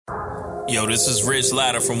Yo, this is Rich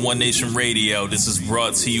Latta from One Nation Radio. This is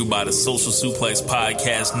brought to you by the Social Suplex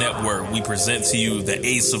Podcast Network. We present to you the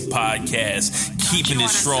Ace of Podcasts, Keepin' It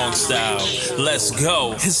Strong Style. Let's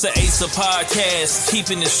go. It's the Ace of Podcasts,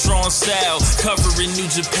 Keepin' It Strong Style. Covering New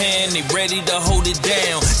Japan, they ready to hold it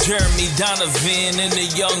down. Jeremy Donovan and the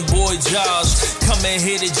young boy Josh. Come and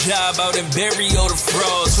hit a job out and bury all the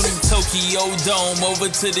frauds. From the Tokyo Dome over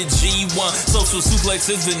to the G1. Social Suplex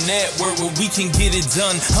is the network where we can get it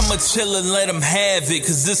done. I'ma chill and let them have it,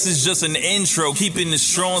 cause this is just an intro. Keeping the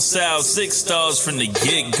strong style, 6 stars from the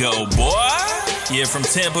get-go, boy. Yeah, from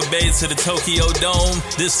Tampa Bay to the Tokyo Dome,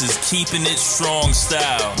 this is Keeping It Strong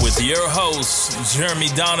Style with your hosts, Jeremy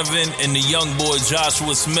Donovan and the young boy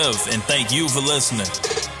Joshua Smith. And thank you for listening.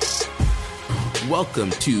 Welcome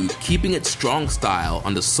to Keeping It Strong Style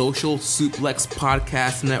on the Social Suplex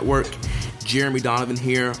Podcast Network. Jeremy Donovan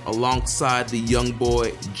here alongside the young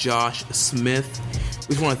boy Josh Smith.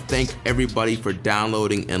 We just want to thank everybody for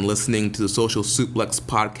downloading and listening to the Social Suplex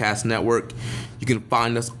Podcast Network. You can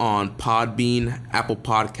find us on Podbean, Apple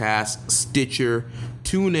Podcasts, Stitcher,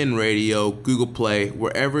 TuneIn Radio, Google Play.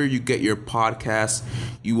 Wherever you get your podcasts,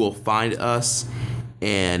 you will find us.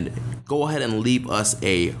 And go ahead and leave us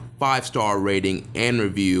a 5-star rating and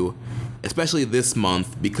review, especially this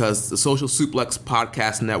month, because the Social Suplex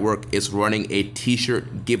Podcast Network is running a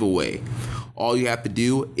t-shirt giveaway. All you have to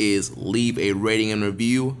do is leave a rating and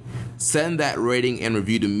review. Send that rating and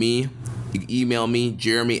review to me. You can email me,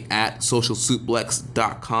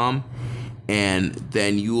 jeremy@socialsuplex.com, and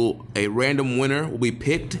then a random winner will be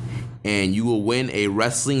picked, and you will win a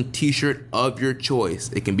wrestling t-shirt of your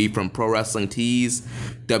choice. It can be from Pro Wrestling Tees,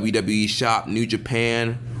 WWE Shop, New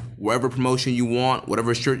Japan, wherever promotion you want,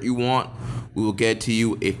 whatever shirt you want, we will get to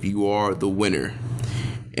you if you are the winner.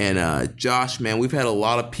 And Josh, man, we've had a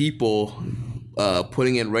lot of people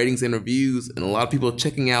putting in ratings and reviews, and a lot of people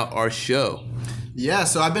checking out our show. Yeah,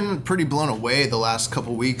 so I've been pretty blown away the last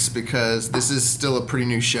couple weeks because this is still a pretty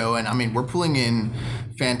new show, and I mean, we're pulling in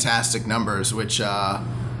fantastic numbers, which, the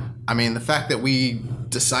fact that we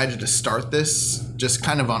decided to start this just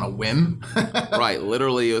kind of on a whim. Right,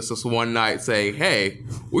 literally, it was just one night saying, hey,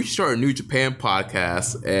 we should start a New Japan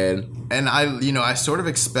podcast, and I sort of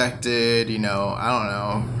expected,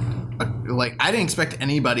 I didn't expect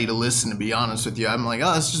anybody to listen, to be honest with you. I'm like,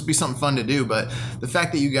 oh, this just be something fun to do. But the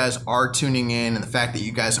fact that you guys are tuning in and the fact that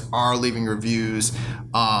you guys are leaving reviews,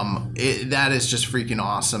 that is just freaking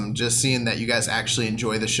awesome. Just seeing that you guys actually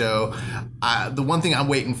enjoy the show. The one thing I'm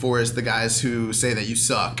waiting for is the guys who say that you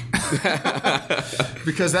suck.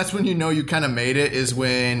 Because that's when you know you kind of made it, is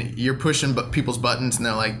when you're pushing people's buttons and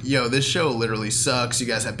they're like, yo, this show literally sucks. You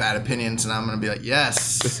guys have bad opinions. And I'm going to be like,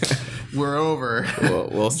 yes, we're over. Well,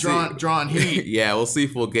 we'll see. Drawing heat. Yeah, we'll see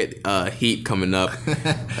if we'll get heat coming up.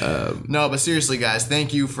 No, but seriously, guys,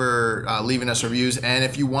 thank you for leaving us reviews. And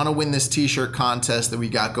if you want to win this t-shirt contest that we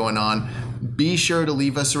got going on, be sure to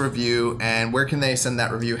leave us a review. And where can they send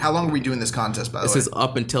that review? How long are we doing this contest, by the way? This is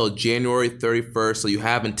up until January 31st, so you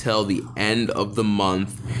have until the end of the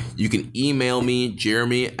month. You can email me,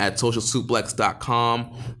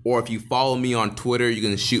 jeremy@socialsuplex.com, or if you follow me on Twitter, you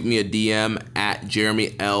can shoot me a DM at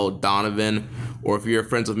Jeremy L. Donovan, or if you're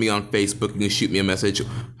friends with me on Facebook, you can shoot me a message.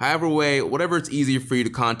 Whatever it's easier for you to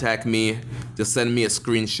contact me, just send me a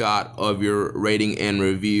screenshot of your rating and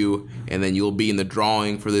review, and then you'll be in the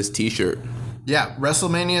drawing for this t-shirt. Yeah,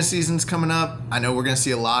 WrestleMania season's coming up. I know we're going to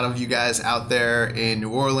see a lot of you guys out there in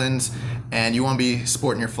New Orleans, and you want to be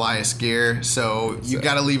sporting your flyest gear, so you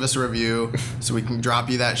got to leave us a review so we can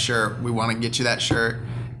drop you that shirt. We want to get you that shirt,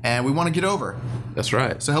 and we want to get over. That's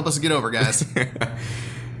right. So help us get over, guys.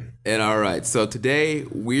 And all right, so today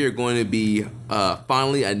we are going to be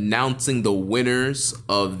finally announcing the winners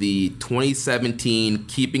of the 2017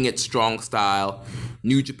 Keeping It Strong Style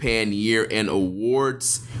New Japan Year-End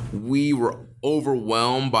Awards. We were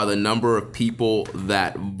overwhelmed by the number of people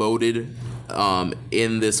that voted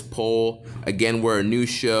in this poll. Again, we're a new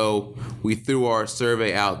show. We threw our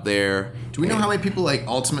survey out there. Do we know how many people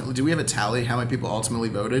ultimately? Do we have a tally? How many people ultimately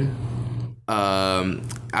voted?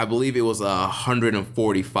 I believe it was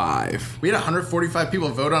 145. We had 145 people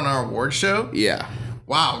vote on our award show? Yeah.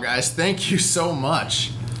 Wow, guys. Thank you so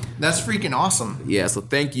much. That's freaking awesome. Yeah, so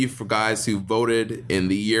thank you for guys who voted in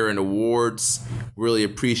the year-end awards. Really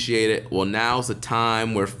appreciate it. Well, now's the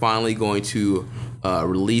time we're finally going to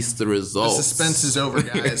release the results. The suspense is over,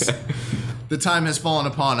 guys. The time has fallen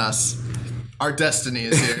upon us. Our destiny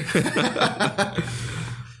is here.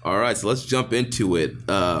 All right, so let's jump into it.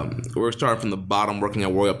 We're starting from the bottom, working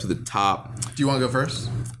our way up to the top. Do you want to go first?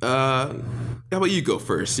 How about you go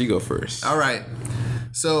first? You go first. All right.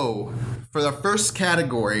 So, for the first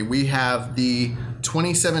category, we have the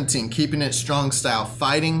 2017 Keeping It Strong Style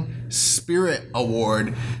Fighting Spirit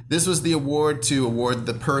Award. This was the award to award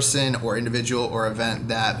the person or individual or event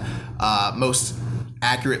that most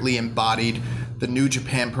accurately embodied the New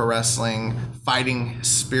Japan Pro Wrestling fighting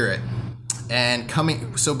spirit. And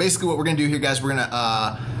so basically what we're going to do here, guys, we're going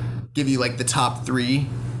to give you like the top three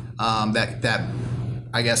that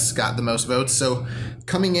I guess got the most votes. So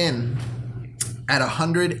coming in at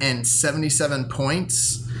 177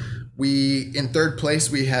 points, in third place,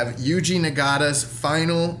 we have Yuji Nagata's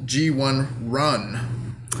final G1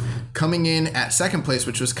 run. Coming in at second place,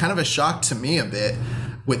 which was kind of a shock to me a bit,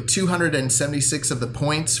 with 276 of the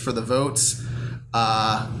points for the votes,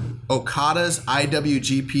 Okada's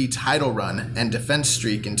IWGP title run and defense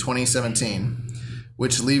streak in 2017,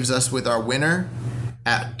 which leaves us with our winner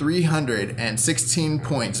at 316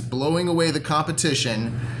 points, blowing away the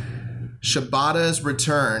competition. Shibata's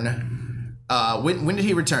return. When did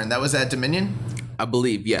he return? That was at Dominion? I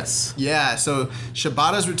believe, yes. Yeah, so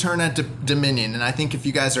Shibata's return at Dominion, and I think if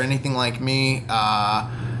you guys are anything like me,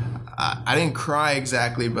 I didn't cry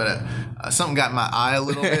exactly, but something got in my eye a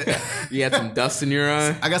little bit. You had some dust in your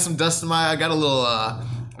eye? I got some dust in my eye. I got a little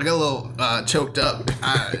choked up.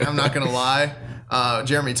 I'm not gonna lie.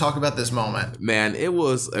 Jeremy, talk about this moment. Man, it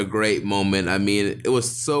was a great moment. I mean, it was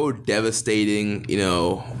so devastating,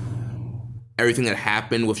 everything that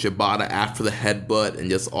happened with Shibata after the headbutt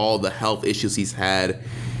and just all the health issues he's had.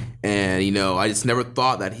 And, I just never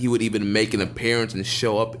thought that he would even make an appearance and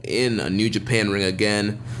show up in a New Japan ring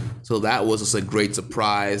again. So that was just a great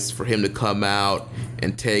surprise for him to come out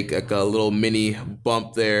and take like a little mini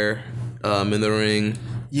bump there in the ring.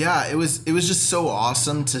 Yeah, it was just so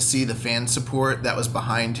awesome to see the fan support that was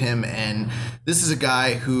behind him. And this is a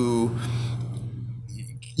guy who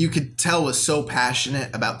you could tell was so passionate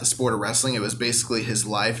about the sport of wrestling. It was basically his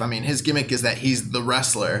life. I mean, his gimmick is that he's the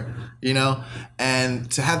wrestler, and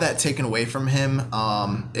to have that taken away from him,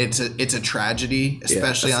 it's a tragedy,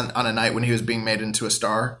 especially on a night when he was being made into a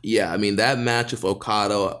star. Yeah, I mean, that match with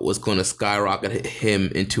Okada was going to skyrocket him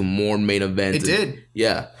into more main events. It did.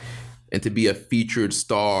 Yeah, and to be a featured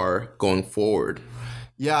star going forward.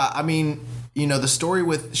 Yeah, I mean, the story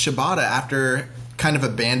with Shibata after kind of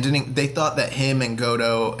abandoning, they thought that him and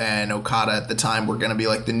Goto and Okada at the time were going to be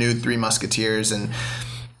like the new Three Musketeers, and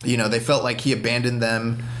they felt like he abandoned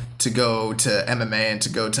them to go to MMA and to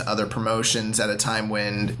go to other promotions at a time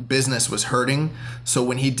when business was hurting. So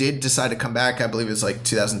when he did decide to come back, I believe it was like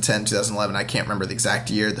 2010, 2011, I can't remember the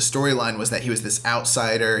exact year, the storyline was that he was this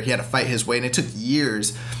outsider, he had to fight his way, and it took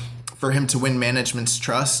years for him to win management's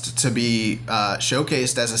trust, to be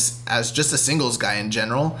showcased as just a singles guy in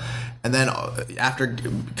general. And then after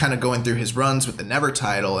kind of going through his runs with the Never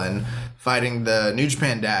title and fighting the New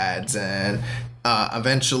Japan dads and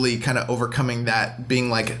eventually kind of overcoming that, being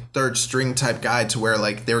like a third string type guy to where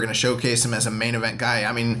like they were going to showcase him as a main event guy.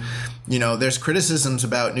 I mean, there's criticisms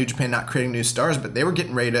about New Japan not creating new stars, but they were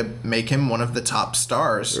getting ready to make him one of the top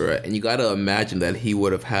stars. Right, and you got to imagine that he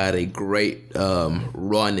would have had a great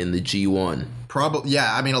run in the G1. Probably,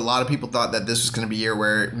 yeah. I mean, a lot of people thought that this was going to be a year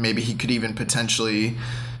where maybe he could even potentially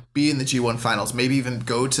be in the G1 finals, maybe even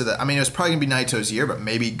go to the, it was probably going to be Naito's year, but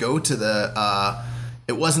maybe go to the,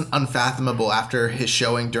 it wasn't unfathomable after his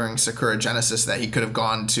showing during Sakura Genesis that he could have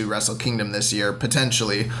gone to Wrestle Kingdom this year,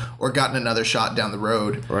 potentially, or gotten another shot down the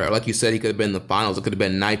road. Right, like you said, he could have been in the finals. It could have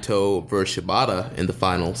been Naito versus Shibata in the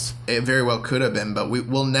finals. It very well could have been, but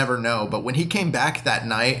we'll never know. But when he came back that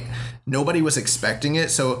night, nobody was expecting it.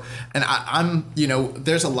 So, and I'm,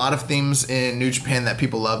 there's a lot of themes in New Japan that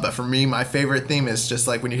people love, but for me, my favorite theme is just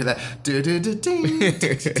like when you hear that,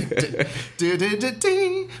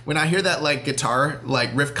 when I hear that like guitar like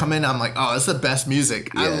riff come in, I'm like, oh, it's the best music.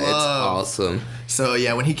 Yeah, it's awesome. So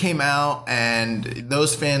yeah, when he came out and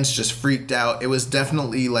those fans just freaked out, it was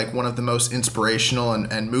definitely like one of the most inspirational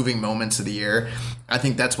and moving moments of the year. I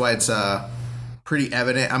think that's why it's pretty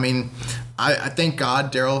evident. I mean, I thank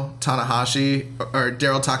God Daryl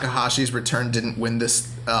Takahashi's return didn't win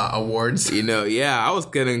this awards. Yeah, I was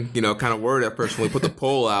getting, kind of worried at first when we put the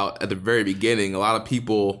poll out at the very beginning. A lot of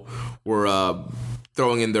people were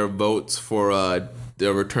throwing in their votes for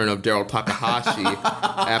the return of Daryl Takahashi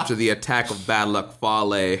after the attack of Bad Luck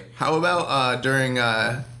Fale. How about during,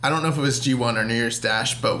 I don't know if it was G1 or New Year's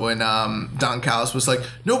Dash, but when Don Callis was like,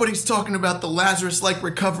 nobody's talking about the Lazarus-like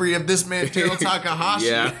recovery of this man, Daryl Takahashi.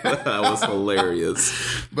 Yeah, that was hilarious.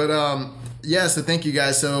 But, yeah, so thank you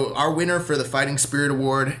guys. So our winner for the Fighting Spirit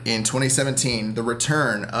Award in 2017, the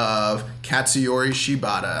return of Katsuyori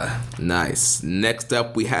Shibata. Nice. Next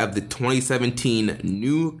up, we have the 2017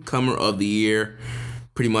 Newcomer of the Year.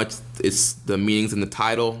 pretty much it's the meanings in the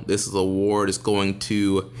title. This is award is going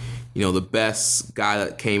to, the best guy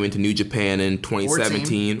that came into New Japan in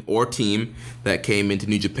 2017 or team that came into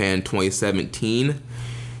New Japan 2017.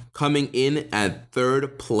 Coming in at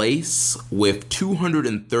third place with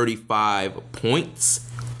 235 points,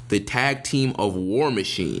 the tag team of War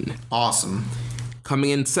Machine. Awesome. Coming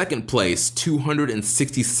in second place,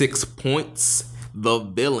 266 points, the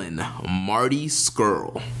Villain, Marty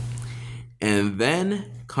Scurll. And then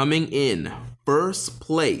coming in first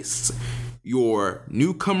place, your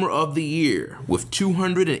newcomer of the year with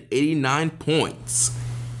 289 points,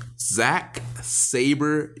 Zack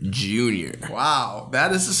Sabre Jr. Wow,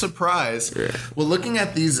 that is a surprise. Yeah. Well, looking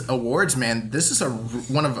at these awards, man, this is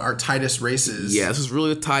one of our tightest races. Yeah, this is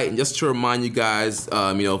really tight. And just to remind you guys,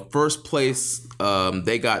 first place,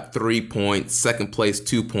 they got 3 points. Second place,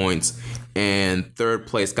 2 points. And third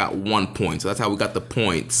place got 1 point. So that's how we got the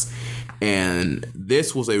points. And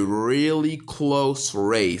this was a really close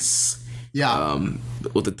race. Yeah.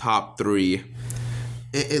 With the top 3.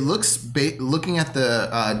 It looks, looking at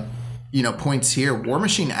the points here, War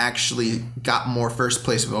Machine actually got more first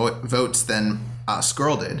place votes than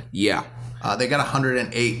Scurll did. Yeah. They got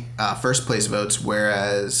 108 first place votes,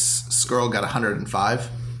 whereas Scurll got 105.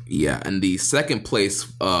 Yeah, and the second place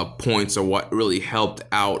points are what really helped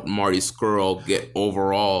out Marty Scurll get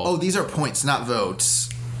overall. Oh, these are points, not votes.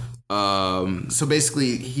 So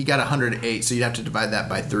basically, he got 108, so you'd have to divide that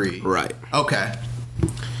by 3. Right. Okay.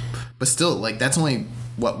 But still, that's only,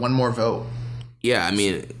 one more vote? Yeah,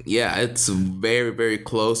 it's very, very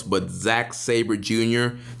close. But Zack Sabre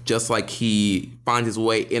Jr., just like he finds his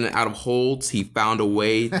way in and out of holds, he found a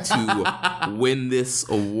way to win this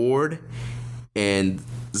award. And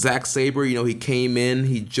Zack Sabre, he came in,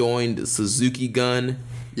 he joined Suzuki Gun.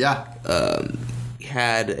 Yeah.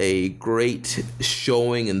 Had a great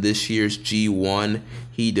showing in this year's G1.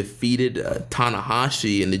 He defeated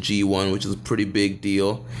Tanahashi in the G1, which is a pretty big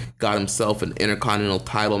deal. Got himself an Intercontinental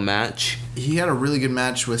title match. He had a really good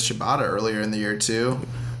match with Shibata earlier in the year, too.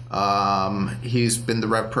 He's been the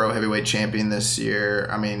Rev Pro Heavyweight Champion this year.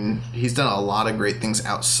 I mean, he's done a lot of great things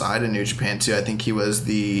outside of New Japan, too. I think he was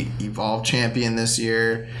the Evolve Champion this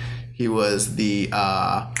year. He was the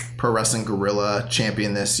Pro Wrestling Guerrilla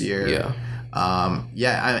Champion this year. Yeah.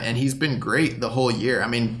 And he's been great the whole year. I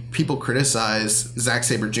mean, people criticize Zack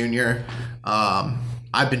Sabre Jr.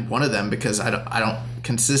 I've been one of them because I don't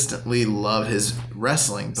consistently love his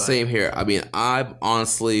wrestling. But same here. I mean, I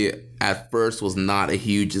honestly at first was not a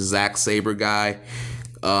huge Zack Sabre guy.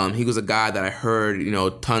 He was a guy that I heard,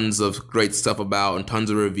 tons of great stuff about and tons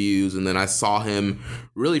of reviews. And then I saw him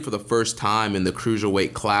really for the first time in the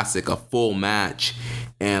Cruiserweight Classic, a full match.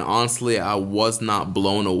 And honestly, I was not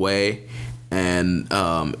blown away. And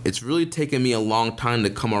it's really taken me a long time to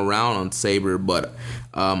come around on Sabre, but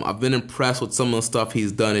I've been impressed with some of the stuff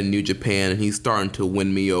he's done in New Japan, and he's starting to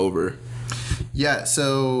win me over. Yeah,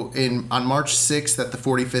 so on March 6th at the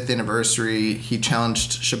 45th anniversary, he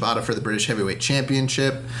challenged Shibata for the British Heavyweight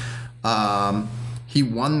Championship. He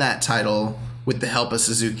won that title with the help of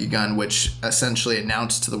Suzuki Gun, which essentially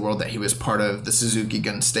announced to the world that he was part of the Suzuki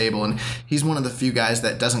Gun stable. And he's one of the few guys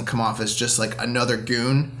that doesn't come off as just like another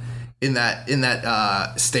goon in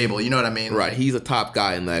that stable, you know what I mean? Right, he's a top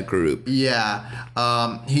guy in that group. Yeah.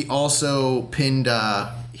 He also pinned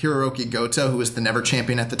Hiroki Goto, who was the Never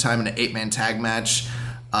Champion at the time, in an 8-man tag match.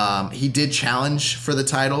 He did challenge for the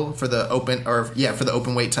title, for the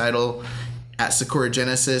open weight title at Sakura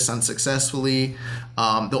Genesis unsuccessfully.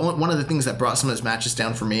 One of the things that brought some of his matches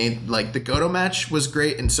down for me, like the Goto match was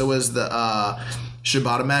great, and so was the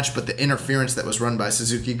Shibata match, but the interference that was run by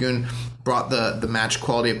Suzuki Gun brought the match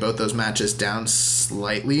quality of both those matches down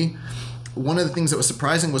slightly. One of the things that was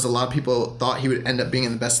surprising was a lot of people thought he would end up being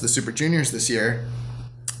in the Best of the Super Juniors this year,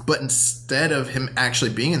 but instead of him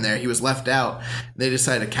actually being in there, he was left out. They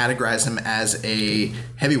decided to categorize him as a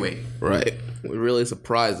heavyweight. Right. Really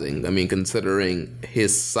surprising. I mean, considering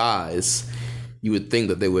his size, you would think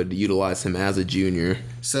that they would utilize him as a junior.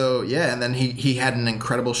 So, yeah, and then he had an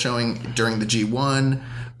incredible showing during the G1.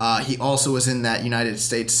 He also was in that United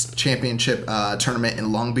States Championship tournament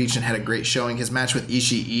in Long Beach and had a great showing. His match with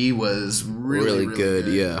Ishii was really good.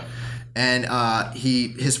 Yeah. And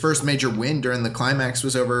his first major win during the climax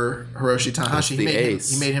was over Hiroshi Tanahashi.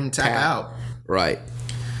 He made him tap out. Right.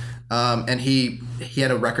 And he had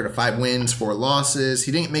a record of 5 wins, 4 losses.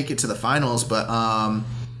 He didn't make it to the finals, but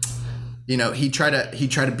he tried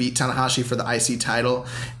to beat Tanahashi for the IC title,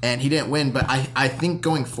 and he didn't win. But I think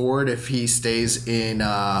going forward, if he stays in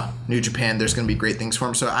New Japan, there's going to be great things for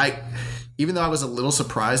him. So even though I was a little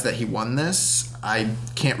surprised that he won this, I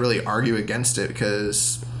can't really argue against it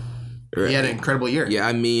because He had an incredible year. Yeah,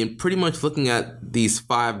 I mean, pretty much looking at these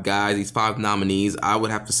 5 guys, these 5 nominees, I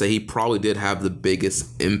would have to say he probably did have the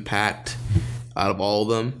biggest impact out of all of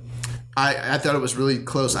them. I thought it was really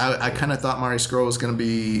close. I kind of thought Marty Scurll was going to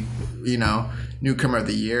be, newcomer of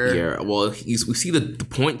the year. Yeah, well, we see the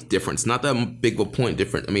point difference. Not that big of a point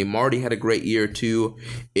difference. I mean, Marty had a great year, too,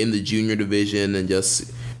 in the junior division and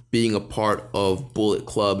just being a part of Bullet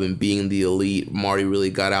Club and being the elite. Marty really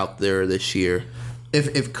got out there this year.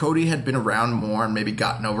 If Cody had been around more and maybe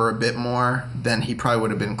gotten over a bit more, then he probably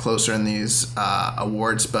would have been closer in these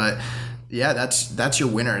awards. But yeah, that's your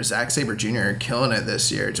winner, Zack Sabre Jr. killing it this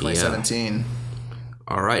year, 2017. Yeah.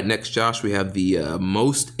 All right, next, Josh, we have the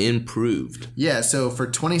most improved. Yeah, so for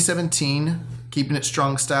 2017, Keeping It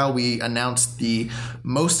Strong Style, we announced the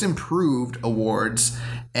most improved awards,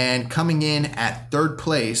 and coming in at 3rd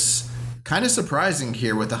place, kind of surprising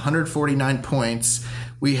here with 149 points,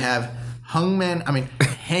 we have Hangman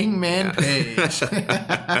Page.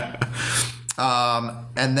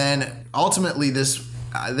 And then ultimately this,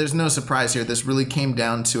 there's no surprise here. This really came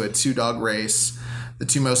down to a 2-dog race, the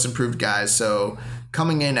 2 most improved guys. So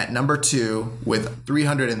coming in at number 2 with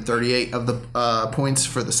 338 of the points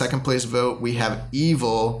for the 2nd place vote, we have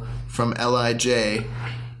Evil from LIJ,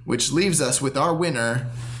 which leaves us with our winner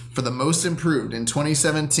for the most improved in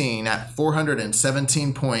 2017 at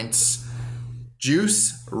 417 points,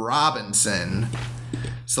 Juice Robinson.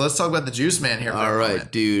 So let's talk about the Juice Man here. All right,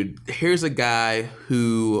 dude. Here's a guy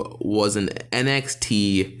who was an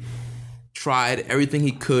NXT, tried everything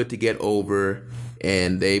he could to get over,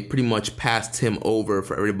 and they pretty much passed him over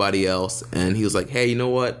for everybody else. And he was like, hey, you know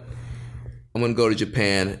what? I'm going to go to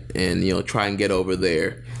Japan and, try and get over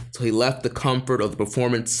there. So he left the comfort of the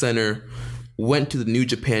Performance Center, went to the New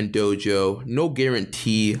Japan dojo, no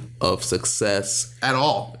guarantee of success at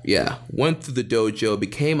all. Yeah, went through the dojo,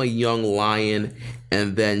 became a young lion,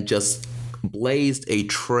 and then just blazed a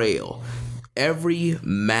trail. Every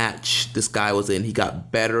match this guy was in, he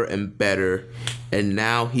got better and better, and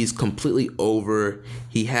now he's completely over.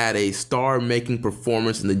 He had a star-making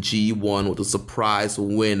performance in the G1 with a surprise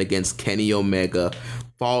win against Kenny Omega,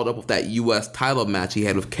 followed up with that U.S. title match he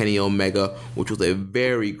had with Kenny Omega, which was a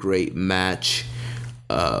very great match.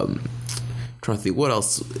 Trying to think, what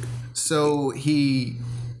else? So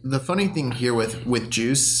the funny thing here with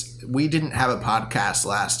Juice, we didn't have a podcast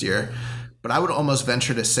last year, but I would almost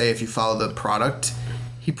venture to say if you follow the product,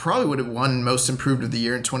 he probably would have won Most Improved of the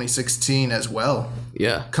Year in 2016 as well.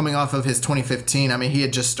 Yeah. Coming off of his 2015, I mean, he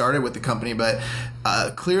had just started with the company, but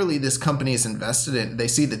clearly this company is invested in. They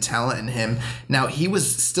see the talent in him. Now, he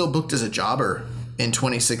was still booked as a jobber in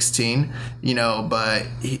 2016, but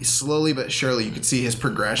slowly but surely you could see his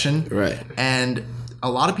progression. Right. And a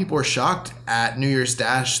lot of people were shocked at New Year's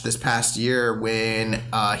Dash this past year when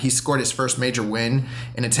he scored his first major win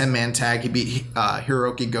in a 10-man tag. He beat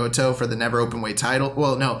Hiroki Goto for the Never Openweight title.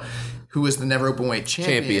 Well, no, who was the Never Openweight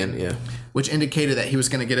champion. Yeah. Which indicated that he was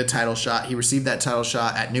going to get a title shot. He received that title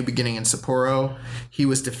shot at New Beginning in Sapporo. He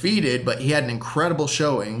was defeated, but he had an incredible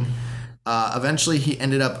showing. Eventually, he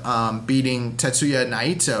ended up beating Tetsuya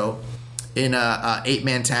Naito in a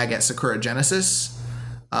 8-man tag at Sakura Genesis.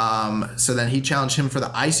 So then he challenged him for the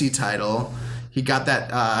IC title. He got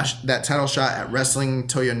that title shot at Wrestling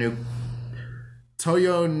Toyo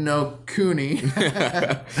no Kuni.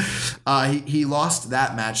 He lost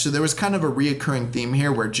that match. So there was kind of a reoccurring theme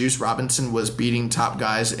here where Juice Robinson was beating top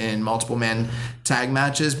guys in multiple man tag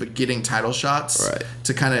matches, but getting title shots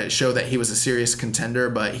to kind of show that he was a serious contender,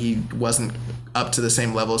 but he wasn't up to the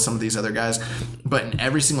same level as some of these other guys. But in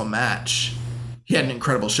every single match, he had an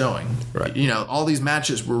incredible showing. Right. All these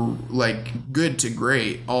matches were like good to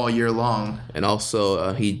great all year long. And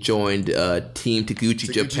also, he joined Team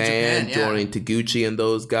Taguchi Japan, joining Taguchi and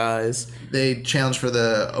those guys. They challenged for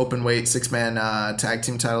the openweight 6-man tag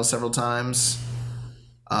team title several times.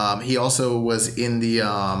 He also was in the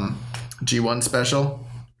G1 special.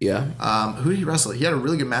 Yeah. Who did he wrestle? He had a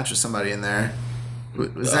really good match with somebody in there.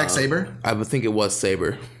 Was Zack Sabre? I would think it was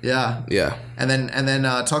Sabre. Yeah. Yeah. And then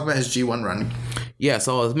talk about his G1 run. Yeah,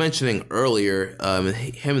 so I was mentioning earlier,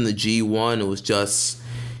 him in the G1, it was just,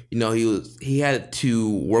 he had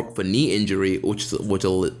to work for knee injury, which was a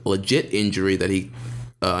legit injury that he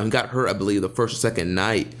got hurt, I believe, the first or second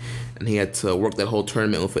night, and he had to work that whole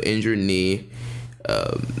tournament with an injured knee,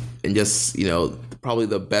 and just, probably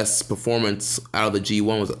the best performance out of the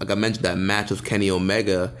G1 was, like I mentioned, that match with Kenny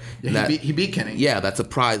Omega. Yeah, he beat Kenny. Yeah, that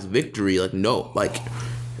surprise victory.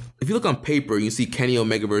 If you look on paper and you see Kenny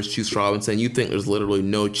Omega versus Juice Robinson, you think there's literally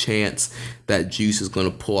no chance that Juice is going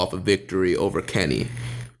to pull off a victory over Kenny.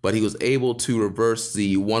 but he was able to reverse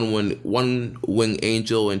the one wing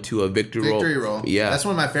angel into a victory roll. Yeah, that's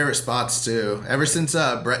one of my favorite spots too. Ever since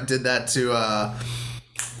Brett did that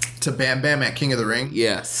to Bam Bam at King of the Ring.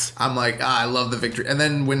 Yes. I'm like, I love the victory. And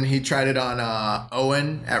then when he tried it on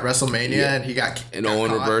Owen at WrestleMania and he got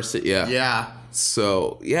Owen caught. reversed it, yeah. Yeah.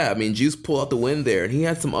 So, yeah, I mean, Juice pulled out the win there. And he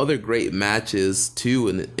had some other great matches,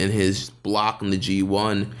 too, in his block in the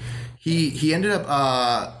G1. He ended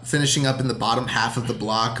up finishing up in the bottom half of the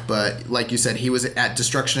block, but like you said, he was at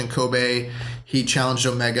Destruction in Kobe. He challenged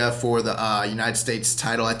Omega for the United States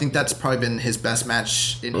title. I think that's probably been his best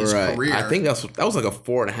match in his career. I think that was like a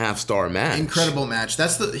 4.5-star match. Incredible match.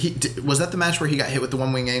 Was that the match where he got hit with the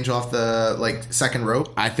one wing angel off the second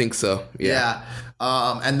rope? I think so. Yeah.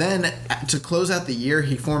 And then to close out the year,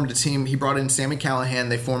 he formed a team. He brought in Sami Callihan.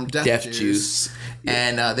 They formed Death Juice.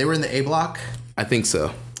 And they were in the A block. I think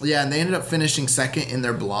so. Yeah, and they ended up finishing second in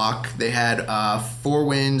their block. They had 4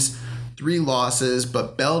 wins, 3 losses,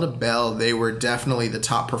 but bell to bell, they were definitely the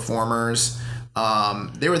top performers.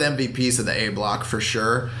 They were the MVPs of the A block for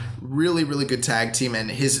sure. Really, really good tag team, and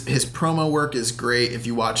his promo work is great. If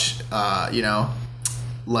you watch,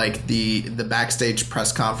 like the backstage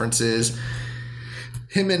press conferences,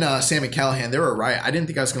 him and Sami Callihan, they were right. I didn't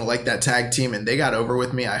think I was going to like that tag team, and they got over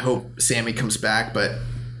with me. I hope Sami comes back, but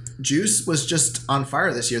Juice was just on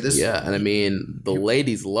fire this year. And I mean, the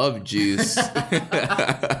ladies love Juice.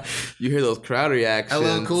 You hear those crowd reactions.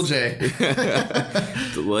 LL Cool J.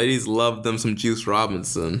 The ladies love them some Juice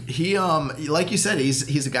Robinson. He, like you said,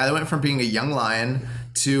 he's a guy that went from being a young lion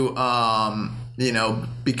to,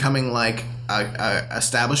 becoming like a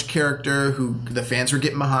established character who the fans were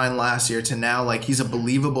getting behind last year to now like he's a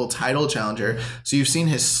believable title challenger. So you've seen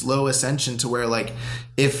his slow ascension to where like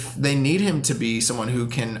if they need him to be someone who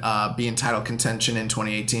can be in title contention in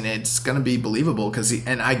 2018, it's gonna be believable because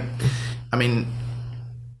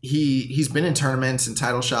he's been in tournaments and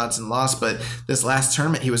title shots and lost, but this last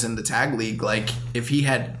tournament he was in the tag league. Like if he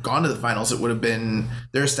had gone to the finals, it would have been,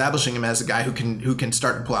 they're establishing him as a guy who can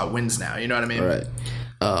start to pull out wins now. You know what I mean? Right.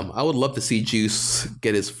 I would love to see Juice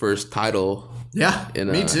get his first title. Yeah,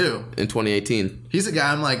 me too. In 2018. He's a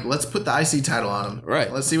guy I'm like, let's put the IC title on him.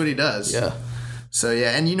 Right. Let's see what he does. Yeah. So,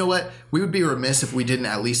 yeah. And you know what? We would be remiss if we didn't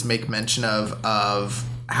at least make mention of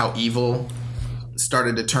how Evil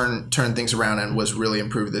started to turn things around and was really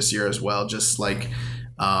improved this year as well. Just like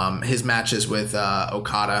his matches with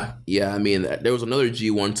Okada. Yeah, I mean, there was another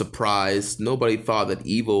G1 surprise. Nobody thought that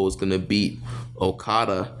Evil was going to beat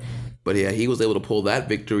Okada. But yeah, he was able to pull that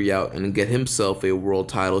victory out and get himself a world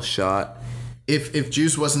title shot. If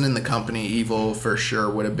Juice wasn't in the company, Evil for sure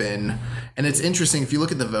would have been. And it's interesting, if you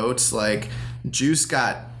look at the votes, like Juice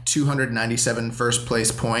got 297 first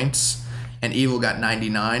place points and Evil got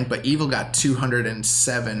 99, but Evil got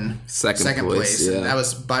 207 second place. Yeah. And that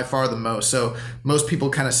was by far the most. So most people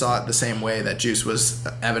kind of saw it the same way, that Juice was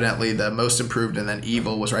evidently the most improved and then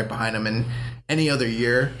Evil was right behind him. And any other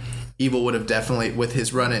year, Evil would have definitely, with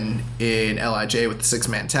his run in LIJ with the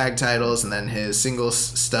 6-man tag titles and then his singles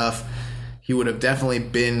stuff, he would have definitely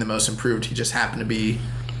been the most improved. He just happened to be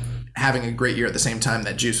having a great year at the same time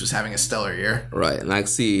that Juice was having a stellar year. Right, and I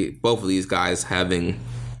see both of these guys having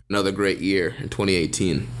another great year in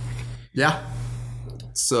 2018. Yeah.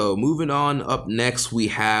 So moving on, up next we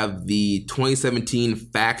have the 2017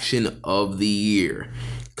 Faction of the Year.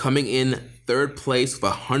 Coming in third place with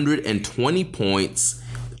 120 points,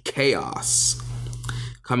 Chaos.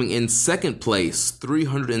 Coming in second place,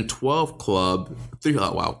 312 points,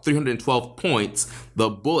 the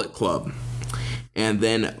Bullet Club. And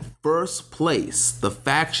then first place, the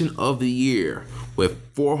Faction of the Year, with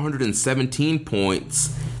 417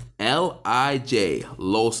 points, LIJ,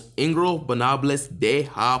 Los Ingobernables de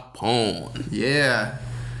Japón. Yeah.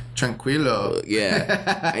 Tranquilo.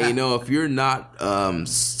 Yeah. And if you're not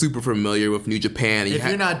super familiar with New Japan, if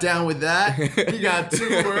you're not down with that, you got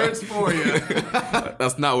 2 words for you.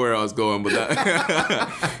 That's not where I was going with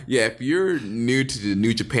that. Yeah, if you're new to the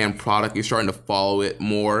New Japan product, you're starting to follow it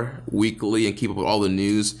more weekly and keep up with all the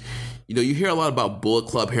news. You hear a lot about Bullet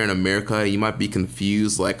Club here in America, and you might be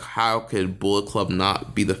confused, like, how could Bullet Club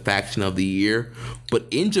not be the faction of the year? But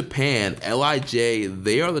in Japan, LIJ,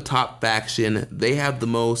 they are the top faction. They have the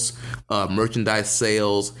most merchandise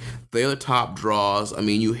sales. They're the top draws. I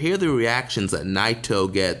mean, you hear the reactions that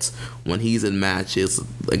Naito gets when he's in matches.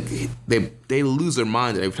 Like, they lose their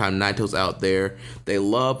mind every time Naito's out there. They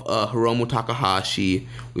love Hiromu Takahashi.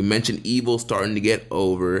 We mentioned Evil starting to get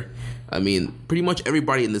over. I mean, pretty much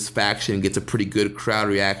everybody in this faction gets a pretty good crowd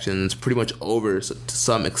reaction. It's pretty much over to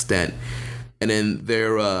some extent. And then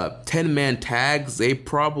their 10-man tags, they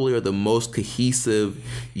probably are the most cohesive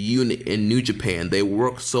unit in New Japan. They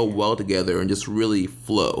work so well together and just really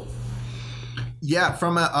flow. Yeah,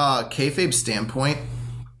 from a kayfabe standpoint,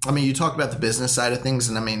 I mean, you talk about the business side of things,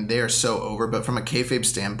 and I mean, they are so over. But from a kayfabe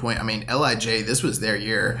standpoint, I mean, LIJ, this was their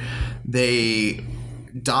year. They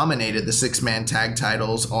dominated the 6-man tag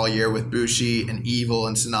titles all year with Bushi and Evil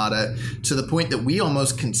and Sonata, to the point that we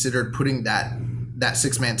almost considered putting that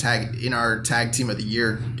 6-man tag in our tag team of the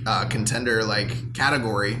year contender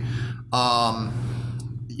category.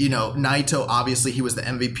 Naito, obviously he was the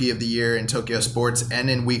MVP of the year in Tokyo Sports and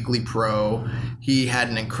in Weekly Pro. He had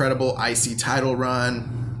an incredible IC title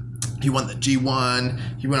run. He won the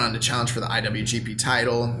G1. He went on to challenge for the IWGP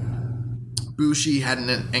title. Bushi had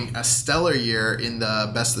a stellar year in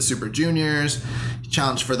the Best of the Super Juniors. He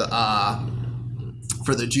challenged for the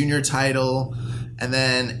junior title. And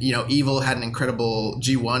then, Evil had an incredible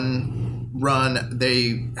G1 run.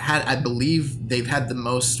 I believe they've had the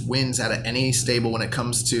most wins out of any stable when it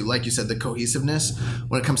comes to, like you said, the cohesiveness,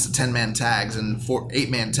 when it comes to 10-man tags and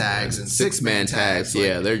 8-man tags and 6-man tags.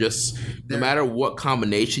 Yeah, they're just, no matter what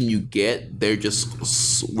combination you get, they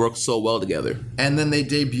just work so well together. And then they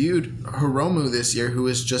debuted Hiromu this year, who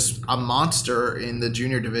is just a monster in the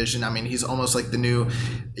junior division. I mean, he's almost like the new,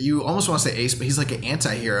 you almost want to say ace, but he's like an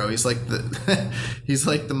anti-hero. He's like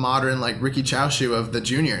the modern Ricky Chowshu of the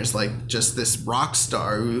juniors, just this rock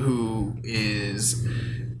star who is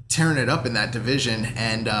tearing it up in that division.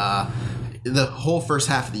 And the whole first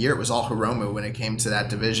half of the year, it was all Hiromu when it came to that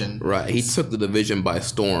division. Right, he took the division by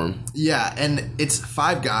storm. Yeah, and it's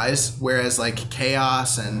 5 guys, whereas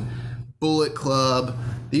Chaos and Bullet Club,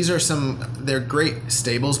 they're great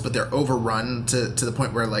stables, but they're overrun to the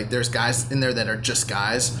point where there's guys in there that are just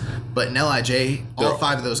guys. But in LIJ, all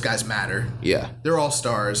 5 of those guys matter. Yeah, they're all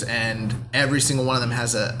stars, and every single one of them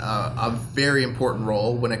has a very important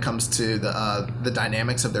role when it comes to the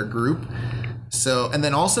dynamics of their group. So, and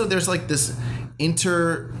then also there's this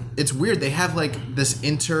it's weird, they have this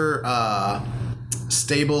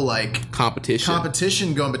stable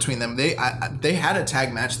competition going between them. They had a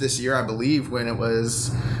tag match this year, I believe, when it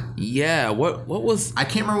was, what was, I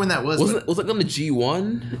can't remember when that was. Was it on the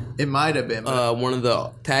G1? It might have been one of the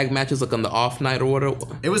tag matches on the off night or whatever.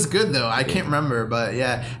 It was good though. I can't remember, but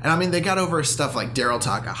yeah. And I mean, they got over stuff like Daryl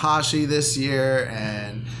Takahashi this year,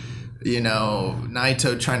 and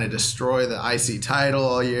Naito trying to destroy the IC title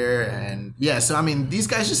all year. And yeah, so I mean, these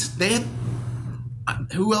guys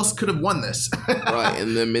who else could have won this? Right,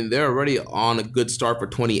 and I mean, they're already on a good start for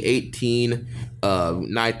 2018.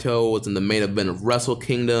 Naito was in the main event of Wrestle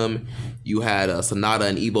Kingdom. You had Sonata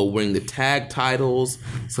and Evil winning the tag titles.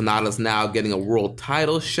 Sonata's now getting a world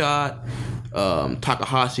title shot.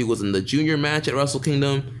 Takahashi was in the junior match at Wrestle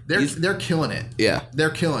Kingdom. They're killing it. Yeah, they're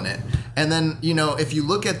killing it. And then if you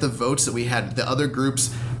look at the votes that we had, the other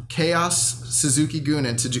groups, Chaos, Suzuki-gun,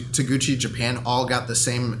 and Taguchi Japan all got the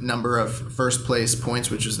same number of first place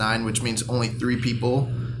points, which was 9, which means only 3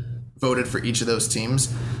 people voted for each of those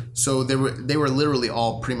teams. So they were literally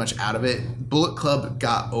all pretty much out of it. Bullet Club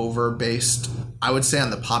got over based, I would say, on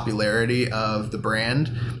the popularity of the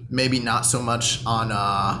brand. Maybe not so much on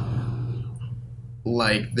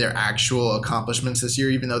their actual accomplishments this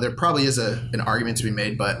year, even though there probably is an argument to be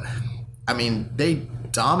made. But I mean, they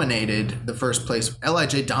dominated the first place.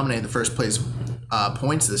 LIJ dominated the first place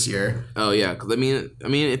points this year. Oh yeah, because I mean,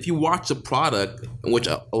 if you watch the product, which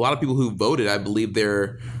a lot of people who voted, I believe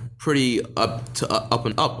they're pretty up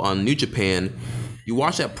and up on New Japan. You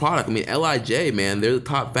watch that product. I mean, LIJ, man, they're the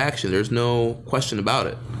top faction. There's no question about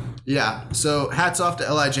it. Yeah. So hats off to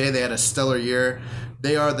LIJ. They had a stellar year.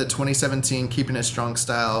 They are the 2017 Keepin' It Strong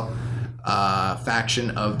Style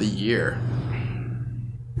faction of the year.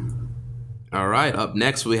 All right, up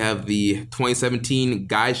next we have the 2017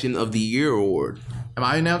 Gaijin of the Year award. Am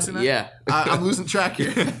I announcing that? Yeah. I'm losing track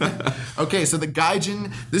here. Okay, so the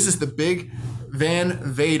Gaijin, this is the Big Van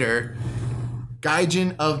Vader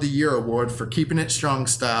Gaijin of the Year award for Keepin' It Strong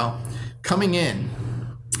Style. Coming in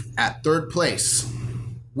at 3rd place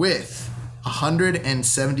with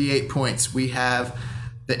 178 points, we have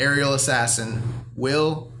the aerial assassin,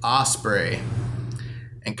 Will Ospreay.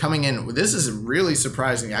 And coming in, this is really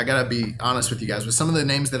surprising. I gotta be honest with you guys. With some of the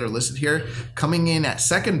names that are listed here, coming in at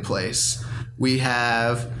 2nd place, we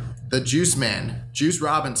have the Juice Man, Juice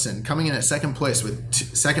Robinson, coming in at 2nd place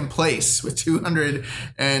with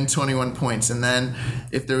 221 points. And then,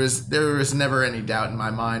 if there was never any doubt in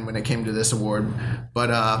my mind when it came to this award,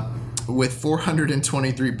 but with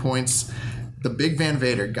 423 points, the Big Van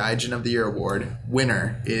Vader Gaijin of the Year award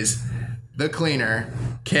winner is the cleaner,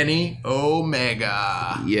 Kenny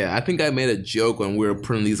Omega. Yeah, I think I made a joke when we were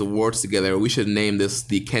putting these awards together. We should name this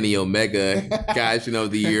the Kenny Omega Guys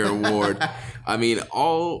of the Year award. I mean,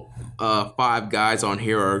 all 5 guys on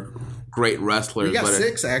here are great wrestlers. We got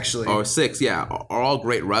 6, actually. Or 6, yeah. Are all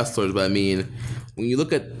great wrestlers. But, I mean, when you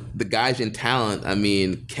look at the guys in talent, I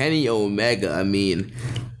mean, Kenny Omega, I mean,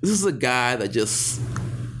 this is a guy that just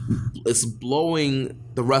is blowing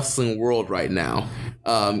the wrestling world right now.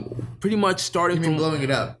 Pretty much starting from blowing it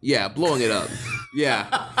up. Yeah, blowing it up. Yeah.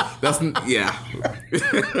 That's yeah.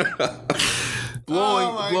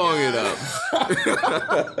 blowing it up.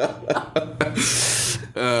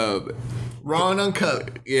 Raw and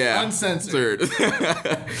uncut. Yeah. Uncensored.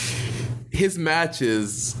 His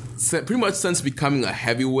matches, pretty much since becoming a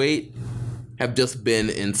heavyweight, have just been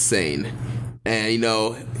insane. And,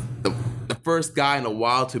 the first guy in a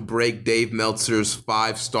while to break Dave Meltzer's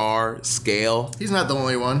 5-star scale. He's not the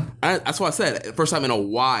only one. That's what I said. First time in a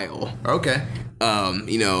while. Okay. I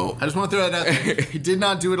just want to throw that out there. He did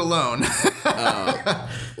not do it alone.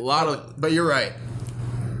 But you're right.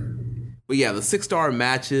 But yeah, the 6-star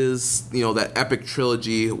matches, that epic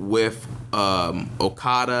trilogy with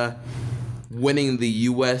Okada winning the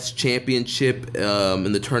U.S. Championship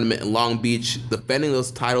in the tournament in Long Beach, defending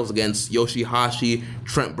those titles against Yoshihashi,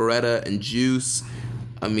 Trent Beretta, and Juice.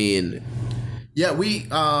 I mean... Yeah, we,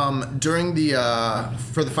 during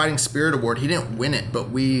for the Fighting Spirit Award, he didn't win it, but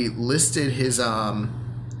we listed his,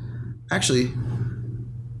 actually...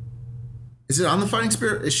 Is it on the Fighting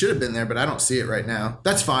Spirit? It should have been there, but I don't see it right now.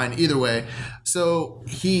 That's fine, either way. So,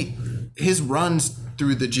 his runs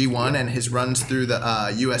through the G1 and his runs through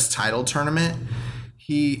the U.S. title tournament,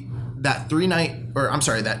 that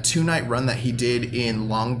 2-night run that he did in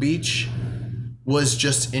Long Beach was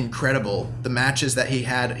just incredible. The matches that he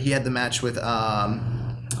had the match with,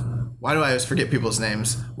 why do I always forget people's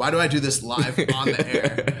names? Why do I do this live on the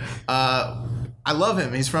air? I love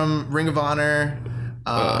him. He's from Ring of Honor.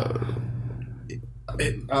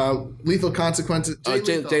 Lethal Consequences.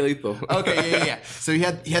 Jay Lethal. Okay, yeah. So he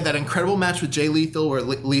had that incredible match with Jay Lethal where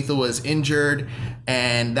Lethal was injured,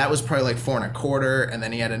 and that was probably like 4 1/4. And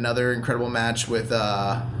then he had another incredible match with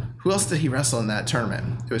who else did he wrestle in that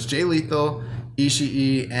tournament? It was Jay Lethal,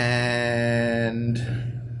 Ishii, and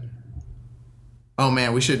oh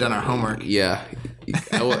man, we should have done our homework. Yeah,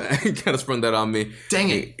 I kind of sprung that on me. Dang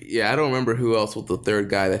it. Yeah, I don't remember who else was the third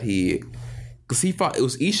guy that he. Because he fought, it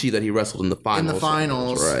was Ishii that he wrestled in the finals. In the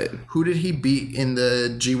finals. Right. Who did he beat in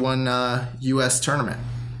the G1 US tournament?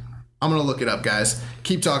 I'm going to look it up, guys.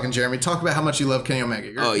 Keep talking, Jeremy. Talk about how much you love Kenny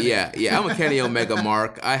Omega. Yeah. I'm a Kenny Omega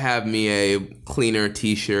mark. I have me a cleaner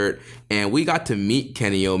t-shirt, and we got to meet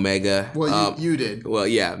Kenny Omega. Well, you did. Well,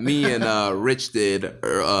 yeah. Me and Rich did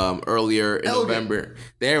earlier in November.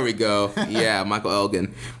 There we go. Yeah, Michael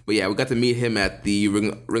Elgin. But yeah, we got to meet him at the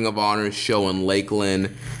Ring of Honor show in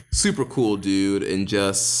Lakeland. Super cool dude, and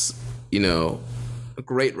just, a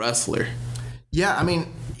great wrestler. Yeah, I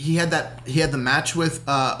mean, he had the match with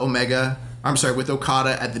with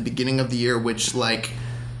Okada at the beginning of the year, which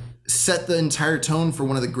set the entire tone for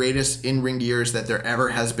one of the greatest in-ring years that there ever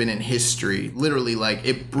has been in history. Literally,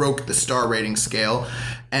 it broke the star rating scale.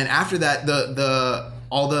 And after that,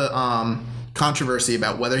 all the controversy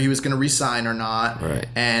about whether he was going to resign or not, right.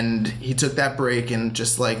 And he took that break, and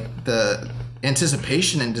just the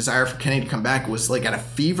anticipation and desire for Kenny to come back was at a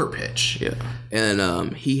fever pitch. Yeah.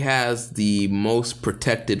 And he has the most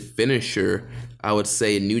protected finisher, I would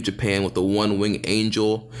say, in New Japan with the one-wing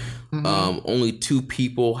angel. Mm-hmm. Only 2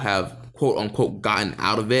 people have, quote-unquote, gotten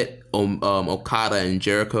out of it. Okada and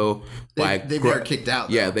Jericho. They've never kicked out,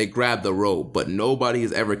 though. Yeah, they grabbed the rope, but nobody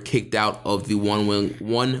has ever kicked out of the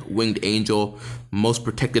one-winged angel. Most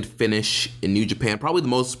protected finish in New Japan. Probably the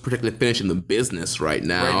most protected finish in the business right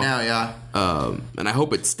now. Right now, yeah. And I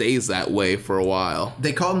hope it stays that way for a while.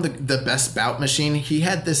 They call him the best bout machine. He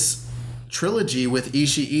had this trilogy with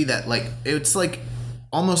Ishii that it's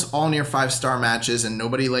almost all near 5-star matches, and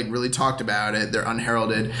nobody really talked about it. They're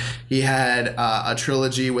unheralded. He had a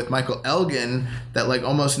trilogy with Michael Elgin that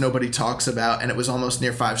almost nobody talks about, and it was almost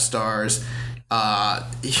near 5 stars.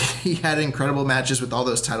 He had incredible matches with all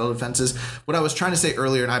those title defenses. What I was trying to say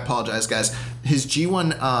earlier, and I apologize, guys, his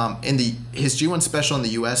G1 his G1 special in the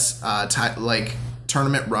US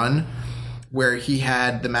tournament run, where he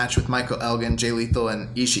had the match with Michael Elgin, Jay Lethal,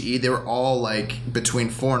 and Ishii, they were all between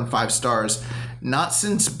 4 and 5 stars. Not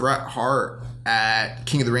since Bret Hart at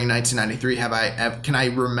King of the Ring 1993 can I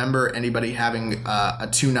remember anybody having a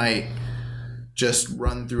 2-night just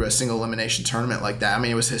run through a single elimination tournament like that. I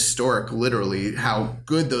mean, it was historic, literally, how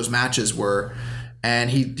good those matches were. And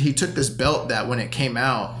he took this belt that when it came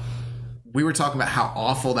out we were talking about how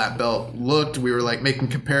awful that belt looked. We were like making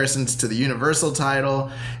comparisons to the Universal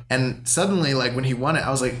title, and suddenly, like when he won it, I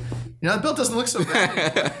was like, that belt doesn't look so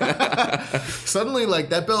bad. Suddenly, like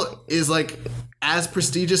that belt is like as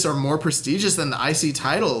prestigious or more prestigious than the IC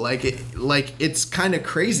title. Like it's kind of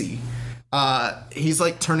crazy. He's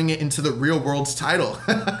like turning it into the real world's title.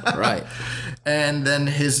 Right. And then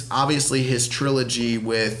his trilogy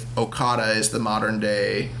with Okada is the modern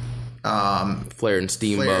day Flair and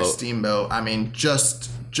Steamboat. I mean, just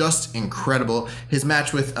incredible. His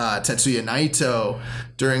match with Tetsuya Naito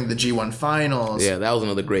during the G1 finals. Yeah, that was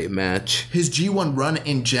another great match. His G1 run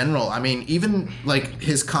in general. I mean, even like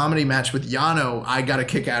his comedy match with Yano, I got a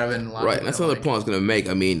kick out of it. Right, and that's another point I was going to make.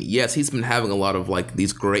 I mean, yes, he's been having a lot of like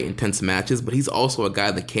these great intense matches, but he's also a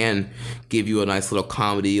guy that can give you a nice little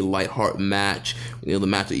comedy, lighthearted match. The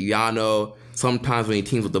match with Yano. Sometimes when he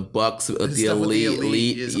teams with the Bucks, the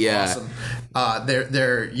elite is awesome.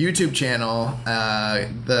 Their YouTube channel,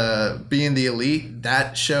 Being the Elite,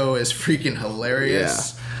 that show is freaking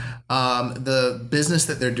hilarious. Yeah. The business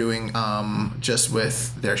that they're doing, just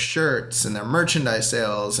with their shirts and their merchandise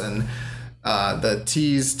sales and the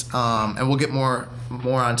teased, and we'll get more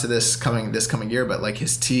onto this coming year, but like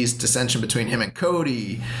his teased dissension between him and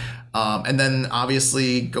Cody. And then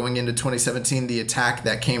obviously going into 2017, the attack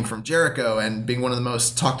that came from Jericho and being one of the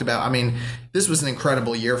most talked about. I mean, this was an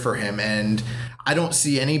incredible year for him, and I don't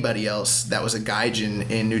see anybody else that was a gaijin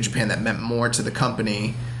in New Japan that meant more to the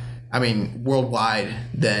company, I mean, worldwide,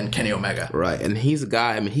 than Kenny Omega. Right, and he's a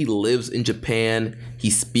guy, I mean, he lives in Japan, he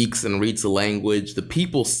speaks and reads the language, the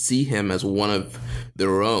people see him as one of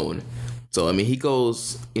their own. So, I mean, he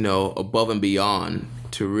goes, above and beyond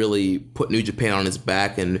to really put New Japan on his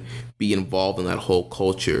back and be involved in that whole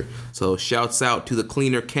culture. So shouts out to the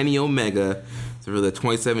cleaner Kenny Omega for the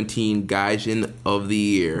 2017 Gaijin of the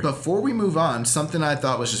Year. Before we move on, something I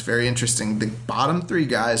thought was just very interesting. The bottom three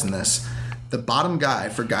guys in this, the bottom guy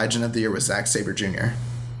for Gaijin of the Year was Zack Sabre Jr.,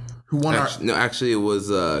 who won Actually, it was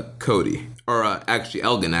Cody. Or actually,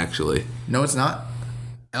 Elgin, actually. No, it's not.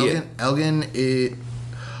 Elgin is...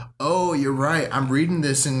 Oh, you're right. I'm reading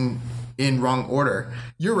this in wrong order.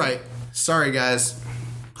 You're right. Sorry, guys.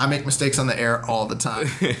 I make mistakes on the air all the time.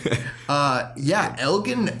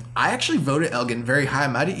 Elgin. I actually voted Elgin very high. I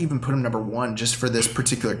might have even put him number 1 just for this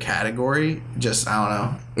particular category. Just,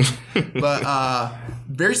 I don't know. But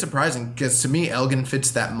very surprising because to me, Elgin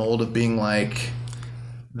fits that mold of being like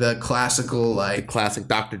the classical, like... The classic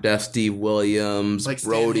Dr. Death, Steve Williams, like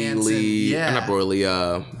Brody Lee. Yeah. Not Brody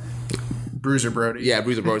Lee, Bruiser Brody. Yeah,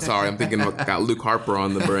 Bruiser Brody. Sorry, I'm thinking got Luke Harper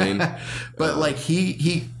on the brain. But like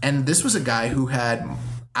he and this was a guy who had,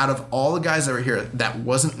 out of all the guys that were here that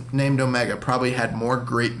wasn't named Omega, probably had more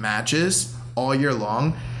great matches all year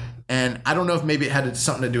long. And I don't know if maybe it had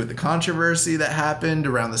something to do with the controversy that happened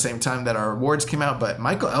around the same time that our awards came out, but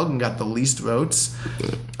Michael Elgin got the least votes.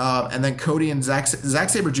 And then Cody and Zack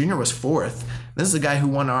Sabre Jr. was 4th. This is the guy who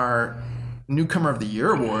won our Newcomer of the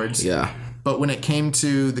Year awards. Yeah. But when it came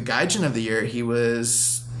to the Gaijin of the Year, he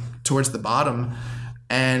was towards the bottom.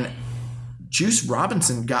 And Juice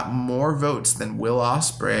Robinson got more votes than Will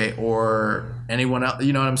Ospreay or anyone else.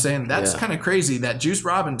 You know what I'm saying? That's kind of crazy that Juice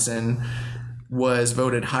Robinson was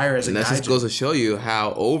voted higher as a Gaijin. And that just goes to show you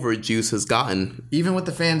how over Juice has gotten. Even with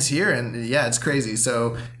the fans here. And yeah, it's crazy.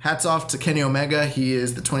 So hats off to Kenny Omega. He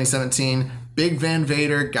is the 2017 Big Van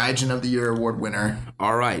Vader Gaijin of the Year award winner.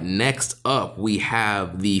 All right, next up we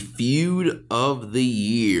have the Feud of the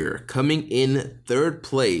Year. Coming in 3rd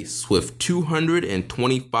place with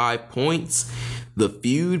 225 points, the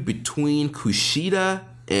feud between Kushida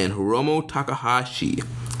and Hiromu Takahashi.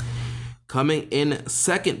 Coming in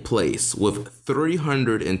 2nd place with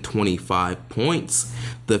 325 points,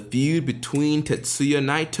 the feud between Tetsuya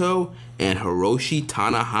Naito and Hiroshi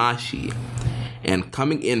Tanahashi. And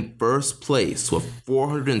coming in 1st place with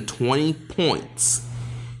 420 points,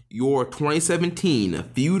 your 2017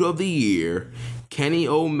 Feud of the Year, Kenny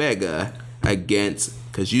Omega against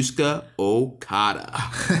Kazuchika Okada.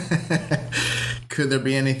 Could there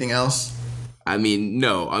be anything else? I mean,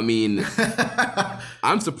 no. I mean,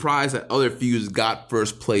 I'm surprised that other feuds got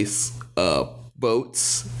 1st place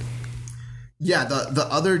votes. Yeah, the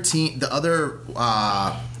other team, the other,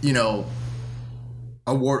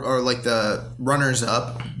 award or like the runners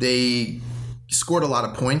up, they scored a lot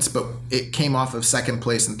of points, but it came off of 2nd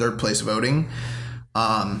place and 3rd place voting.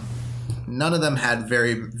 none of them had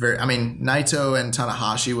very. I mean, Naito and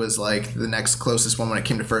Tanahashi was like the next closest one when it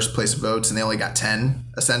came to first place votes, and they only got 10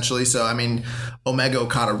 essentially. So I mean, Omega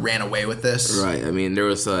Okada ran away with this. Right. I mean, there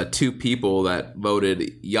was 2 people that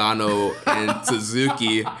voted Yano and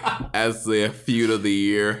Suzuki as the feud of the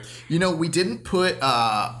year. You know, we didn't put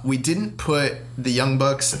the Young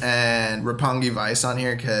Bucks and Roppongi Vice on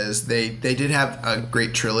here because they did have a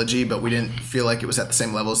great trilogy, but we didn't feel like it was at the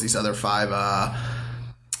same level as these other 5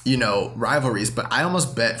 rivalries. But I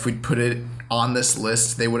almost bet if we'd put it on this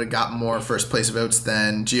list, they would have got more first place votes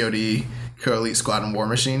than GOD, Co Elite Squad, and War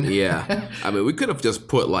Machine. Yeah. I mean, we could have just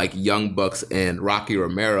put like Young Bucks and Rocky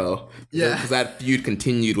Romero. Yeah. Because that feud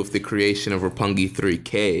continued with the creation of Roppongi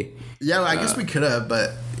 3K. Yeah, well, I guess we could have,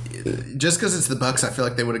 but just because it's the Bucks, I feel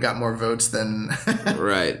like they would have got more votes than.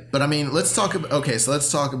 Right. But I mean, let's talk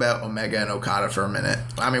about Omega and Okada for a minute.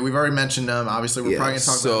 I mean, we've already mentioned them. Obviously, we're probably going to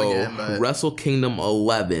talk about them again. But Wrestle Kingdom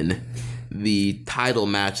 11, the title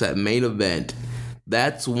match, that main event,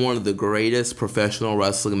 that's one of the greatest professional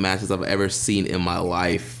wrestling matches I've ever seen in my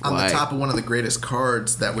life. On the top of one of the greatest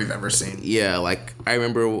cards that we've ever seen. Yeah, like I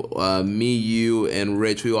remember me, you, and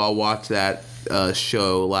Rich, we all watched that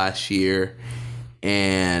show last year.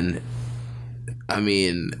 And I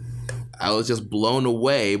mean, I was just blown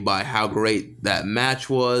away by how great that match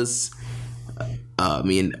was. I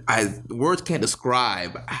mean, words can't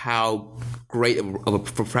describe how great of a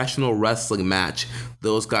professional wrestling match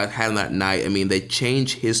those guys had on that night. I mean, they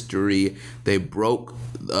changed history. They broke,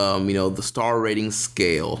 the star rating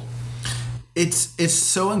scale. It's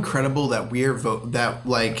so incredible that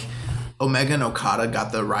Omega and Okada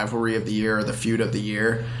got the rivalry of the year or the feud of the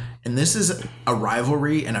year. And this is a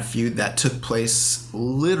rivalry and a feud that took place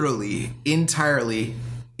literally entirely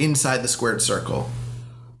inside the squared circle.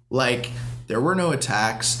 Like, there were no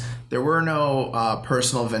attacks. There were no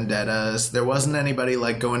personal vendettas. There wasn't anybody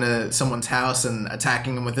like going to someone's house and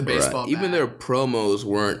attacking them with a baseball bat. Even their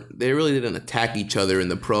promos they really didn't attack each other in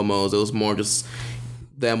the promos. It was more just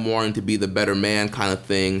them wanting to be the better man kind of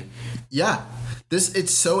thing. Yeah.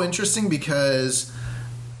 It's so interesting because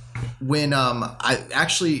when I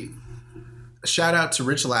actually shout out to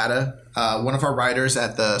Rich Latta, one of our writers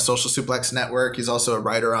at the Social Suplex Network. He's also a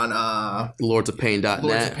writer on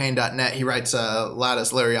lordsofpain.net. He writes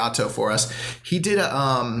Latta's Lariato for us. He did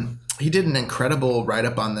an incredible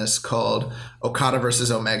write-up on this called Okada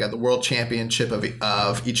versus Omega, the world championship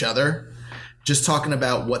of each other. Just talking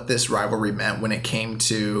about what this rivalry meant when it came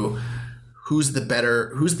to who's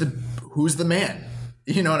the man.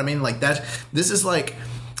 You know what I mean? Like that. This is like,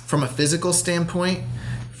 from a physical standpoint,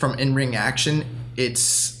 from in-ring action,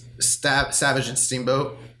 it's Savage and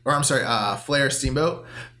Steamboat, or I'm sorry, Flair Steamboat.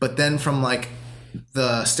 But then from like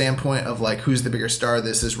the standpoint of like who's the bigger star,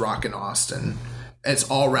 this is Rock and Austin. It's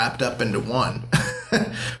all wrapped up into one.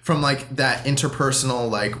 From like that interpersonal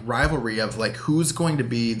like rivalry of like who's going to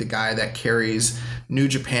be the guy that carries New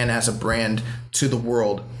Japan as a brand to the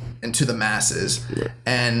world and to the masses. Yeah.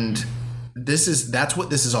 And that's what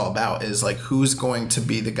this is all about, is like who's going to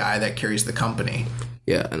be the guy that carries the company.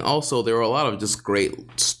 Yeah, and also there were a lot of just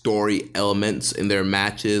great story elements in their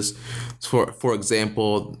matches. For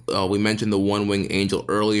example, we mentioned the One Wing Angel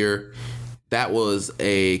earlier. That was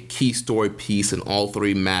a key story piece in all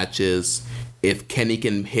 3 matches. If Kenny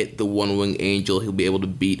can hit the One Wing Angel, he'll be able to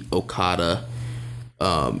beat Okada.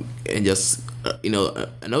 And just,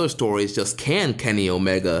 another story is just, can Kenny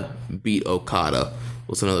Omega beat Okada?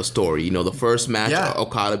 Was another story. The first match,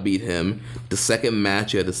 Okada beat him. The second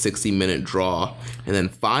match, you had a 60-minute draw. And then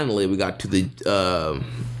finally, we got to the...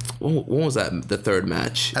 when was that? The third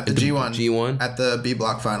match? At the G1. G1? At the B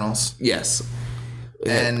Block Finals. Yes.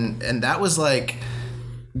 And that was like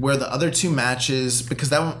where the other 2 matches... Because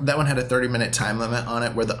that one had a 30-minute time limit on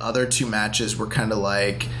it, where the other 2 matches were kind of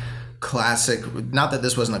like... classic. Not that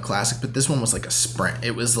this wasn't a classic, but this one was like a sprint.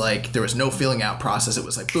 It was like there was no feeling out process. It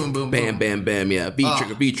was like boom, boom, bam, boom, bam, bam. Yeah,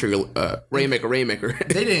 B trigger, Rainmaker.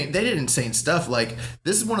 They did insane stuff. Like,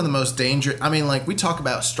 this is one of the most dangerous. I mean, like, we talk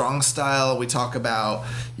about strong style, we talk about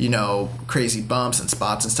crazy bumps and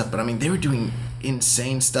spots and stuff, but I mean, they were doing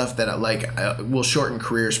insane stuff that will shorten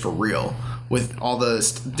careers for real, with all the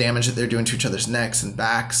damage that they're doing to each other's necks and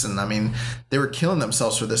backs. And I mean, they were killing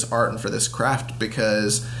themselves for this art and for this craft,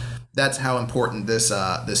 because that's how important this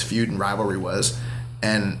feud and rivalry was.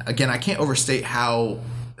 And again, I can't overstate how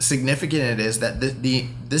significant it is that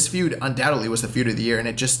this feud undoubtedly was the feud of the year, and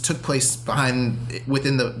it just took place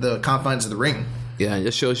within the confines of the ring. Yeah, it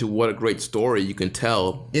just shows you what a great story you can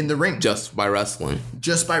tell in the ring just by wrestling.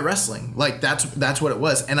 Like that's what it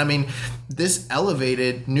was. And I mean, this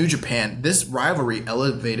elevated New Japan. This rivalry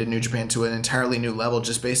elevated New Japan to an entirely new level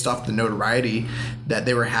just based off the notoriety that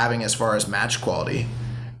they were having as far as match quality.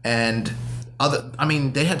 And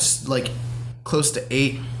they had like close to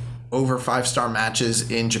 8 over 5-star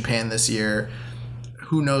matches in Japan this year.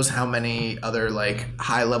 Who knows how many other like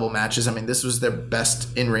high level matches. I mean, this was their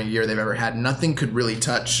best in-ring year they've ever had. Nothing could really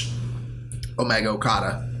touch Omega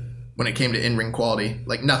Okada when it came to in-ring quality.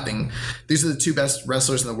 Like nothing. These are the 2 best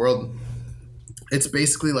wrestlers in the world. It's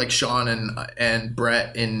basically like Shawn and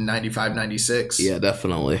Brett in 95, 96. Yeah,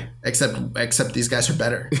 definitely. Except these guys are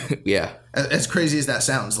better. Yeah. As crazy as that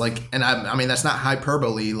sounds. Like, and I mean, that's not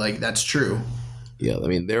hyperbole. Like, that's true. Yeah, I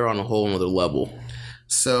mean, they're on a whole other level.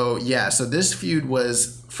 So this feud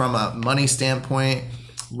was from a money standpoint,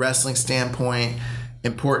 wrestling standpoint,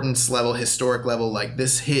 importance level, historic level. Like,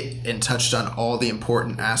 this hit and touched on all the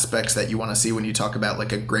important aspects that you want to see when you talk about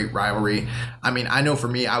like a great rivalry. I mean, I know for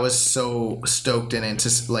me, I was so stoked and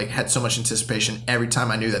had so much anticipation every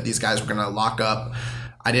time I knew that these guys were going to lock up.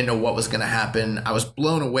 I didn't know what was going to happen. I was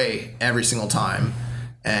blown away every single time.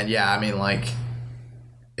 And yeah, I mean, like,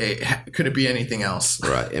 could it be anything else?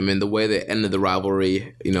 Right. I mean, the way they ended the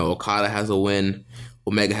rivalry, Okada has a win,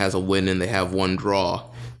 Omega has a win, and they have 1 draw.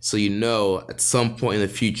 So at some point in the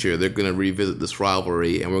future, they're going to revisit this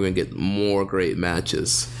rivalry, and we're going to get more great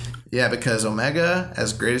matches. Yeah, because Omega,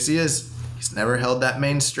 as great as he is, he's never held that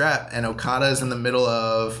main strap, and Okada is in the middle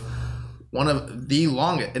of one of the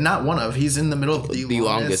longest, not one of, he's in the middle of the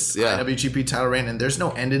longest IWGP title reign, and there's no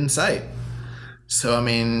end in sight. So, I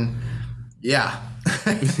mean, yeah.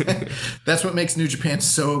 That's what makes New Japan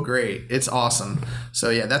so great. It's awesome.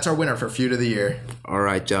 So yeah, that's our winner for Feud of the Year. All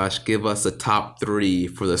right, Josh, give us the top 3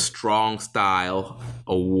 for the Strong Style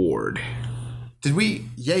Award. Did we?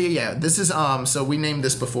 Yeah. This is so we named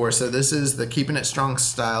this before. So this is the Keepin' It Strong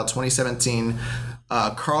Style 2017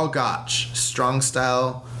 Karl Gotch Strong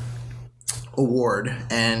Style Award,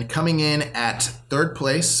 and coming in at 3rd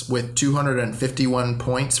place with 251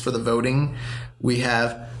 points for the voting, we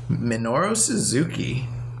have Minoru Suzuki.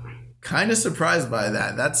 Kind of surprised by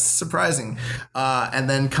that. That's surprising. And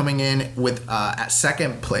then coming in with at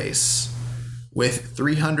 2nd place with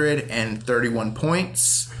 331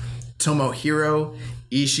 points, Tomohiro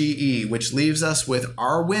Ishii, which leaves us with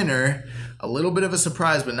our winner, a little bit of a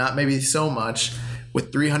surprise, but not maybe so much,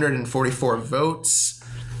 with 344 votes,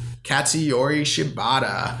 Katsuyori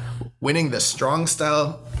Shibata, winning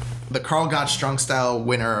the Karl Gotch Strong Style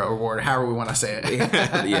Winner Award, however we want to say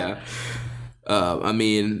it. Yeah. I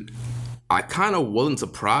mean, I kind of wasn't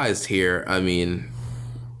surprised here. I mean,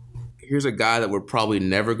 here's a guy that we're probably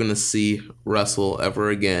never going to see wrestle ever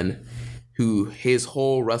again, who his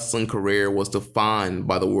whole wrestling career was defined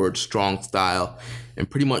by the word strong style, and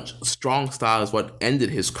pretty much strong style is what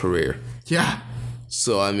ended his career. Yeah.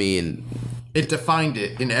 So, I mean, it defined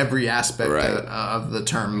it in every aspect of the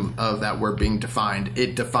term of that word being defined.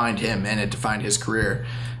 It defined him, and it defined his career,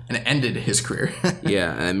 and it ended his career.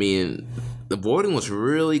 Yeah, I mean, the voting was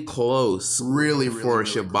really close. Really for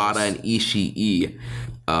Shibata close. And Ishii.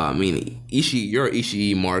 I mean, you're an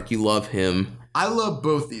Ishii mark. You love him. I love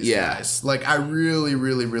both these guys. Like, I really,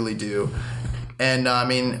 really, really do. And, I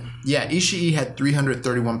mean, yeah, Ishii had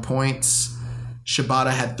 331 points.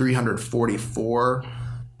 Shibata had 344.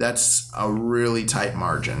 That's a really tight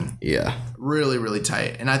margin. Yeah. Really, really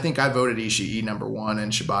tight. And I think I voted Ishii number 1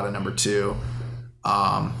 and Shibata number 2.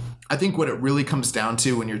 I think what it really comes down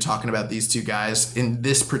to when you're talking about these 2 guys in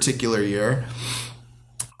this particular year,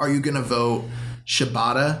 are you going to vote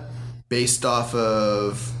Shibata based off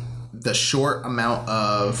of the short amount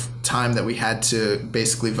of time that we had to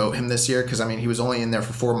basically vote him this year? Because, I mean, he was only in there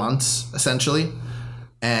for 4 months, essentially.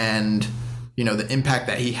 And the impact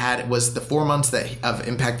that he had was the 4 months of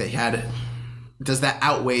impact that he had. Does that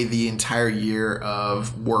outweigh the entire year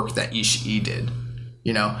of work that Ishii did?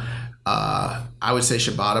 I would say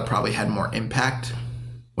Shibata probably had more impact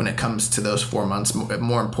when it comes to those 4 months,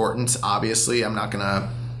 more importance. Obviously, I'm not gonna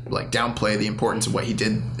downplay the importance of what he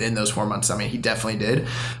did in those 4 months. I mean, he definitely did.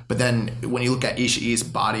 But then when you look at Ishii's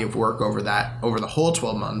body of work over the whole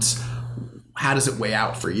 12 months, how does it weigh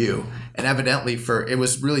out for you? And evidently it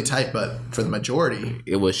was really tight, but for the majority,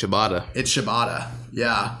 it was Shibata. It's Shibata.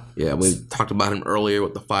 Yeah. Yeah, we talked about him earlier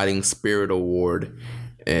with the Fighting Spirit Award.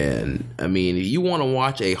 And, I mean, you want to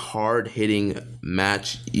watch a hard-hitting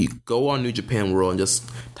match, you go on New Japan World and just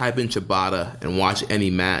type in Shibata and watch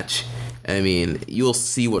any match. I mean, you'll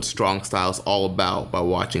see what strong style is all about by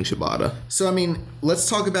watching Shibata. So, I mean, let's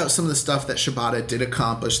talk about some of the stuff that Shibata did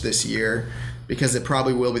accomplish this year, because it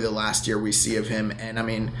probably will be the last year we see of him. And I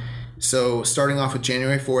mean, so starting off with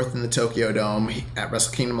January 4th in the Tokyo Dome at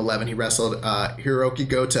Wrestle Kingdom 11, he wrestled Hiroki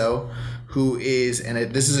Goto, who is,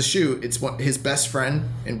 this is a shoot, it's his best friend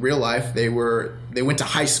in real life. They went to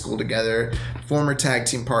high school together, former tag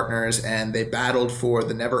team partners, and they battled for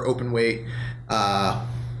the never open weight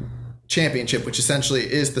championship, which essentially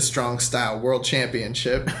is the Strong Style World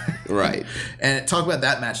Championship. Right. And talk about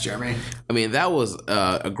that match, Jeremy. I mean, that was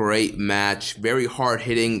a great match, very hard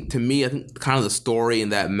hitting. To me, I think kind of the story in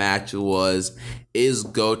that match was, is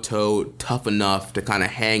Goto tough enough to kind of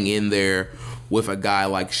hang in there with a guy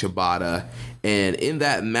like Shibata? And in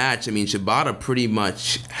that match, I mean, Shibata pretty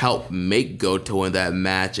much helped make Goto in that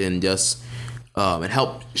match, and just it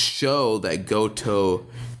helped show that Goto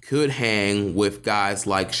could hang with guys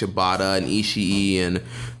like Shibata and Ishii and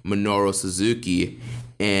Minoru Suzuki,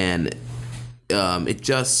 and it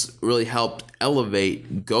just really helped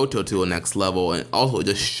elevate Goto to a next level, and also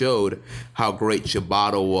just showed how great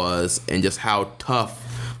Shibata was and just how tough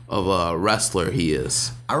of a wrestler he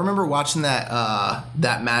is. I remember watching that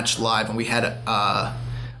match live, and we had a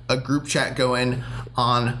group chat going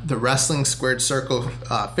on the Wrestling Squared Circle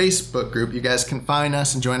Facebook group. You guys can find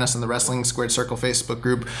us and join us in the Wrestling Squared Circle Facebook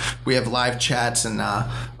group. We have live chats and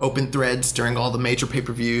open threads during all the major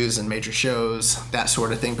pay-per-views and major shows, that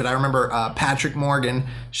sort of thing. But I remember Patrick Morgan,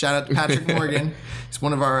 shout out to Patrick Morgan. He's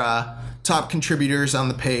one of our top contributors on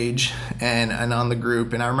the page and on the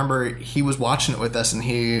group. And I remember he was watching it with us, and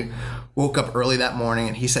he woke up early that morning,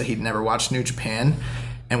 and he said he'd never watched New Japan.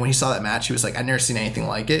 And when he saw that match, he was like, I've never seen anything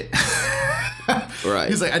like it. Right.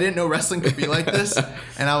 He's like, I didn't know wrestling could be like this.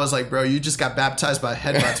 And I was like, bro, you just got baptized by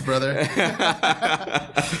headbutts, brother.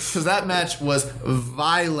 Because that match was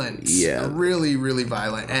violent. Yeah. Really, really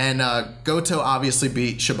violent. And Goto obviously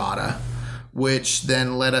beat Shibata, which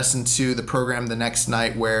then led us into the program the next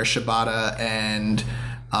night, where Shibata and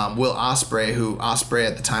Will Ospreay, who Ospreay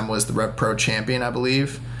at the time was the Rev Pro champion, I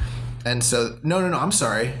believe. And so, no, I'm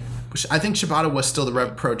sorry. I think Shibata was still the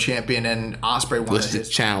Rev Pro champion, and Ospreay wanted his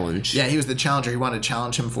challenge. Yeah, he was the challenger. He wanted to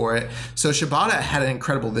challenge him for it. So Shibata had an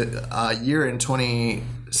incredible year in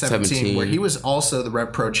 2017, where he was also the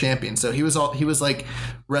Rev Pro champion. So he was like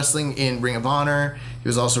wrestling in Ring of Honor. He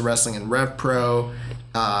was also wrestling in Rev Pro.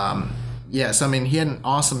 Yeah, so I mean, he had an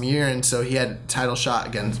awesome year, and so he had title shot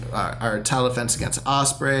against our title defense against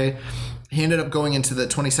Ospreay. He ended up going into the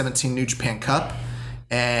 2017 New Japan Cup,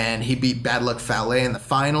 and he beat Bad Luck Fale in the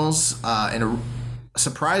finals in a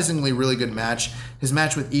surprisingly really good match. His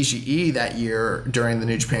match with Ishii that year during the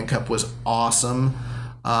New Japan Cup was awesome.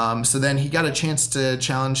 So then he got a chance to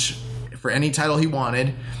challenge for any title he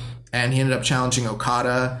wanted, and he ended up challenging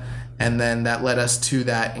Okada. And then that led us to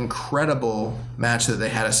that incredible match that they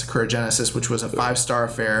had at Sakura Genesis, which was a 5-star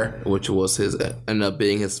affair. Which was ended up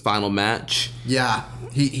being his final match. Yeah,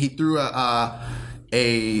 he threw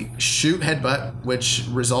a shoot headbutt, which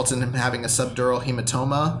resulted in him having a subdural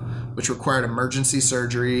hematoma, which required emergency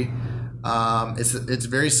surgery. It's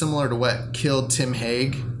very similar to what killed Tim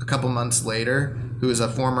Hague a couple months later, who is a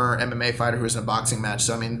former MMA fighter who was in a boxing match.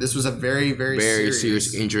 So, I mean, this was a very, very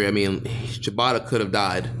serious injury. I mean, Shibata could have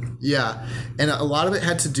died. Yeah, and a lot of it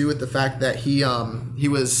had to do with the fact that he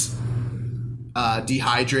was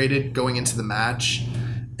dehydrated going into the match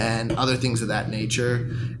and other things of that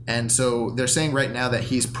nature. And so they're saying right now that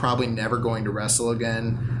he's probably never going to wrestle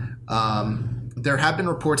again. There have been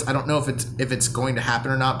reports, I don't know if it's going to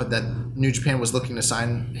happen or not, but that New Japan was looking to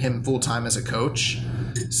sign him full-time as a coach.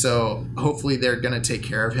 So hopefully they're going to take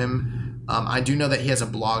care of him. I do know that he has a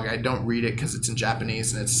blog. I don't read it because it's in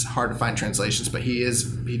Japanese and it's hard to find translations, but he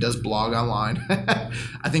does blog online.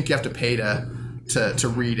 I think you have to pay to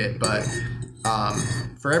read it, but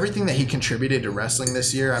for everything that he contributed to wrestling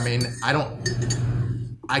this year, I mean,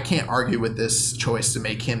 I can't argue with this choice to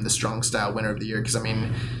make him the Strong Style winner of the year, because I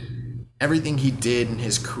mean, everything he did in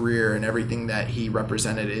his career and everything that he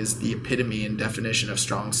represented is the epitome and definition of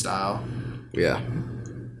Strong Style. Yeah.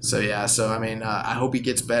 So I mean, I hope he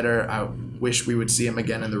gets better. I wish we would see him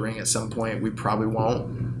again in the ring at some point. We probably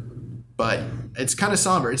won't, but it's kind of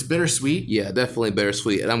somber. It's bittersweet. Yeah, definitely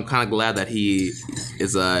bittersweet. And I'm kind of glad that he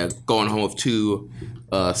is going home with 2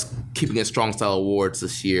 Keeping It Strong Style awards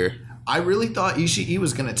this year. I really thought Ishii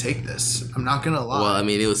was going to take this. I'm not going to lie. Well, I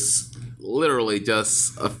mean, it was literally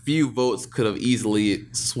just a few votes could have easily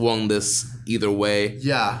swung this either way.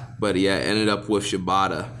 Yeah. But yeah, it ended up with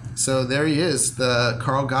Shibata. So there he is, the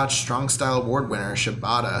Carl Gotch Strong Style Award winner,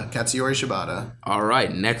 Shibata, Katsuyori Shibata. All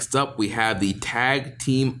right, next up we have the Tag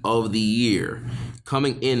Team of the Year.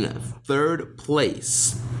 Coming in 3rd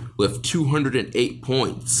place with 208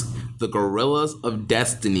 points, the Gorillas of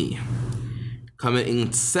Destiny. Coming in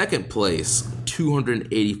 2nd place,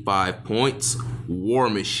 285 points, War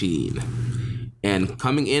Machine. And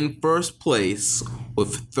coming in first place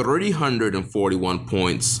with 341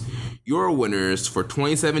 points, your winners for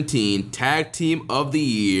 2017 Tag Team of the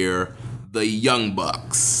Year, the Young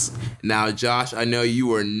Bucks. Now, Josh, I know you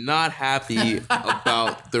were not happy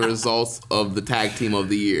about the results of the Tag Team of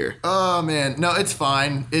the Year. Oh, man. No, it's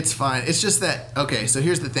fine. It's fine. It's just that, okay, so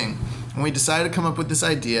here's the thing. When we decided to come up with this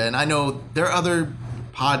idea, and I know there are other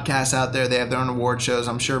podcasts out there, they have their own award shows.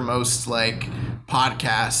 I'm sure most,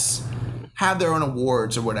 podcasts have their own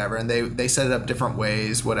awards or whatever, and they set it up different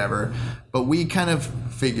ways, whatever. But we kind of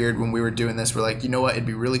figured when we were doing this, we're like, you know what, it'd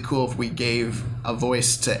be really cool if we gave a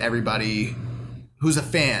voice to everybody who's a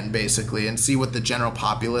fan, basically, and see what the general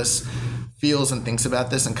populace feels and thinks about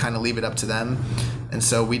this and kind of leave it up to them. And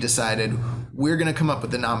so we decided we're going to come up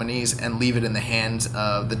with the nominees and leave it in the hands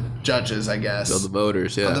of the judges, I guess. Of the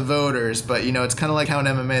voters, yeah. Of the voters. But, it's kind of like how in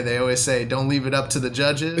MMA they always say, don't leave it up to the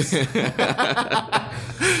judges.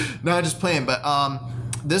 No, I'm just playing. But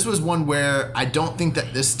this was one where I don't think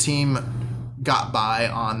that this team got by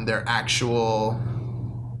on their actual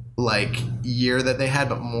year that they had,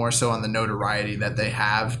 but more so on the notoriety that they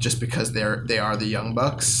have just because they are the Young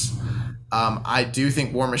Bucks. I do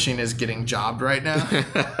think War Machine is getting jobbed right now.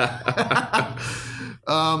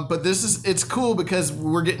 But it's cool because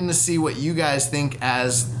we're getting to see what you guys think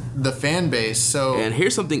as the fan base. So, and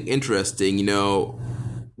here's something interesting,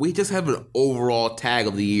 we just have an overall Tag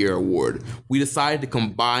of the Year award. We decided to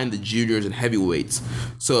combine the juniors and heavyweights.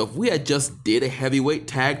 So if we had just did a heavyweight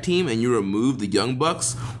tag team and you removed the Young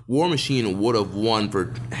Bucks, War Machine would have won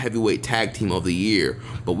for heavyweight tag team of the year.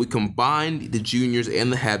 But we combined the juniors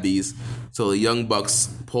and the heavies, so the Young Bucks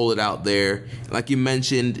pulled it out there. Like you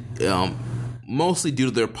mentioned, mostly due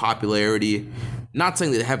to their popularity. Not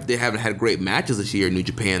saying they haven't had great matches this year in New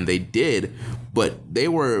Japan. They did, but they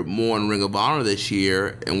were more in Ring of Honor this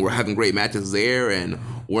year, and we're having great matches there and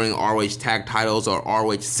winning ROH tag titles or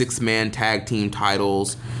ROH 6-man tag team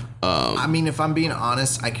titles. If I'm being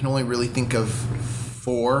honest, I can only really think of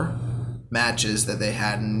 4 matches that they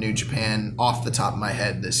had in New Japan off the top of my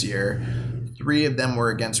head this year. 3 of them were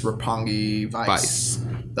against Roppongi Vice.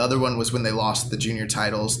 The other one was when they lost the junior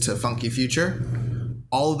titles to Funky Future.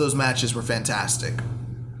 All of those matches were fantastic.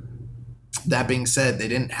 That being said, they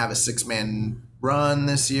didn't have a 6-man run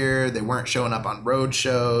this year. They weren't showing up on road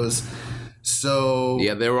shows. So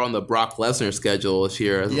yeah, they were on the Brock Lesnar schedule this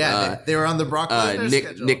year. Yeah, they were on the Brock Lesnar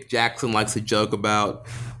schedule. Nick Jackson likes to joke about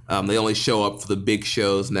they only show up for the big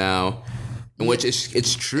shows now, in which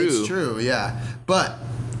it's true. It's true, yeah. But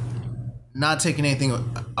not taking anything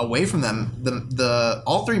away from them, the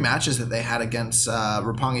all 3 matches that they had against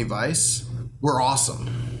Roppongi Vice were awesome.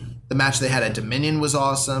 The match they had at Dominion was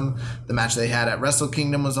awesome. The match they had at Wrestle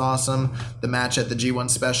Kingdom was awesome. The match at the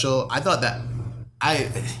G1 Special, I thought that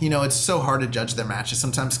it's so hard to judge their matches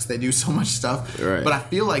sometimes because they do so much stuff. Right. But I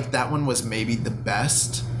feel like that one was maybe the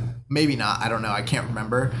best. Maybe not. I don't know. I can't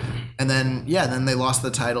remember. And then they lost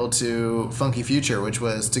the title to Funky Future, which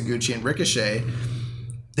was Taguchi and Ricochet.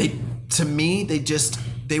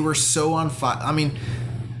 They were so on fire.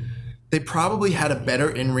 They probably had a better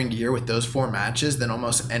in-ring gear with those 4 matches than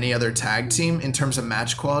almost any other tag team in terms of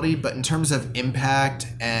match quality, but in terms of impact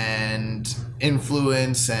and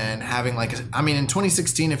influence and having in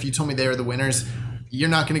 2016, if you told me they were the winners, you're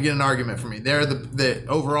not going to get an argument from me. They're the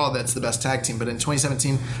overall, that's the best tag team. But in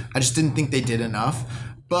 2017, I just didn't think they did enough.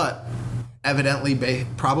 But evidently,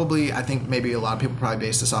 probably, I think maybe a lot of people probably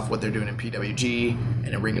base this off what they're doing in PWG and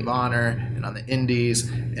in Ring of Honor and on the Indies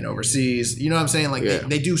and overseas. You know what I'm saying?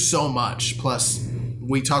 They do so much. Plus,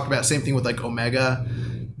 we talk about same thing with Omega.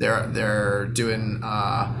 They're doing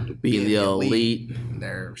being the elite.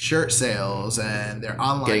 Their shirt sales and their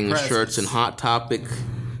online getting presence. The shirts and Hot Topic.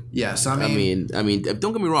 Yes, I mean,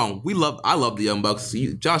 don't get me wrong. I love the Young Bucks.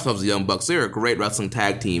 Josh loves the Young Bucks. They're a great wrestling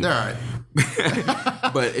tag team. They're all right.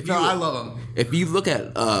 But I love them. If you look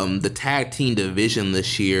at the tag team division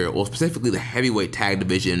this year, or specifically the heavyweight tag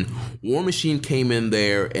division, War Machine came in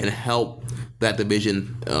there and helped that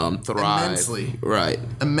division thrive immensely. Right,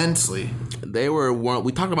 immensely. They were one.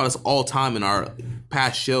 We talked about this all the time in our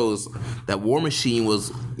past shows that War Machine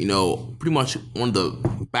was, pretty much one of the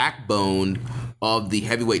backbone of the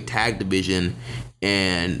heavyweight tag division,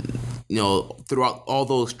 and throughout all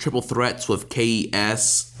those triple threats with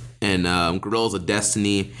KES and Guerrillas of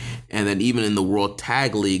Destiny, and then even in the World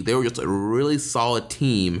Tag League, they were just a really solid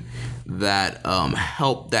team that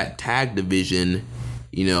helped that tag division,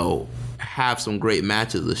 have some great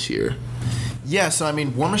matches this year. Yeah, so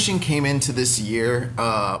War Machine came into this year,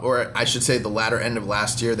 or I should say the latter end of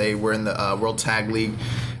last year. They were in the World Tag League.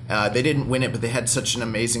 They didn't win it, but they had such an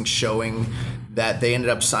amazing showing that they ended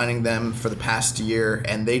up signing them for the past year,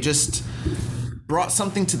 and they just brought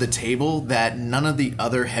something to the table that none of the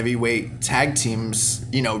other heavyweight tag teams,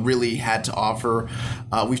 really had to offer.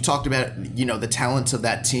 We've talked about, the talents of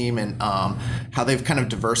that team and how they've kind of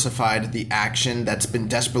diversified the action that's been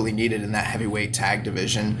desperately needed in that heavyweight tag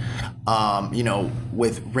division.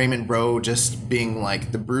 With Raymond Rowe just being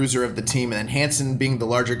like the bruiser of the team, and then Hansen being the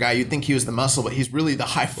larger guy. You'd think he was the muscle, but he's really the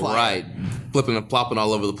high flyer. Right. Flipping and flopping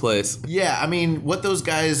all over the place. Yeah, I mean, what those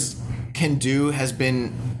guys can do has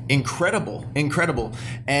been incredible.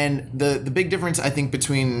 And the big difference, I think,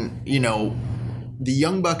 between, the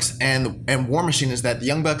Young Bucks and War Machine is that the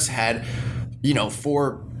Young Bucks had,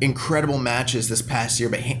 4 incredible matches this past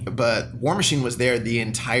year, but War Machine was there the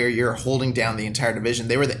entire year, holding down the entire division.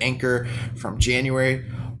 They were the anchor from January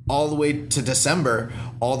all the way to December,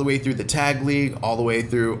 all the way through the tag league, all the way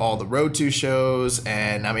through all the Road to shows.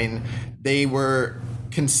 And I mean, they were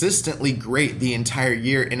consistently great the entire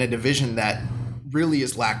year in a division that really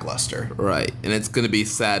is lackluster. Right. And it's going to be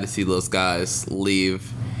sad to see those guys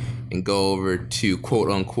leave and go over to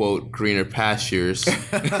quote-unquote greener pastures.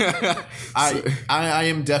 I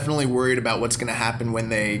am definitely worried about what's going to happen when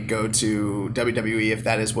they go to WWE, if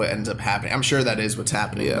that is what ends up happening. I'm sure that is what's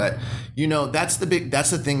happening, but that's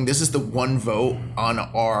the thing. This is the one vote on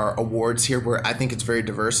our awards here where I think it's very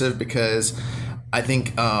diversive, because I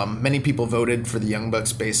think many people voted for the Young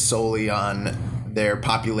Bucks based solely on their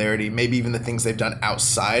popularity, maybe even the things they've done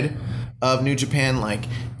outside of New Japan, like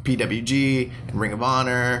PWG and Ring of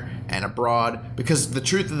Honor and abroad, because the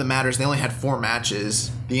truth of the matter is they only had 4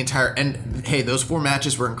 matches and hey, those 4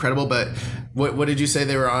 matches were incredible, but what did you say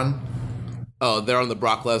they were on? Oh, they're on the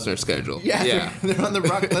Brock Lesnar schedule. Yeah. They're on the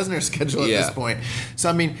Brock Lesnar schedule at this point. So,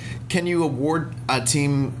 I mean, can you award a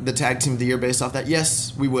team the tag team of the year based off that?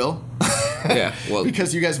 Yes, we will. Yeah, well,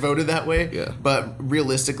 because you guys voted that way. Yeah. But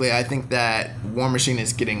realistically, I think that War Machine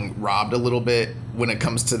is getting robbed a little bit when it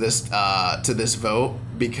comes to this vote,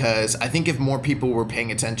 because I think if more people were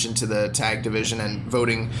paying attention to the tag division and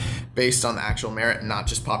voting based on the actual merit and not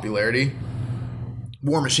just popularity,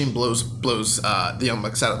 War Machine blows the Young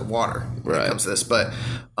Bucks out of the water when it comes to this. But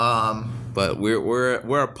we're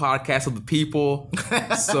a podcast of the people.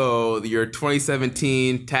 So your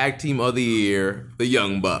 2017 Tag Team of the Year, the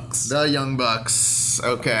Young Bucks. The Young Bucks.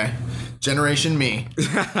 Okay. Generation me.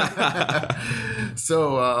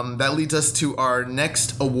 So that leads us to our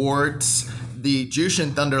next awards, the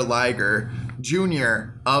Jushin Thunder Liger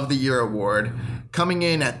Junior of the Year Award. Coming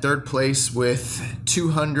in at 3rd place with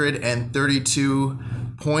 232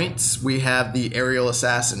 points, we have the Aerial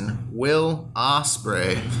Assassin, Will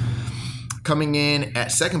Ospreay. Coming in at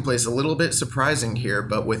 2nd place, a little bit surprising here,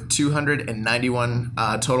 but with 291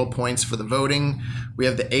 total points for the voting, we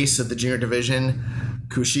have the ace of the junior division,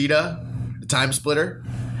 Kushida, the Time Splitter.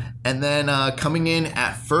 And then coming in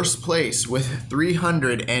at 1st place with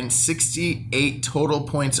 368 total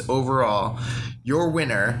points overall, your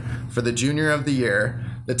winner for the Junior of the Year,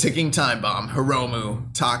 the ticking time bomb,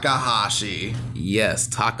 Hiromu Takahashi. Yes,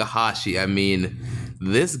 Takahashi. I mean,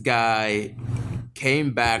 this guy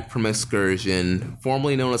came back from Excursion,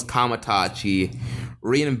 formerly known as Kamatachi,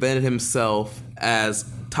 reinvented himself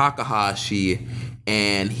as Takahashi,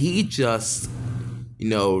 and he just,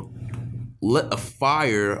 lit a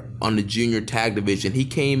fire on the junior tag division. He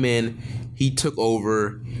came in, he took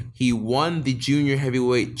over, he won the junior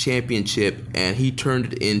heavyweight championship, and he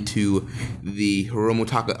turned it into the Hiromu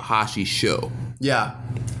Takahashi show. Yeah,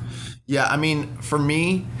 I mean, for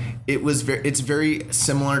me, it's very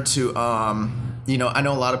similar to I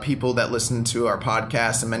know a lot of people that listen to our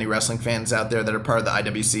podcast and many wrestling fans out there that are part of the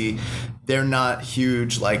IWC. They're not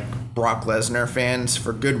huge like Brock Lesnar fans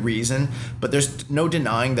for good reason, but there's no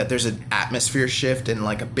denying that there's an atmosphere shift and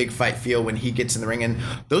like a big fight feel when he gets in the ring. And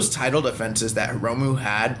those title defenses that Hiromu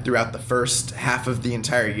had throughout the first half of the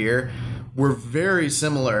entire year were very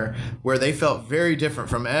similar, where they felt very different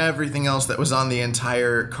from everything else that was on the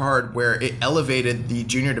entire card, where it elevated the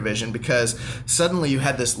junior division, because suddenly you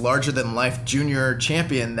had this larger-than-life junior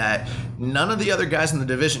champion that none of the other guys in the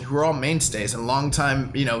division, who are all mainstays and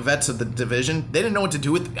longtime, vets of the division, they didn't know what to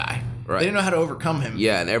do with the guy. Right. They didn't know how to overcome him.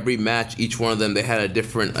 Yeah, and every match, each one of them, they had a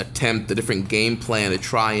different attempt, a different game plan to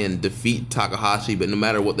try and defeat Takahashi, but no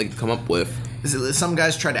matter what they could come up with. Some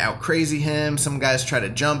guys try to out-crazy him, some guys try to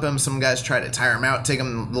jump him, some guys try to tire him out, take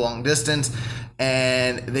him the long distance,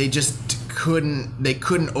 and they just couldn't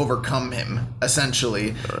overcome him,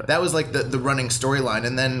 essentially. Right. That was like the running storyline.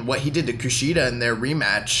 And then what he did to Kushida in their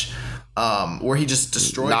rematch, where he just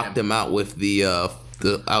destroyed him. Knocked him out with the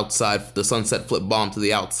the sunset flip bomb to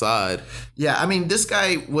the outside. Yeah, I mean, this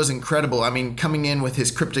guy was incredible. I mean, coming in with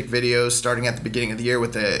his cryptic videos starting at the beginning of the year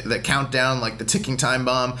with the countdown, like the ticking time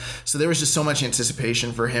bomb. So there was just so much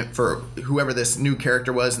anticipation for him, for whoever this new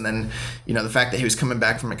character was. And then, the fact that he was coming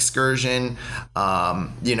back from Excursion,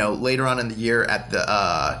 later on in the year at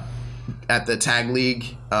the Tag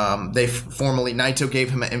League, Naito gave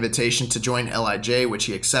him an invitation to join LIJ, which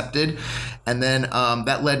he accepted. And then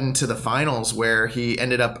that led into the finals where he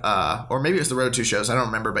ended up, or maybe it was the Road 2 shows, I don't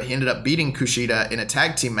remember, but he ended up beating Kushida in a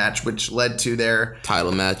tag team match, which led to their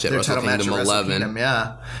title match at Wrestle Kingdom 11.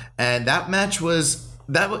 Yeah. And that match was...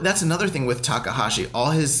 That's another thing with Takahashi.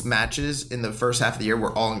 All his matches in the first half of the year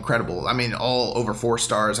were all incredible. I mean, all over 4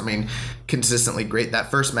 stars. I mean, consistently great.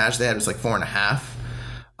 That first match they had was like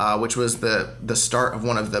 4.5, which was the start of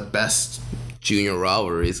one of the best junior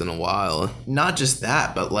rivalries in a while. Not just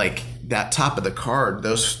that, but like that top of the card,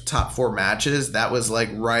 those top 4 matches, that was like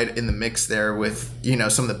right in the mix there with,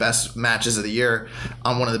 some of the best matches of the year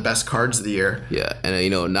on one of the best cards of the year. Yeah,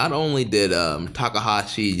 and not only did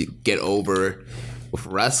Takahashi get over with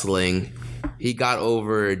wrestling, he got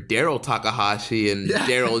over Daryl Takahashi and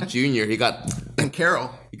Daryl Jr. And Carol.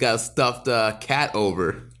 He got a stuffed cat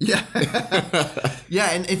over. Yeah.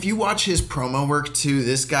 Yeah, and if you watch his promo work too,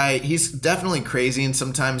 this guy, he's definitely crazy, and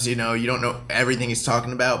sometimes, you don't know everything he's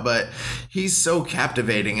talking about, but he's so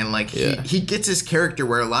captivating, and he gets his character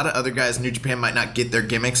where a lot of other guys in New Japan might not get their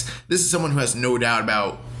gimmicks. This is someone who has no doubt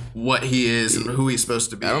about what he is and who he's supposed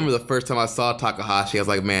to be. I remember the first time I saw Takahashi, I was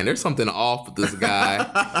like, man, there's something off with this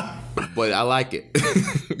guy, but I like it.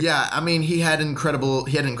 Yeah, I mean, he had incredible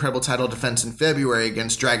title defense in February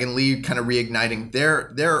against Dragon Lee, kind of reigniting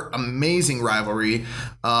their amazing rivalry.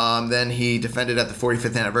 Then he defended at the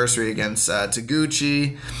 45th anniversary against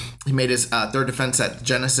Taguchi. He made his third defense at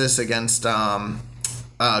Genesis against Kushida.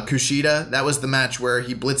 That was the match where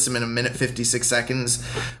he blitzed him in 1:56 seconds,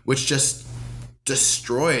 which just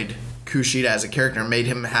destroyed Kushida as a character and made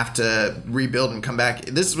him have to rebuild and come back.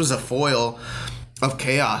 This was a foil of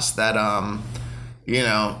chaos that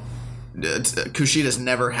Kushida's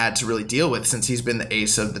never had to really deal with since he's been the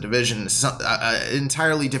ace of the division. An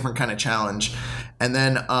entirely different kind of challenge. And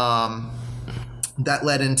then that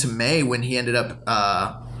led into May when he ended up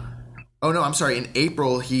in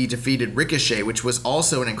April, he defeated Ricochet, which was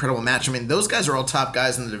also an incredible match. I mean, those guys are all top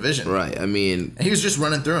guys in the division. Right. I mean, he was just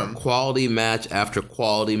running through them. Quality match after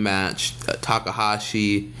quality match.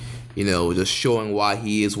 Takahashi, just showing why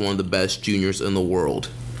he is one of the best juniors in the world.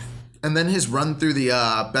 And then his run through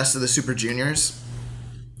the best of the Super Juniors,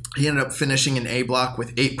 he ended up finishing an A block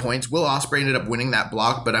with 8 points. Will Ospreay ended up winning that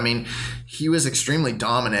block, but I mean, he was extremely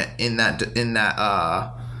dominant in that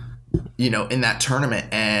tournament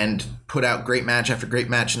and put out great match after great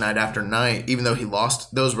match night after night, even though he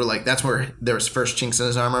lost. Those were that's where there was first chinks in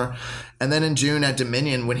his armor. And then in June at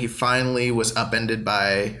Dominion, when he finally was upended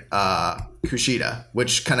by Kushida,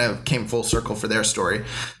 which kind of came full circle for their story.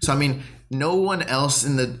 So I mean, no one else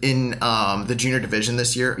in the junior division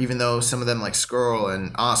this year, even though some of them like Skrull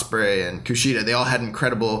and Ospreay and Kushida, they all had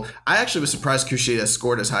incredible. I actually was surprised Kushida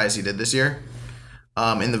scored as high as he did this year.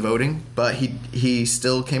 In the voting, but he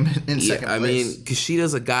still came in second place. I mean,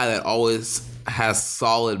 Kushida's a guy that always has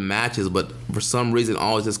solid matches, but for some reason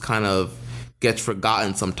always just kind of gets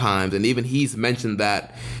forgotten sometimes. And even he's mentioned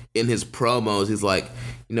that in his promos. He's like,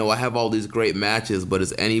 I have all these great matches, but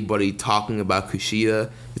is anybody talking about Kushida?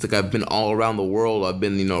 It's like, I've been all around the world. I've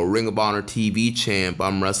been, Ring of Honor TV champ.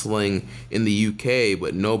 I'm wrestling in the UK,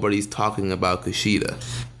 but nobody's talking about Kushida.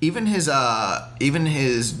 Even his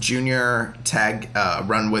junior tag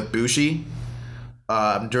run with Bushi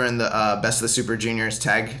during the Best of the Super Juniors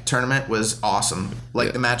tag tournament was awesome.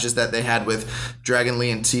 The matches that they had with Dragon Lee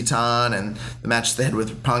and Teton, and the matches they had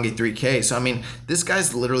with Roppongi 3K. So I mean, this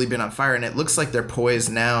guy's literally been on fire, and it looks like they're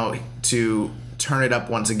poised now to turn it up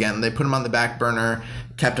once again. They put him on the back burner,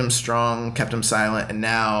 kept him strong, kept him silent, and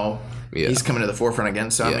now he's coming to the forefront again.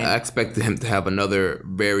 So I expect him to have another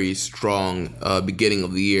very strong beginning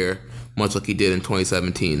of the year, much like he did in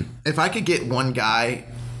 2017. If I could get one guy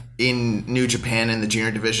in New Japan in the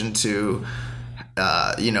junior division to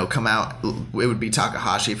come out, it would be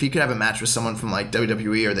Takahashi. If he could have a match with someone from like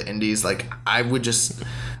WWE or the Indies, I would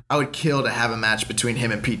kill to have a match between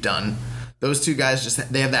him and Pete Dunne. Those two guys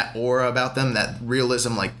they have that aura about them, that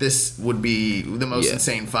realism. This would be the most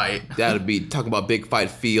insane fight. That would be, talk about big fight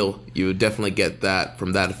feel. You would definitely get that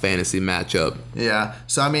from that fantasy matchup. Yeah.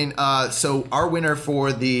 So I mean, so our winner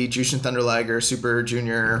for the Jushin Thunder Liger Super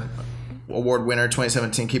Junior Award winner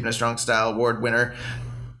 2017, Keeping a Strong Style Award winner,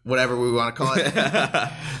 whatever we want to call it,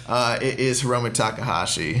 it is Hiromu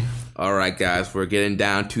Takahashi. All right, guys, we're getting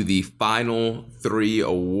down to the final 3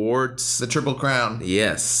 awards. The Triple Crown.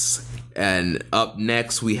 Yes. And up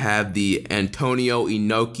next, we have the Antonio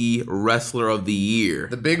Inoki Wrestler of the Year.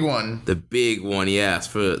 The big one. The big one, yes,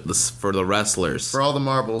 for the wrestlers. For all the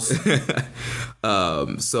marbles.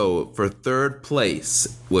 So, for third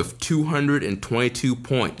place, with 222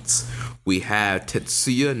 points, we have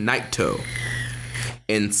Tetsuya Naito.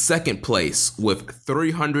 In second place, with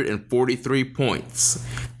 343 points,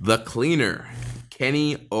 The Cleaner,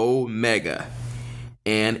 Kenny Omega.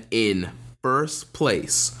 And in first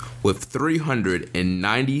place, with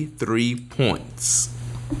 393 points,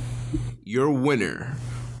 your winner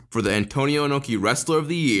for the Antonio Inoki Wrestler of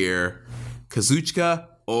the Year, Kazuchika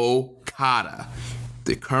Okada,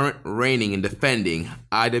 the current reigning and defending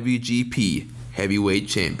IWGP Heavyweight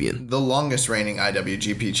Champion. The longest reigning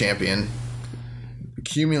IWGP Champion.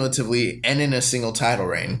 Cumulatively and in a single title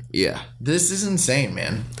reign. Yeah. This is insane,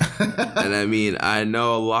 man. And I mean, I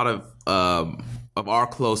know a lot of our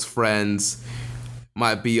close friends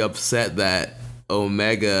might be upset that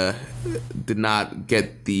Omega did not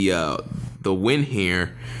get the win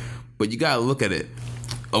here, but you gotta look at it.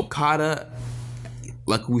 Okada,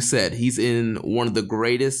 like we said, he's in one of the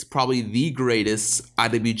greatest, probably the greatest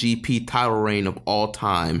IWGP title reign of all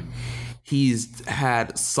time. He's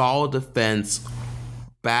had solid defense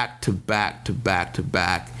back to back to back to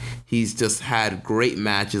back. He's just had great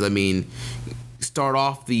matches. I mean, start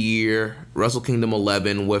off the year, Wrestle Kingdom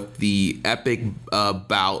 11, with the epic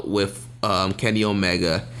bout with Kenny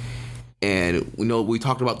Omega. And we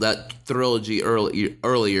talked about that trilogy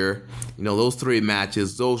earlier. Those 3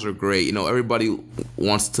 matches, those are great. Everybody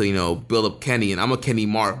wants to, build up Kenny, and I'm a Kenny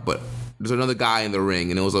mark, but there's another guy in the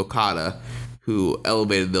ring, and it was Okada who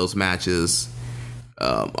elevated those matches.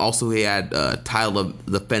 Also, he had title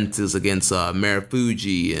defenses against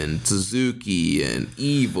Marufuji and Suzuki and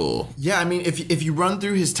Evil. Yeah, I mean, if you run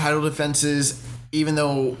through his title defenses, even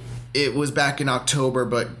though it was back in October,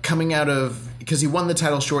 but coming out of, because he won the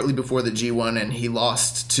title shortly before the G1 and he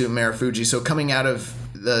lost to Marufuji, so coming out of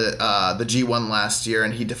the G1 last year,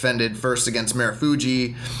 and he defended first against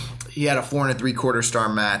Marufuji. He had a 4 3/4 star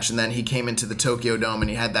match, and then he came into the Tokyo Dome and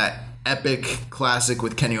he had that epic classic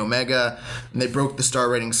with Kenny Omega, and they broke the star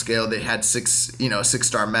rating scale. They had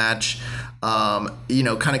 6-star match.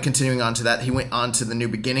 Kind of continuing on to that, he went on to the New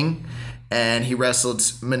Beginning, and he wrestled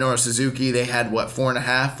Minoru Suzuki. They had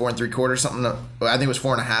 4.5, 4 3/4, something. I think it was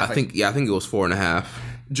 4.5. I think it was 4.5.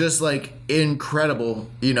 Just like incredible,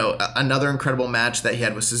 another incredible match that he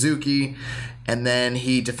had with Suzuki. And then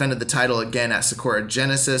he defended the title again at Sakura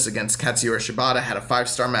Genesis against Katsuyori Shibata. Had a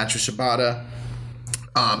 5-star match with Shibata.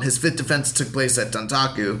 His 5th defense took place at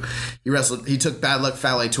Dantaku. He took Bad Luck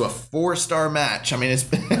Fale to a 4-star match. I mean, it's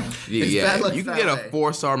Bad Luck you can Fale. get a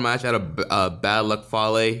 4-star match out of Bad Luck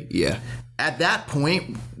Fale. Yeah. At that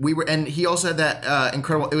point, and he also had that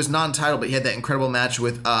incredible. It was non-title, but he had that incredible match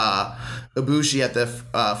with Ibushi at the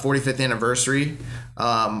 45th anniversary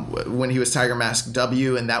when he was Tiger Mask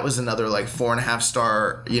W, and that was another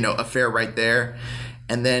 4.5-star affair right there.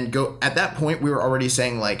 And then at that point, we were already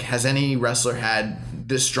saying has any wrestler had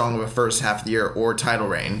this strong of a first half of the year or title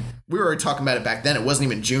reign? We were already talking about it back then. It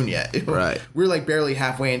wasn't even June yet. Right. We were barely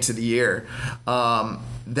halfway into the year.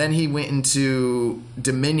 Then he went into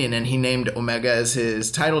Dominion and he named Omega as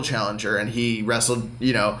his title challenger, and he wrestled,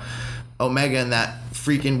 Omega in that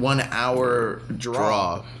freaking 1-hour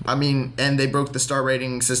draw. I mean, and they broke the star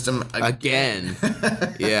rating system again.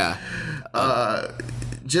 Yeah.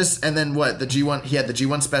 And then the G1, he had the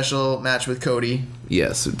G1 special match with Cody.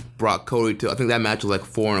 Yes, it brought Cody to, I think that match was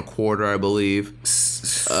 4 1/4, I believe.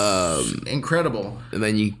 Incredible. And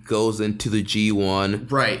then he goes into the G1.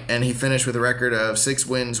 Right, and he finished with a record of 6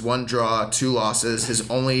 wins, 1 draw, 2 losses. His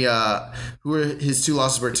 2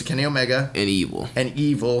 losses were to Kenny Omega and Evil.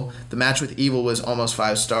 The match with Evil was almost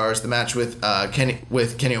 5 stars. The match with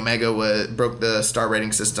Kenny Omega broke the star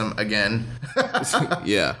rating system again.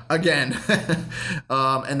 Yeah. Again.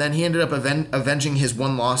 And then he ended up avenging his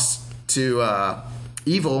 1 loss to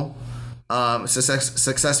Evil,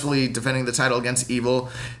 successfully defending the title against Evil,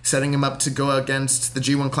 setting him up to go against the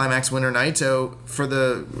G1 Climax winner Naito for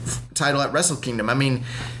the title at Wrestle Kingdom. I mean,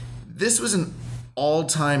 this was an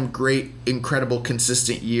all-time great, incredible,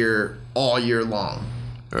 consistent year all year long.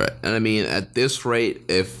 All right. And I mean, at this rate,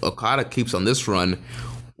 if Okada keeps on this run,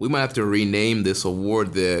 we might have to rename this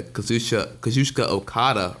award the Kazuchika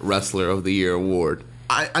Okada Wrestler of the Year award.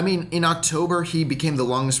 I mean, in October, he became the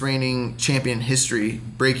longest reigning champion in history,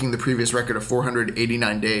 breaking the previous record of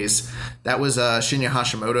 489 days. That was Shinya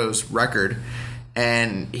Hashimoto's record.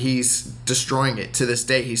 and he's destroying it to this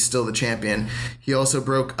day. He's still the champion. He also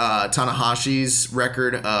broke Tanahashi's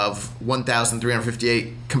record of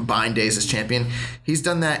 1,358 combined days as champion. He's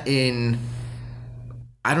done that in,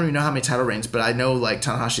 I don't even know how many title reigns, but I know like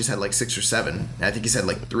Tanahashi's had like 6 or 7. I think he's had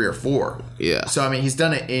like 3 or 4. Yeah. So I mean, he's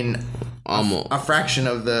done it in almost a fraction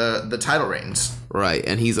of the title reigns. Right,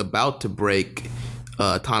 and he's about to break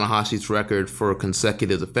Tanahashi's record for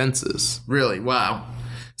consecutive defenses. Really? Wow.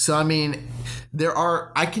 So, I mean,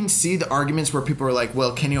 I can see the arguments where people are like,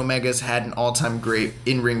 well, Kenny Omega's had an all-time great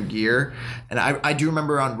in-ring gear. And I do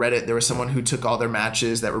remember on Reddit, there was someone who took all their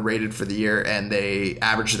matches that were rated for the year and they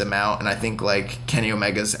averaged them out. And I think, like, Kenny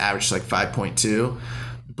Omega's averaged, like, 5.2.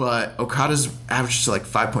 But Okada's averaged to, like,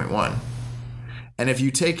 5.1. And if you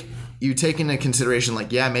take into consideration,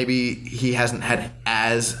 like, yeah, maybe he hasn't had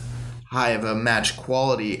as high of a match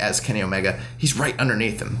quality as Kenny Omega, he's right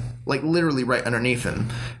underneath him. Like, literally right underneath him.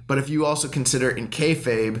 But if you also consider in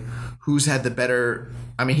kayfabe, who's had the better...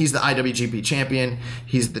 I mean, he's the IWGP champion.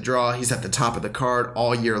 He's the draw. He's at the top of the card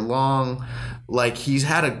all year long. Like, he's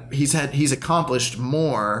accomplished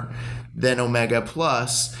more than Omega.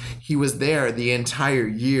 Plus, he was there the entire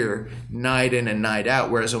year, night in and night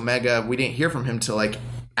out. Whereas Omega, we didn't hear from him till, like,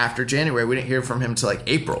 after January. We didn't hear from him till, like,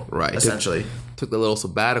 April, right? Essentially. Took a little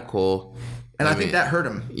sabbatical. And I think that hurt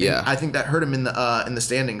him. Yeah. I think that hurt him in the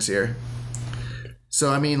standings here.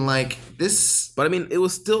 So, I mean, like, this... But, I mean, it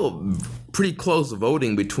was still pretty close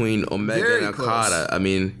voting between Omega and Okada. Close. I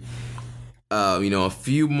mean, a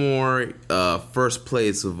few more first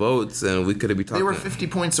place votes, and we could be talking... They were 50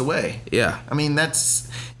 points away. Yeah. I mean, that's...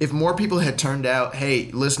 If more people had turned out,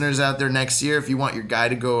 hey, listeners out there next year, if you want your guy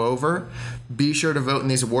to go over, be sure to vote in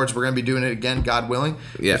these awards. We're going to be doing it again, God willing.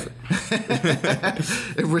 Yeah.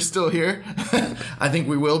 If we're still here, I think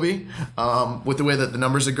we will be, with the way that the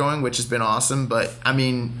numbers are going, which has been awesome. But, I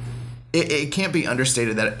mean, it can't be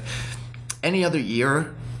understated that any other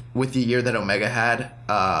year, with the year that Omega had,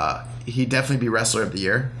 he'd definitely be Wrestler of the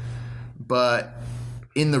Year. But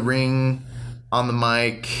in the ring, on the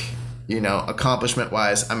mic...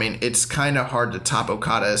 accomplishment-wise, I mean, it's kind of hard to top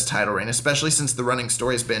Okada's title reign, especially since the running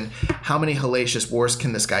story has been, how many hellacious wars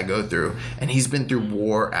can this guy go through? And he's been through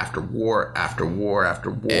war after war after war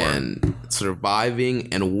after war. And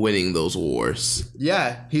surviving and winning those wars.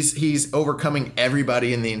 Yeah, he's overcoming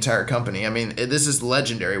everybody in the entire company. I mean, this is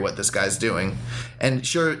legendary what this guy's doing. And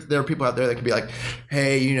sure, there are people out there that could be like,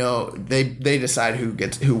 hey, they decide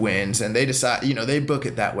who wins, and they decide, they book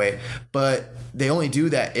it that way. But they only do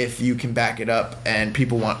that if you can back it up and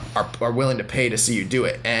people are willing to pay to see you do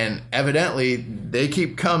it. And evidently they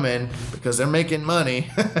keep coming because they're making money.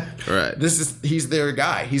 Right. He's their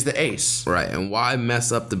guy. He's the ace. Right. And why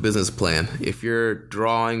mess up the business plan? If you're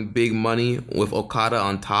drawing big money with Okada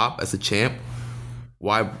on top as a champ,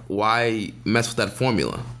 why mess with that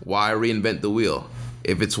formula? Why reinvent the wheel?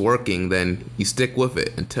 If it's working, then you stick with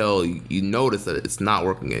it until you notice that it's not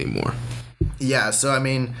working anymore. Yeah. So, I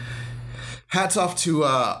mean... Hats off to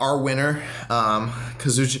our winner,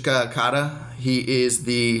 Kazuchika Okada. He is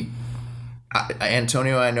the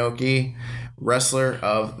Antonio Inoki Wrestler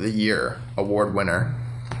of the Year award winner.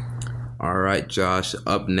 All right, Josh.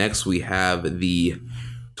 Up next, we have the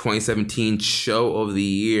 2017 Show of the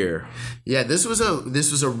Year. Yeah, this was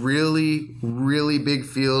a really, really big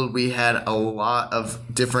field. We had a lot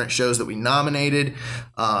of different shows that we nominated,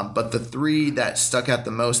 but the 3 that stuck out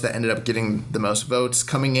the most, that ended up getting the most votes,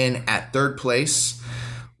 coming in at 3rd place,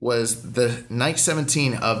 was the night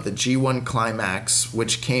 17 of the G1 Climax,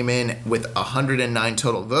 which came in with 109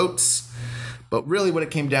 total votes. But really what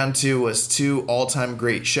it came down to was 2 all-time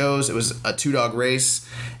great shows. It was a 2-dog race.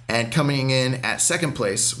 And coming in at 2nd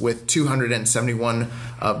place with 271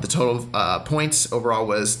 of the total points overall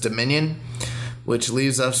was Dominion, which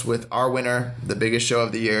leaves us with our winner, the biggest show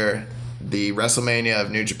of the year, the WrestleMania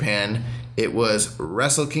of New Japan. It was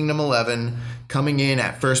Wrestle Kingdom 11, coming in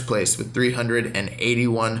at 1st place with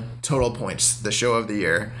 381 total points, the show of the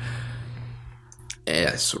year.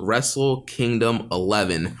 Yes, Wrestle Kingdom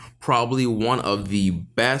 11, probably one of the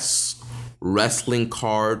best wrestling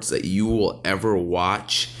cards that you will ever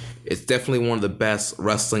watch. It's definitely one of the best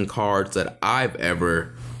wrestling cards that I've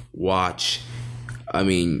ever watched. I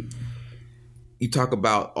mean, you talk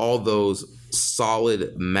about all those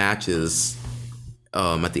solid matches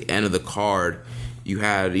at the end of the card. You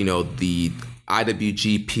had, the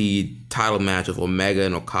IWGP title match with Omega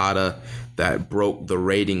and Okada that broke the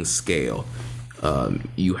rating scale.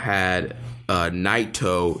 You had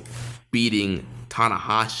Naito beating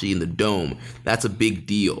Tanahashi in the Dome. That's a big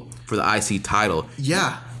deal for the IC title.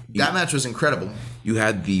 Yeah, that match was incredible. You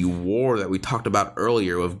had the war that we talked about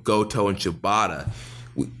earlier with Goto and Shibata.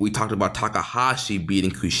 we talked about Takahashi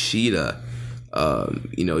beating Kushida.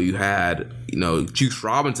 You had, Juice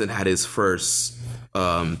Robinson had his first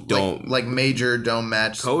dome, like major dome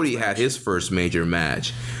match. Cody had his first major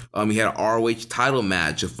match. He had an ROH title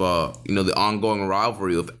match of the ongoing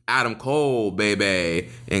rivalry of Adam Cole, baby,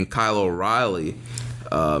 and Kyle O'Reilly.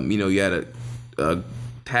 You had a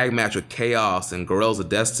tag match with Chaos and Guerrillas of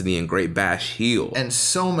Destiny and Great Bash Heel. And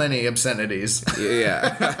so many obscenities.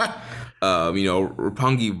 Yeah.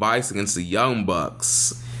 Roppongi Vice against the Young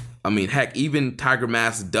Bucks. I mean, heck, even Tiger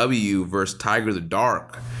Mask W versus Tiger the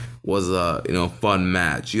Dark was a fun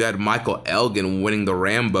match. You had Michael Elgin winning the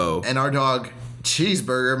Rambo. And our dog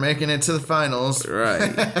Cheeseburger making it to the finals.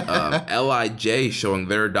 Right. LIJ showing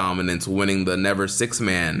their dominance, winning the Never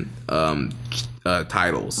Six-Man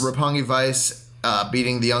titles. Roppongi Vice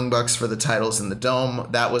beating the Young Bucks for the titles in the Dome.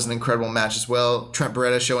 That was an incredible match as well. Trent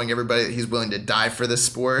Beretta showing everybody that he's willing to die for this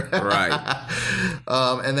sport. Right.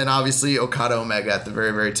 And then obviously Okada Omega at the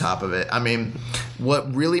very, very top of it. I mean,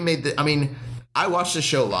 what really made I watched the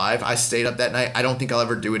show live. I stayed up that night. I don't think I'll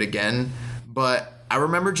ever do it again. But I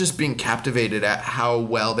remember just being captivated at how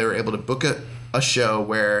well they were able to book a show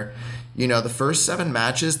where, the first 7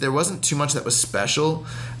 matches, there wasn't too much that was special,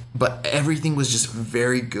 but everything was just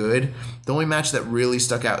very good. The only match that really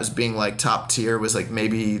stuck out as being like top tier was like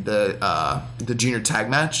maybe the junior tag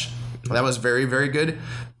match. That was very, very good.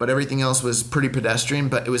 But everything else was pretty pedestrian,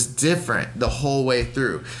 but it was different the whole way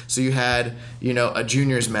through. So you had, a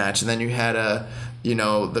juniors match, and then you had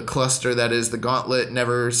the cluster that is the Gauntlet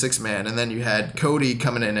Never Six-Man, and then you had Cody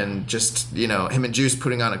coming in and just, him and Juice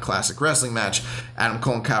putting on a classic wrestling match. Adam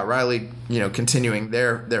Cole and Kyle O'Reilly, continuing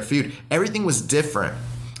their feud. Everything was different.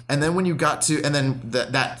 And then when you got to, and then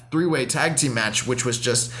that 3-way tag team match, which was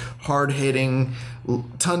just hard hitting,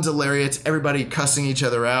 tons of lariats, everybody cussing each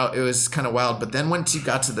other out. It was kind of wild. But then once you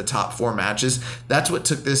got to the top 4 matches, that's what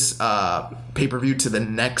took this pay-per-view to the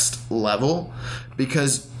next level,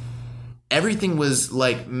 because everything was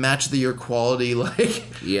like match of the year quality,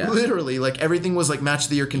 literally, like everything was like match of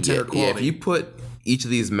the year contender quality. Yeah, if you put each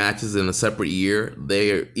of these matches in a separate year,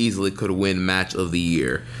 they easily could win match of the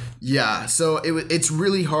year. Yeah, so it's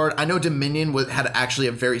really hard. I know Dominion had actually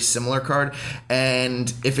a very similar card,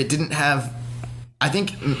 and if it didn't have, I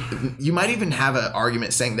think you might even have an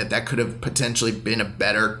argument saying that could have potentially been a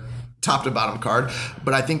better top to bottom card.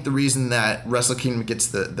 But I think the reason that Wrestle Kingdom gets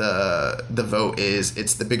the vote is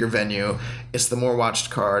it's the bigger venue, it's the more watched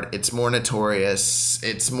card, it's more notorious,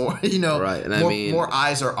 it's more right. And more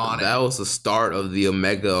eyes are on it. That was the start of the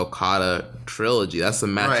Omega Okada trilogy. That's the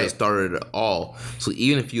match that started it all. So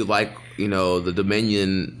even if you like the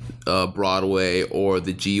Dominion Broadway or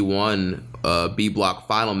the G1 B Block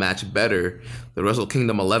final match better, the Wrestle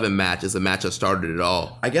Kingdom 11 match is the match that started it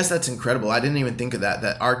all. I guess that's incredible. I didn't even think of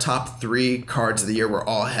that our top 3 cards of the year were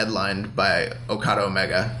all headlined by Okada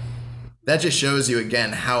Omega. That just shows you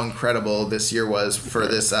again how incredible this year was for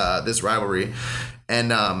this rivalry.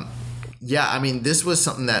 And this was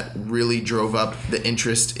something that really drove up the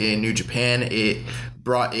interest in New Japan. It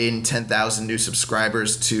brought in 10,000 new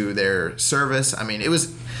subscribers to their service. It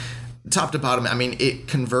was top to bottom. It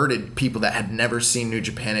converted people that had never seen New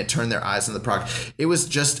Japan. It turned their eyes on the product. It was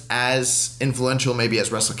just as influential maybe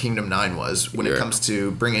as Wrestle Kingdom 9 was when it comes to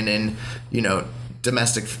bringing in,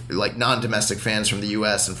 domestic, like non-domestic fans from the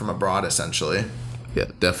U.S. and from abroad, essentially. Yeah,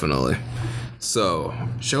 definitely. So,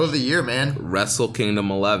 show of the year, man. Wrestle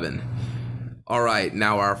Kingdom 11. All right,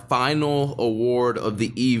 now our final award of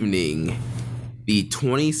the evening, the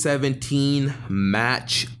 2017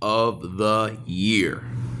 Match of the Year.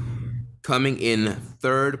 Coming in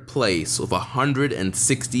 3rd place with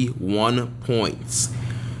 161 points,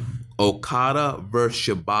 Okada vs.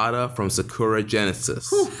 Shibata from Sakura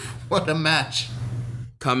Genesis. Whew, what a match.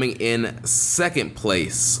 Coming in 2nd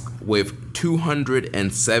place with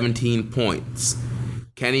 217 points,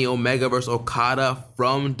 Kenny Omega vs. Okada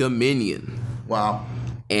from Dominion. Wow.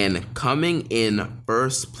 And coming in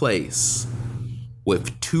 1st place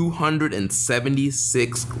with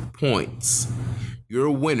 276 points,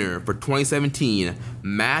 your winner for 2017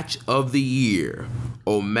 Match of the Year,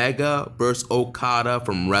 Omega vs. Okada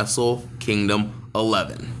from Wrestle Kingdom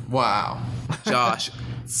 11. Wow. Josh,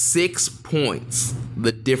 6 points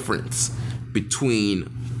the difference between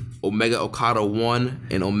Omega Okada 1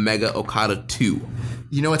 and Omega Okada 2.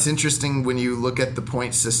 You know what's interesting when you look at the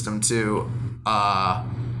point system too?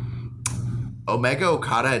 Omega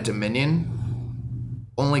Okada at Dominion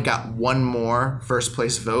only got one more first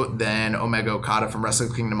place vote than Omega Okada from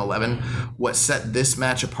Wrestle Kingdom 11. What set this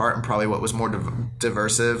match apart and probably what was more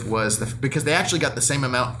diversive was because they actually got the same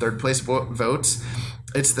amount third place votes.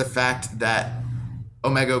 It's the fact that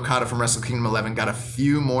Omega Okada from Wrestle Kingdom 11 got a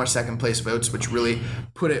few more second place votes, which really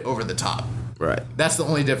put it over the top. Right. That's the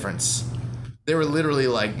only difference. They were literally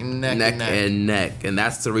like neck and neck. And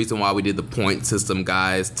that's the reason why we did the point system,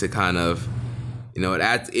 guys, to kind of, it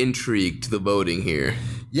adds intrigue to the voting here.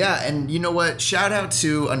 Yeah, and you know what? Shout out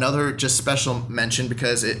to another just special mention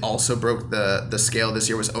because it also broke the scale this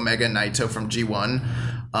year was Omega Naito from G1.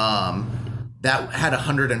 That had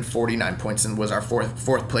 149 points and was our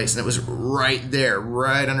fourth place, and it was right there,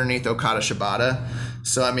 right underneath Okada Shibata.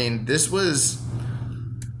 So, I mean, this was...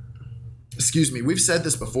 Excuse me, we've said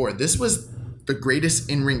this before. This was the greatest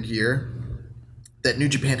in-ring year that New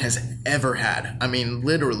Japan has ever had. I mean,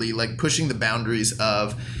 literally, like, pushing the boundaries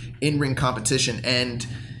of in-ring competition, and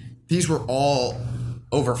these were all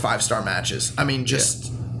over 5-star matches. I mean,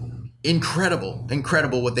 just incredible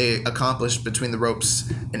what they accomplished between the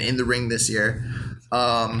ropes and in the ring this year.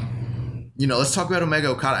 Let's talk about Omega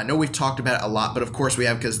Okada. I know we've talked about it a lot, but of course we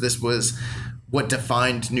have because this was what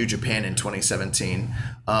defined New Japan in 2017.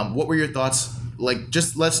 What were your thoughts?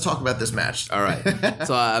 Let's talk about this match. All right.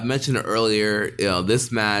 So I mentioned earlier,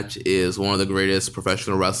 this match is one of the greatest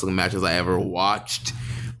professional wrestling matches I ever watched.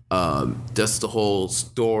 Just the whole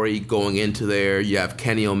story going into there. You have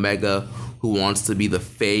Kenny Omega, who wants to be the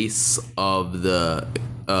face of the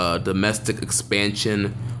domestic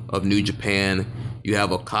expansion of New Japan. You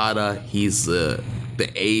have Okada. He's the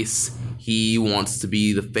ace. He wants to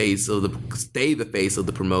be the face of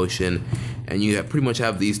the promotion, and you pretty much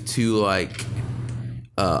have these two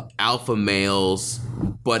alpha males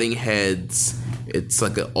butting heads. It's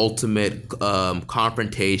like an ultimate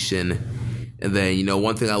confrontation. And then,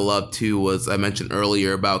 one thing I love too was I mentioned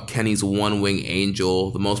earlier about Kenny's one-wing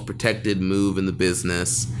angel, the most protected move in the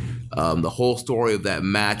business. The whole story of that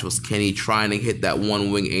match was Kenny trying to hit that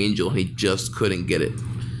one-wing angel, and he just couldn't get it.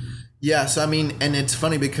 Yeah, so I mean, and it's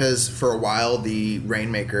funny because for a while the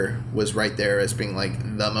Rainmaker was right there as being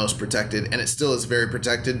like the most protected, and it still is very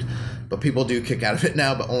protected, but people do kick out of it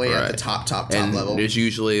now, but only at the top and level. There's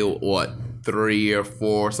usually, 3 or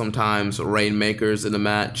 4 sometimes Rainmakers in a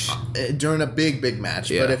match during a big match.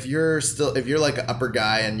 Yeah. But if you're like an upper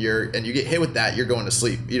guy and you get hit with that, you're going to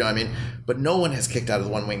sleep. You know what I mean? But no one has kicked out of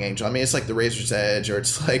the one wing angel. I mean, it's like the Razor's Edge or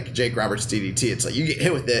it's like Jake Roberts DDT. It's like you get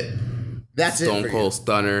hit with it. That's Stone Cold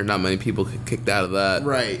Stunner. Not many people kicked out of that.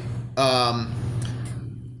 Right.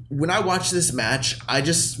 When I watched this match, I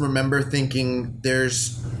just remember thinking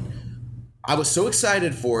I was so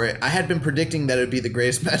excited for it. I had been predicting that it would be the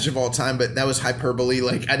greatest match of all time, but that was hyperbole.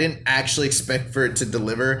 Like, I didn't actually expect for it to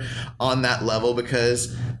deliver on that level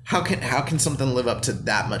because how can something live up to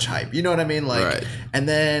that much hype? You know what I mean? Like, right. And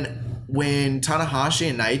then when Tanahashi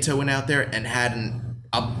and Naito went out there and had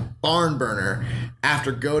a barn burner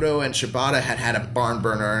after Goto and Shibata had a barn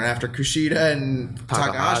burner, and after Kushida and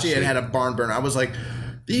Takahashi had a barn burner, I was like,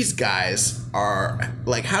 these guys are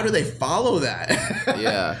like, how do they follow that?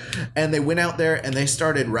 Yeah. And they went out there and they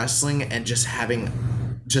started wrestling and just having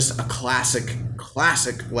just a classic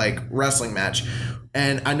like wrestling match.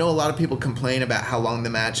 And I know a lot of people complain about how long the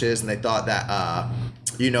match is, and they thought that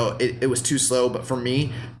it was too slow, but for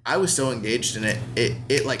me, I was so engaged in it.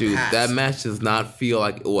 It like, dude, passed. that match does not feel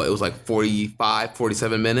like it was like 45,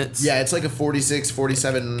 47 minutes. Yeah, it's like a 46,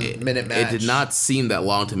 47 minute match. It did not seem that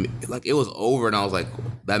long to me. Like, it was over, and I was like,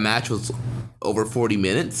 that match was over 40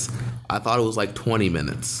 minutes. I thought it was like 20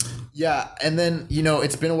 minutes. Yeah, and then,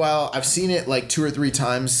 it's been a while. I've seen it like 2 or 3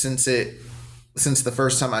 times since the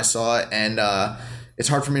first time I saw it, and it's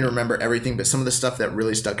hard for me to remember everything, but some of the stuff that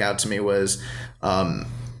really stuck out to me was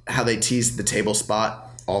how they teased the table spot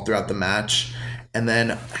all throughout the match, and then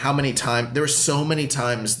how many times there were so many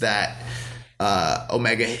times that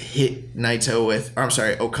Omega hit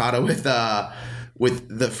Okada with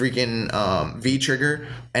the freaking V trigger,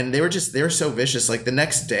 and they were so vicious. Like, the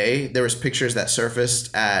next day there was pictures that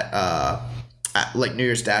surfaced at like New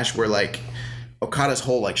Year's Dash where like Okada's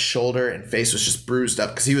whole like shoulder and face was just bruised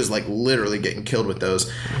up because he was like literally getting killed with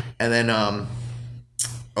those. And then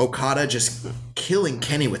Okada just killing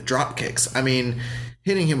Kenny with drop kicks. I mean,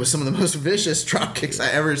 hitting him with some of the most vicious drop kicks I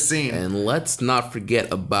ever seen. And let's not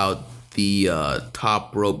forget about the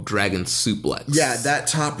top rope dragon suplex. Yeah, that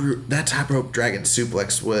top rope dragon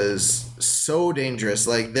suplex was so dangerous.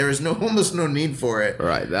 Like, there was almost no need for it.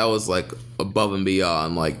 Right, that was like above and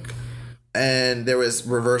beyond. Like, and there was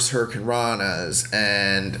reverse Hurricane Ranas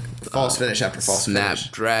and false finish after false finish.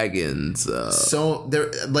 Snap dragons. So there,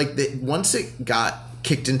 once it got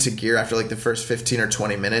kicked into gear after like the first 15 or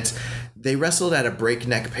 20 minutes, they wrestled at a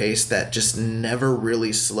breakneck pace that just never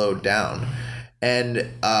really slowed down. And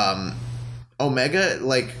Omega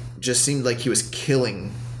just seemed like he was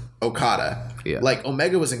killing Okada. Yeah. Like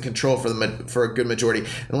Omega was in control for a good majority.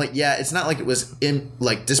 And like, yeah, it's not like it was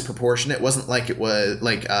disproportionate. It wasn't like it was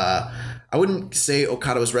like I wouldn't say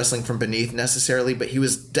Okada was wrestling from beneath necessarily, but he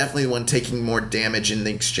was definitely the one taking more damage in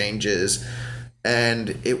the exchanges.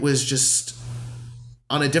 And it was just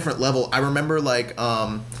on a different level. I remember like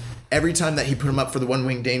every time that he put him up for the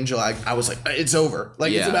one-winged angel, I was like, it's over.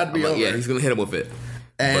 Like, it's about to be over. Yeah, he's going to hit him with it.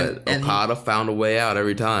 But Okada found a way out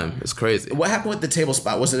every time. It's crazy. What happened with the table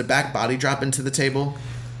spot? Was it a back body drop into the table?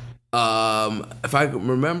 If I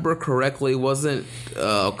remember correctly, wasn't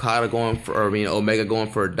Omega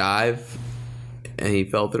going for a dive and he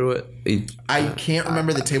fell through it? I can't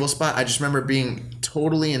remember the table spot. I just remember being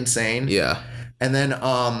totally insane. Yeah. And then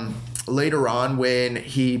later on, when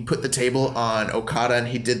he put the table on Okada and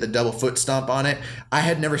he did the double foot stomp on it, I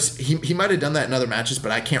had never. He might have done that in other matches,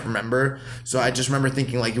 but I can't remember. So I just remember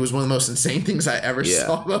thinking like it was one of the most insane things I ever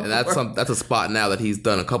saw before. And that's a spot now that he's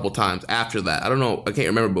done a couple times after that. I don't know. I can't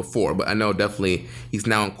remember before, but I know definitely he's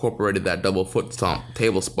now incorporated that double foot stomp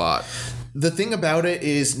table spot. The thing about it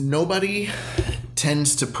is nobody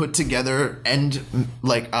tends to put together ending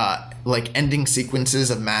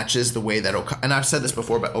sequences of matches the way that and I've said this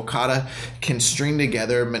before, but Okada can string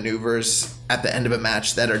together maneuvers at the end of a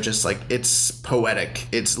match that are just like, it's poetic.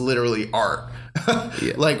 It's literally art.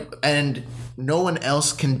 Yeah. And no one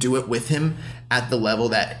else can do it with him at the level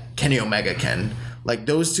that Kenny Omega can. Like,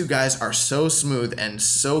 those two guys are so smooth and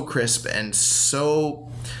so crisp and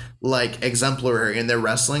so exemplary in their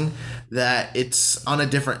wrestling that it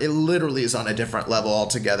literally is on a different level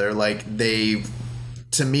altogether.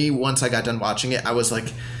 To me, once I got done watching it, I was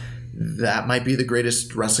like, that might be the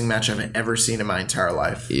greatest wrestling match I've ever seen in my entire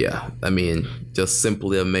life. Yeah, I mean, just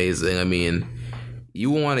simply amazing. I mean,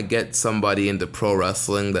 you want to get somebody into pro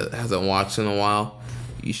wrestling that hasn't watched in a while,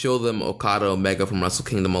 you show them Okada Omega from Wrestle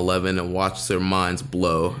Kingdom 11 and watch their minds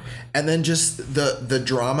blow. And then just the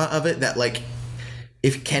drama of it, that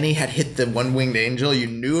if Kenny had hit the one-winged angel, you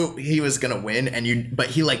knew he was gonna win, but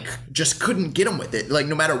he just couldn't get him with it.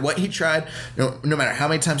 No matter what he tried, no matter how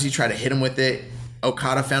many times he tried to hit him with it,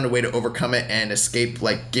 Okada found a way to overcome it and escape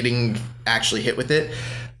getting actually hit with it.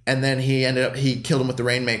 And then he killed him with the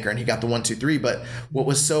Rainmaker and he got the 1-2-3. But what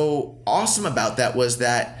was so awesome about that was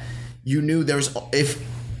that you knew there's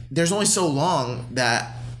only so long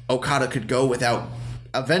that Okada could go without.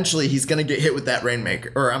 Eventually, he's going to get hit with that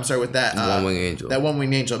Rainmaker. Or, I'm sorry, with that one-winged angel. That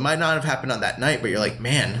one-winged angel. It might not have happened on that night, but you're like,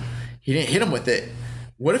 man, he didn't hit him with it.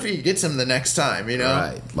 What if he gets him the next time, you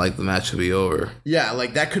know? Right. The match could be over. Yeah,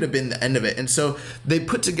 that could have been the end of it. And so they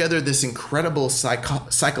put together this incredible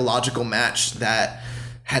psychological match that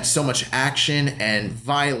had so much action and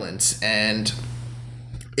violence. And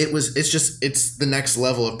it's the next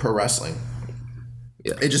level of pro wrestling.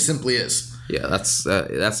 Yeah. It just simply is. Yeah, that's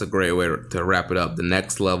a great way to wrap it up. The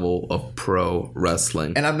next level of pro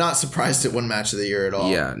wrestling. And I'm not surprised it won Match of the Year at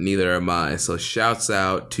all. Yeah, neither am I. So shouts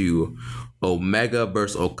out to Omega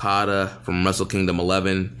versus Okada from Wrestle Kingdom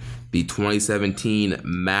 11, the 2017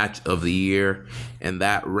 Match of the Year. And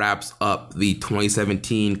that wraps up the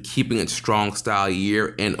 2017 Keeping It Strong Style Year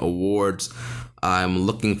in Awards. I'm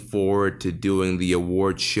looking forward to doing the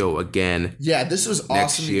award show again. Yeah, this was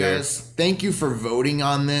awesome, you guys. Thank you for voting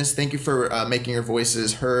on this. Thank you for making your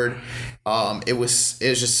voices heard. It was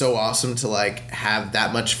just so awesome to have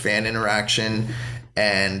that much fan interaction.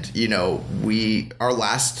 And our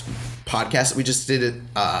last podcast that we just did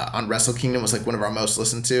on Wrestle Kingdom was one of our most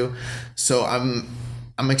listened to. So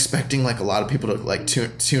I'm expecting a lot of people to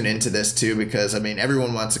tune into this too, because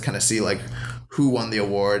everyone wants to kind of see who won the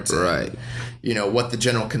awards, right? And, what the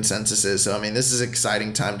general consensus is. So this is an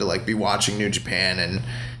exciting time to be watching New Japan and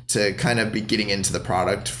to kind of be getting into the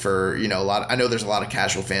product for a lot. I know there's a lot of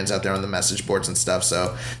casual fans out there on the message boards and stuff.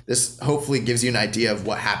 So this hopefully gives you an idea of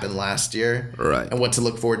what happened last year, right? And what to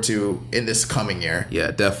look forward to in this coming year.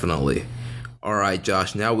 Yeah, definitely. All right,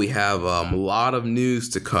 Josh. Now we have a lot of news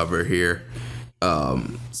to cover here.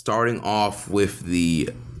 Starting off with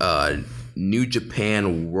the New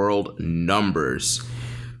Japan World numbers.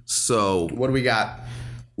 So what do we got?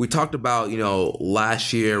 We talked about,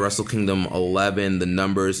 last year, Wrestle Kingdom 11, the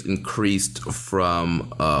numbers increased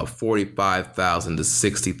from 45,000 to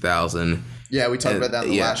 60,000. Yeah, we talked about that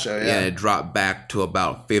in the last show. Yeah, and it dropped back to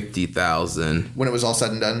about 50,000 when it was all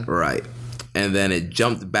said and done. Right, and then it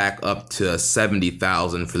jumped back up to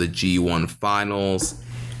 70,000 for the G1 finals.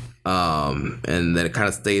 And then it kind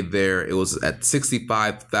of stayed there. It was at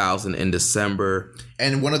 65,000 in December.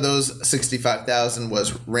 And one of those 65,000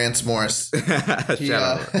 was Rance Morris.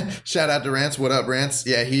 Shout out to Rance. What up, Rance?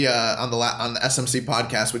 Yeah, he on the SMC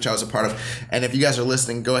podcast, which I was a part of. And if you guys are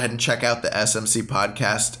listening, go ahead and check out the SMC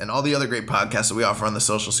podcast and all the other great podcasts that we offer on the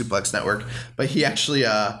Social Suplex Network. But he actually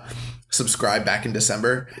subscribed back in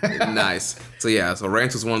December. Nice. So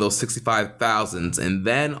Rance was one of those 65,000s. And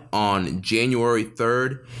then on January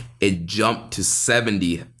 3rd, it jumped to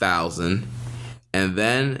 70,000. And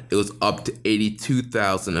then it was up to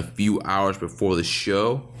 82,000 a few hours before the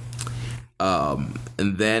show. And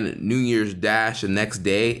then New Year's Dash the next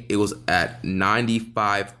day, it was at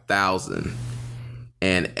 95,000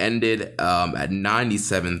 and ended at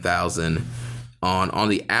 97,000. On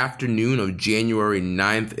the afternoon of January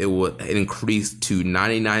 9th, it increased to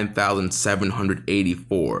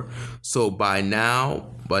 99,784. So by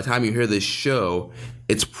the time you hear this show,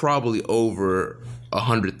 it's probably over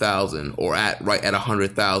 100,000 or right at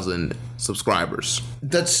 100,000 subscribers.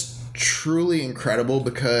 That's truly incredible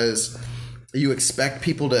because you expect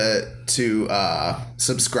people to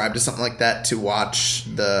subscribe to something like that to watch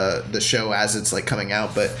the show as it's like coming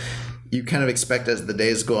out, but you kind of expect as the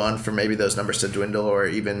days go on for maybe those numbers to dwindle, or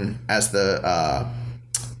even as the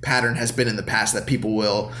pattern has been in the past that people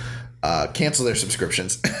will cancel their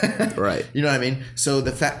subscriptions. Right. You know what I mean? So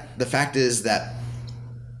the fact is that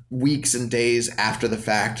weeks and days after the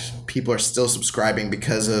fact, people are still subscribing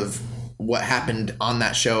because of what happened on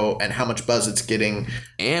that show and how much buzz it's getting,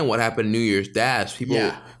 and what happened New Year's Dash.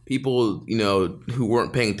 People, who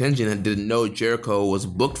weren't paying attention and didn't know Jericho was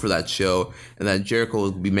booked for that show and that Jericho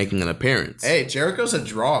would be making an appearance. Hey, Jericho's a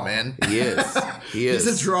draw, man. He is. He's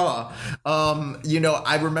a draw.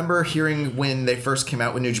 I remember hearing when they first came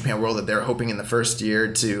out with New Japan World that they were hoping in the first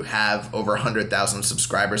year to have over 100,000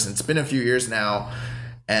 subscribers. And it's been a few years now,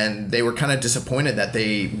 and they were kind of disappointed that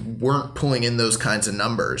they weren't pulling in those kinds of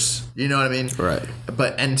numbers. You know what I mean? Right.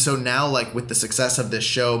 And so now, like, with the success of this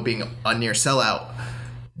show being a near sellout,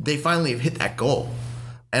 they finally have hit that goal.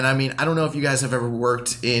 And I mean, I don't know if you guys have ever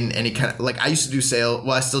worked in any kind of, like, I used to do sales.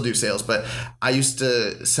 Well, I still do sales, but I used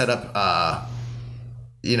to set up, a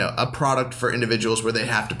product for individuals where they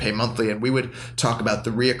have to pay monthly. And we would talk about the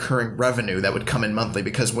reoccurring revenue that would come in monthly,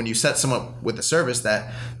 because when you set someone up with a service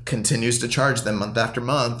that continues to charge them month after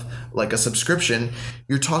month, like a subscription,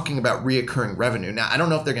 you're talking about reoccurring revenue. Now, I don't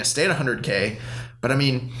know if they're going to stay at 100K, but I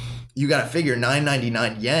mean, you got to figure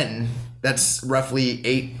 999 yen, that's roughly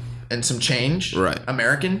 8 and some change, right,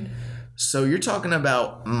 American. So you're talking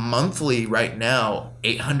about monthly right now,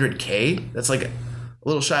 800K. That's like a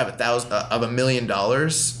little shy of $1 million,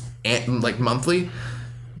 and like monthly.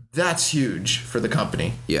 That's huge for the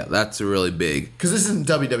company. Yeah, that's really big. Because this isn't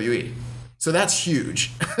WWE, so that's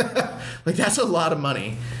huge. Like, that's a lot of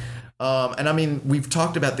money. And I mean, we've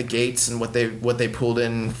talked about the gates and what they pulled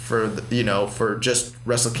in for for just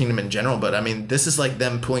Wrestle Kingdom in general. But I mean, this is like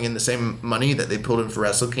them pulling in the same money that they pulled in for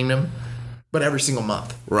Wrestle Kingdom, but every single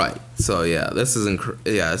month. Right. So this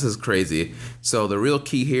is crazy. So the real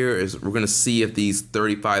key here is we're gonna see if these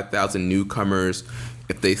 35,000 newcomers,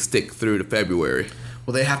 if they stick through to February.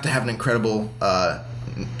 Well, they have to have an incredible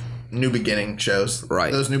new beginning shows.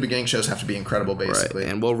 Right. Those new beginning shows have to be incredible, basically.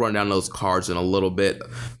 Right. And we'll run down those cards in a little bit.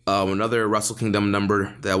 Another Wrestle Kingdom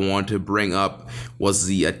number that I wanted to bring up was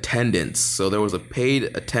the attendance. So there was a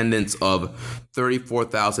paid attendance of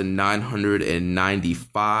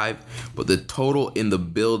 34,995, but the total in the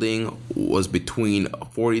building was between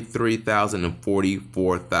 43,000 and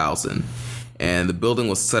 44,000. And the building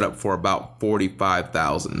was set up for about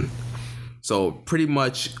 45,000. So pretty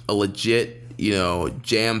much a legit,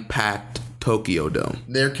 jam-packed Tokyo Dome.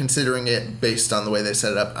 They're considering it based on the way they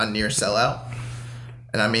set it up a near sellout.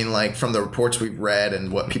 And I mean, like, from the reports we've read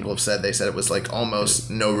and what people have said, they said it was like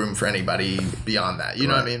almost no room for anybody beyond that. You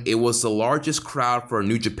know what I mean? It was the largest crowd for a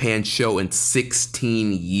New Japan show in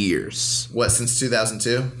 16 years. What, since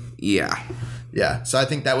 2002? Yeah. Yeah. So I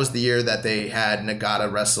think that was the year that they had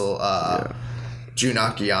Nagata wrestle Jun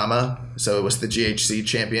Akiyama. So it was the GHC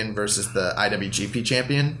champion versus the IWGP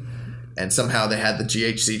champion. And somehow they had the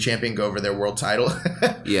GHC champion go over their world title.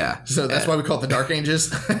 Yeah. So that's why we call it the Dark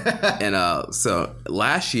Ages. And so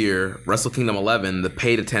last year, Wrestle Kingdom 11, the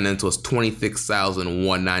paid attendance was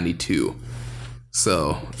 26,192.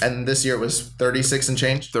 So. And this year it was 36 and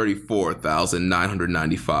change?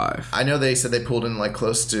 34,995. I know they said they pulled in like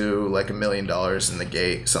close to like $1 million in the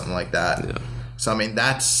gate, something like that. Yeah. So, I mean,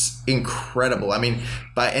 that's incredible. I mean,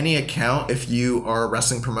 by any account, if you are a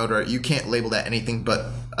wrestling promoter, you can't label that anything but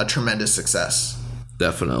a tremendous success.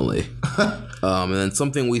 Definitely. And then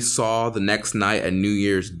something we saw the next night at New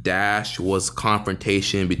Year's Dash was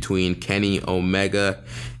confrontation between Kenny Omega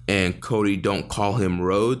and Cody Don't Call Him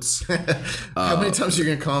Rhodes. How many times are you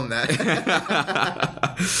going to call him that?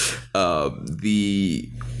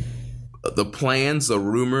 The plans, the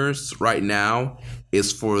rumors right now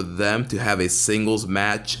is for them to have a singles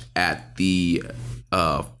match at the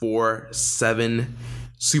 4-7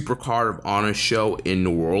 Supercard of Honor show in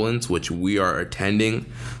New Orleans, which we are attending.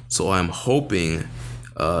 So I'm hoping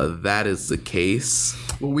that is the case.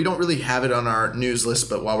 Well, we don't really have it on our news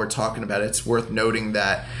list, but while we're talking about it, it's worth noting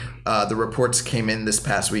that the reports came in this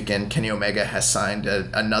past weekend. Kenny Omega has signed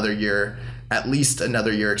another year, at least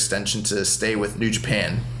another year extension to stay with New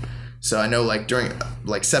Japan. So I know during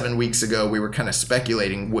 7 weeks ago, we were kind of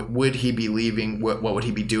speculating, would he be leaving? What would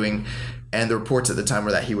he be doing? And the reports at the time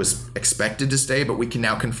were that he was expected to stay, but we can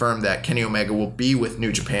now confirm that Kenny Omega will be with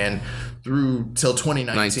New Japan through till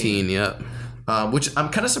 2019. Which I'm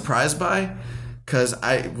kind of surprised by, because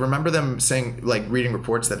I remember them saying, reading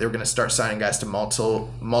reports that they were going to start signing guys to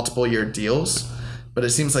multiple year deals, but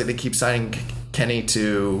it seems like they keep signing Kenny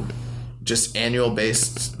to just annual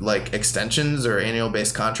based extensions or annual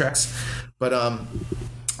based contracts. But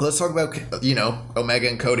let's talk about Omega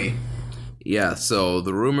and Cody. Yeah, so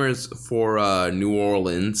the rumors for New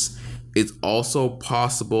Orleans, it's also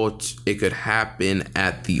possible it could happen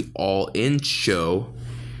at the All In show,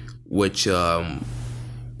 which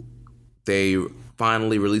they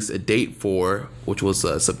finally released a date for, which was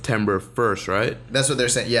September 1st, right? That's what they're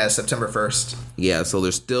saying. Yeah, September 1st. Yeah, so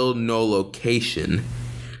there's still no location,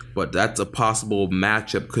 but that's a possible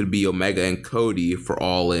matchup. Could be Omega and Cody for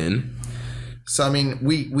All In. So, I mean,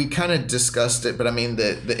 we kind of discussed it, but I mean,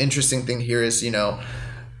 the interesting thing here is,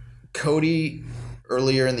 Cody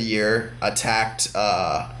earlier in the year attacked,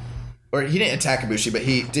 or he didn't attack Ibushi, but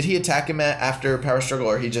did he attack him after Power Struggle,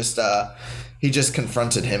 or he just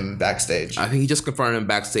confronted him backstage? I think he just confronted him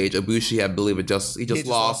backstage. Ibushi, I believe he just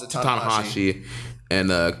lost to Tanahashi. And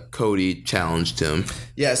Cody challenged him.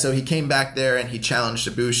 Yeah, so he came back there and he challenged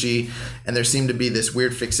Ibushi, and there seemed to be this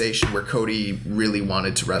weird fixation where Cody really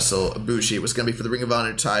wanted to wrestle Ibushi. It was going to be for the Ring of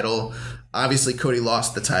Honor title. Obviously, Cody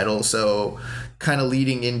lost the title, so kind of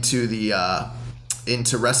leading into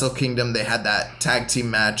into Wrestle Kingdom, they had that tag team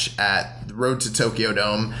match at the Road to Tokyo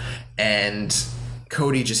Dome, and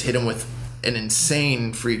Cody just hit him with an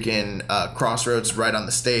insane freaking crossroads right on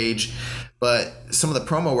the stage. But some of the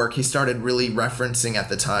promo work, he started really referencing at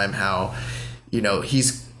the time how,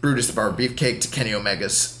 he's Brutus the Barber Beefcake to Kenny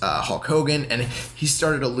Omega's Hulk Hogan. And he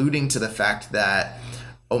started alluding to the fact that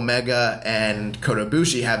Omega and Kota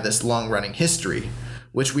Ibushi have this long-running history,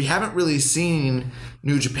 which we haven't really seen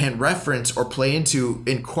New Japan reference or play into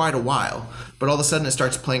in quite a while. But all of a sudden it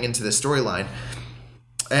starts playing into this storyline.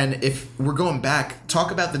 And if we're going back, talk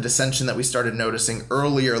about the dissension that we started noticing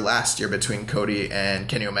earlier last year between Cody and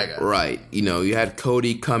Kenny Omega. Right. You had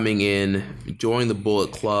Cody coming in, joining the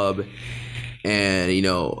Bullet Club, and,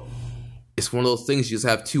 it's one of those things, you just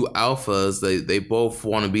have two alphas. They both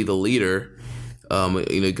want to be the leader.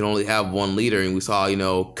 You can only have one leader, and we saw,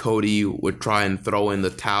 Cody would try and throw in the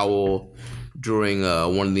towel during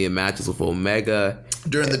one of the matches with Omega.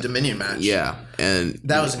 During the Dominion match. Yeah. And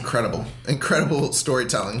that was incredible. Incredible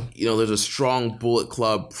storytelling. There's a strong Bullet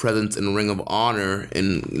Club presence in Ring of Honor,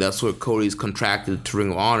 and that's where Cody's contracted to Ring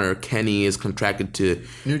of Honor. Kenny is contracted to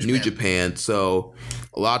New Japan. So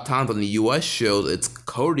a lot of times on the U.S. shows, it's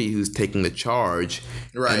Cody who's taking the charge.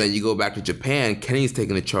 Right. And then you go back to Japan, Kenny's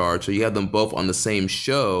taking the charge. So you have them both on the same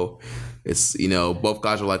show. It's, both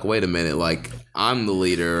guys are like, wait a minute, I'm the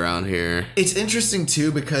leader around here. It's interesting,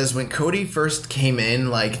 too, because when Cody first came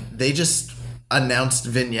in, they just announced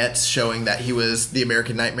vignettes showing that he was the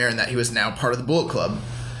American Nightmare and that he was now part of the Bullet Club.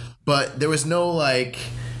 But there was no,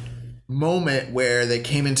 moment where they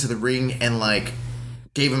came into the ring and,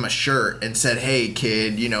 gave him a shirt and said, hey,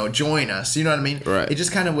 kid, join us. You know what I mean? Right. It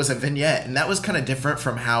just kind of was a vignette. And that was kind of different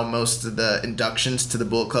from how most of the inductions to the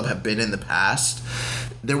Bullet Club have been in the past.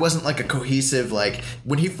 There wasn't a cohesive,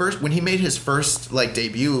 when he made his first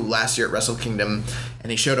debut last year at Wrestle Kingdom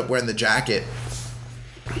and he showed up wearing the jacket,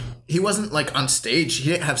 he wasn't on stage.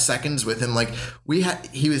 He didn't have seconds with him.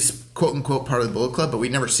 He was quote unquote part of the Bullet Club, but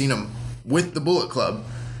we'd never seen him with the Bullet Club.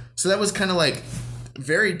 So that was kind of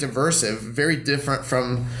very diversive, very different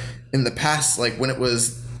from in the past, when it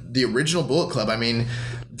was the original Bullet Club. I mean,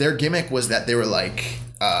 their gimmick was that they were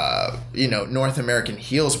North American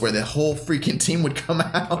heels, where the whole freaking team would come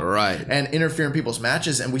out and interfere in people's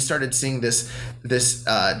matches, and we started seeing this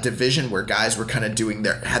division where guys were kind of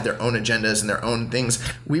had their own agendas and their own things.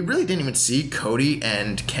 We really didn't even see Cody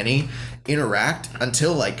and Kenny interact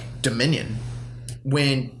until Dominion.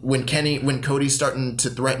 when Cody's starting to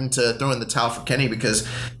threaten to throw in the towel for Kenny because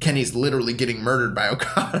Kenny's literally getting murdered by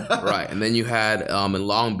Okada. Right, and then you had in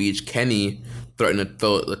Long Beach, Kenny threatening to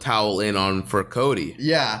throw the towel in on for Cody.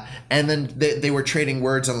 Yeah, and then they were trading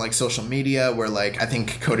words on like social media where like I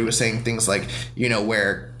think Cody was saying things like, you know,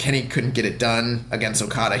 where Kenny couldn't get it done against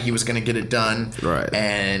Okada, he was going to get it done. Right.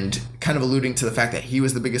 And kind of alluding to the fact that he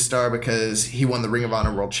was the biggest star because he won the Ring of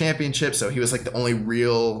Honor World Championship, so he was like the only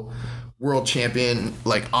real world champion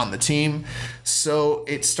like on the team. So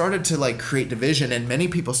it started to like create division, and many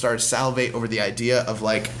people started to salivate over the idea of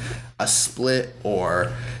like a split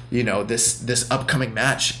or, you know, this upcoming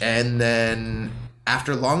match. And then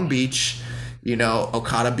after Long Beach, you know,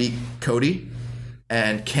 Okada beat Cody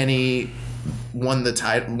and Kenny won the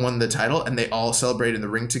title, and they all celebrated in the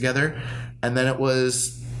ring together. And then it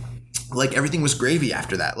was like everything was gravy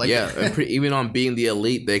after that. Like, yeah, and even on Being the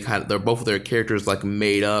Elite, they're both of their characters like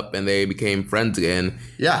made up and they became friends again.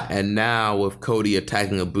 Yeah. And now with Cody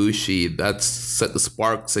attacking Ibushi, that's set the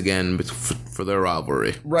sparks again for their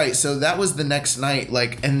rivalry. Right. So that was the next night.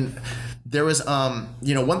 Like, and there was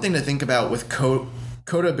you know, one thing to think about with Kota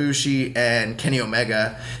Ibushi and Kenny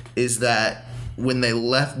Omega is that when they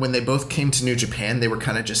both came to New Japan, they were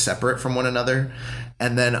kind of just separate from one another.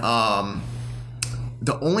 And then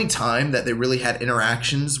the only time that they really had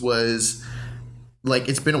interactions was, like,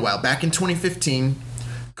 it's been a while. Back in 2015,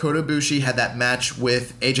 Kota Ibushi had that match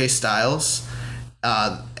with AJ Styles.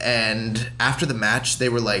 And after the match, they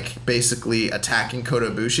were, like, basically attacking Kota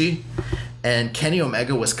Ibushi. And Kenny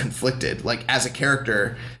Omega was conflicted, like, as a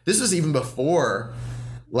character. This was even before,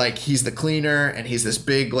 like, he's the cleaner and he's this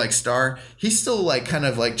big, like, star. He's still, like, kind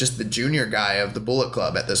of, like, just the junior guy of the Bullet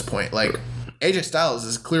Club at this point. Like, AJ Styles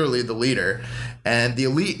is clearly the leader, and the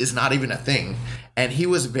Elite is not even a thing. And he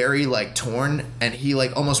was very, like, torn, and he,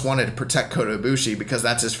 like, almost wanted to protect Kota Ibushi because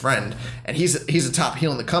that's his friend. And he's a top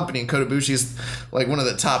heel in the company, and Kota Ibushi is, like, one of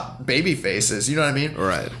the top baby faces. You know what I mean?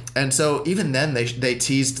 Right. And so even then, they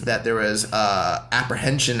teased that there was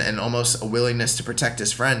apprehension and almost a willingness to protect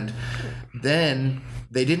his friend. Then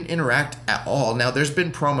they didn't interact at all. Now, there's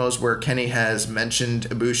been promos where Kenny has mentioned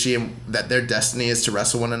Ibushi and that their destiny is to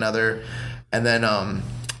wrestle one another. And then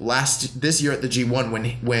this year at the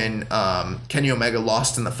G1, when Kenny Omega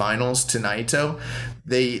lost in the finals to Naito,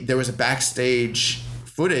 there was a backstage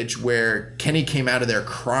footage where Kenny came out of there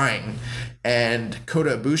crying, and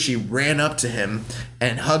Kota Ibushi ran up to him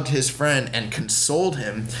and hugged his friend and consoled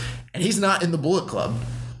him, and he's not in the Bullet Club.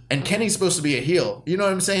 And Kenny's supposed to be a heel. You know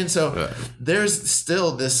what I'm saying? So there's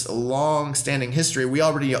still this long-standing history. We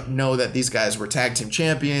already know that these guys were tag team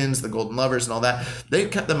champions, the Golden Lovers and all that.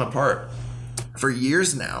 They've kept them apart for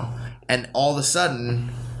years now. And all of a sudden,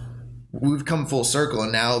 we've come full circle.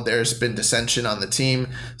 And now there's been dissension on the team.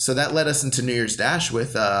 So that led us into New Year's Dash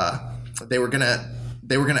with they were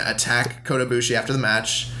gonna attack Kota Ibushi after the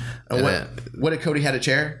match. And what did Cody had a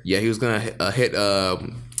chair? Yeah, he was going to hit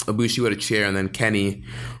Ibushi with a chair, and then Kenny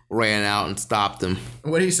ran out and stopped him.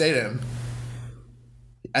 What did he say to him?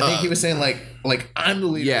 I think he was saying like I'm the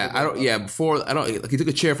leader. Yeah, he took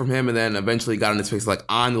a chair from him and then eventually got in his face like,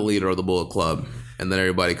 I'm the leader of the Bullet Club, and then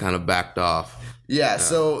everybody kind of backed off. Yeah.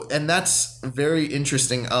 So, and that's very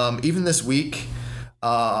interesting. Even this week,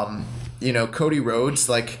 you know, Cody Rhodes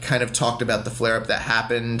like kind of talked about the flare up that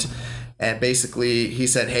happened, and basically he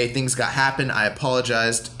said, "Hey, things happened. I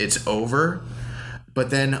apologized. It's over." But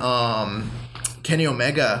then Kenny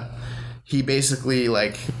Omega, he basically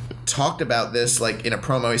like talked about this like in a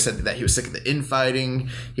promo. He said that he was sick of the infighting,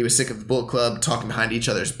 he was sick of the Bullet Club talking behind each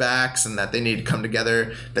other's backs, and that they need to come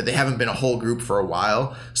together, that they haven't been a whole group for a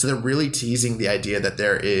while. So they're really teasing the idea that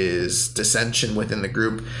there is dissension within the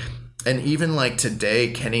group. And even like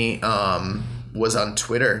today, Kenny was on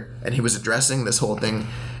Twitter and he was addressing this whole thing,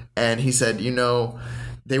 and he said, you know,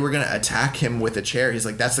 they were going to attack him with a chair. He's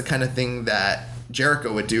like, that's the kind of thing that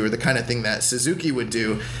Jericho would do, or the kind of thing that Suzuki would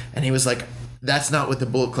do. And he was like, that's not what the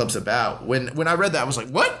Bullet Club's about. When I read that, I was like,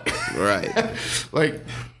 what? Right. Like,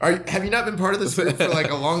 have you not been part of this group for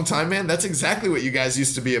like a long time, man? That's exactly what you guys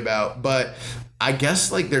used to be about. But I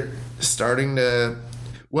guess like they're starting to,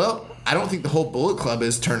 well, I don't think the whole Bullet Club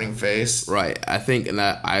is turning face. Right. I think, and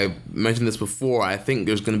I mentioned this before, I think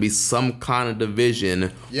there's going to be some kind of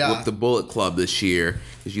division with the Bullet Club this year.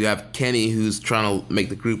 Because you have Kenny, who's trying to make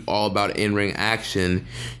the group all about in-ring action.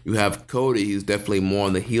 You have Cody, who's definitely more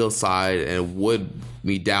on the heel side and would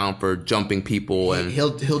be down for jumping people. And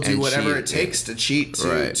he'll do whatever it takes to cheat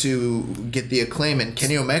to get the acclaim. And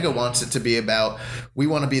Kenny Omega wants it to be about, we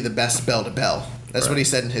want to be the best bell to bell. That's what he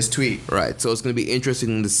said in his tweet. Right. So it's going to be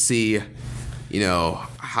interesting to see, you know,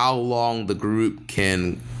 how long the group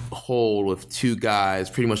can poll with two guys,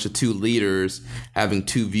 pretty much the two leaders, having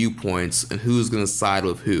two viewpoints, and who's going to side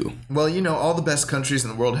with who. Well, all the best countries in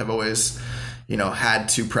the world have always, had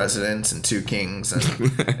two presidents and two kings. And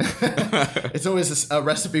it's always a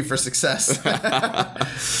recipe for success.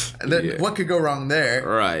 And then what could go wrong there?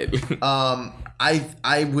 Right. I'm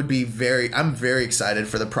very excited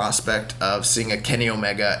for the prospect of seeing a Kenny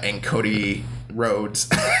Omega and Cody Rhodes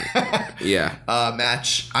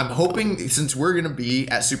match. I'm hoping, since we're going to be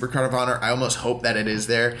at Supercard of Honor, I almost hope that it is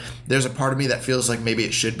there. There's a part of me that feels like maybe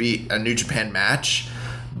it should be a New Japan match,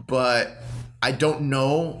 but I don't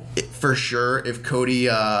know for sure if Cody,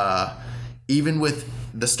 even with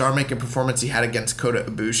the star-making performance he had against Kota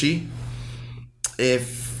Ibushi,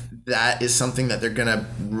 if that is something that they're gonna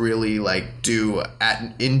really do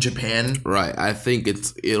in Japan. Right. I think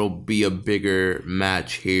it'll be a bigger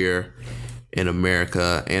match here in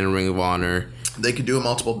America and Ring of Honor. They could do a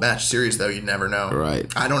multiple match series though. You never know. Right.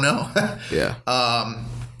 I don't know. Yeah.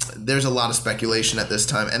 There's a lot of speculation at this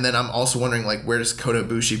time, and then I'm also wondering where does Kota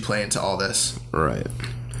Ibushi play into all this? Right.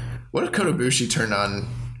 What if Kota Ibushi turned on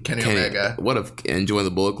Kenny Omega? What if join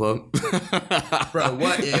the Bullet Club? Bro,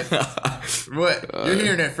 what if? You're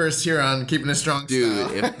hearing it first here on Keeping It Strong Dude,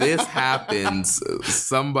 Style. if this happens,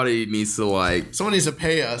 somebody needs to someone needs to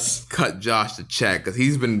pay us. Cut Josh the check, because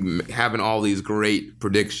he's been having all these great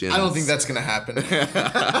predictions. I don't think that's gonna happen.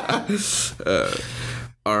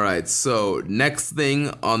 All right, so next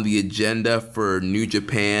thing on the agenda for New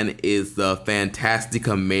Japan is the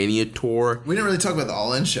Fantastica Mania Tour. We didn't really talk about the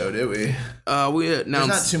All In show, did we? We announced... There's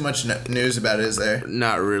not too much news about it, is there?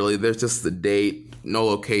 Not really. There's just the date, no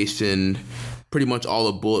location. Pretty much all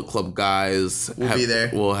the Bullet Club guys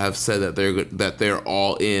will have said that they're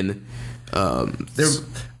all in.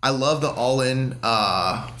 I love the All In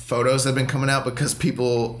photos that have been coming out, because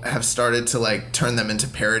people have started to turn them into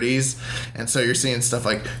parodies, and so you're seeing stuff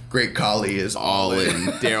like Great Khali is all in,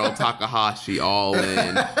 Daryl Takahashi all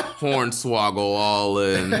in, Hornswoggle all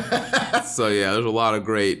in. So yeah, there's a lot of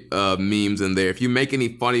great memes in there. If you make any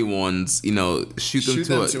funny ones, shoot them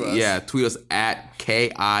to us. Yeah, tweet us at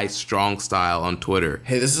KI Strong Style on Twitter.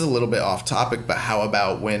 Hey, this is a little bit off topic, but how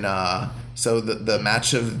about when so the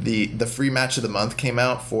match of the free match of the month came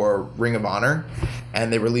out for Ring of Honor,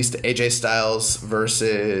 and they released the AJ Styles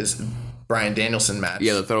versus Bryan Danielson match.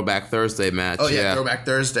 Yeah, the Throwback Thursday match. Oh yeah, Throwback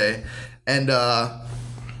Thursday. And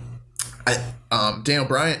Daniel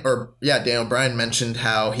Bryan mentioned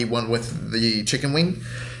how he won with the chicken wing,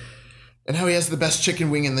 and how he has the best chicken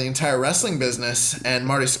wing in the entire wrestling business. And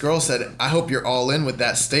Marty Scurll said, "I hope you're all in with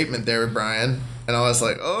that statement there, Bryan." And I was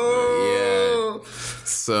like, "Oh, yeah."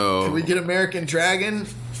 So can we get American Dragon?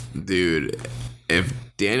 Dude, if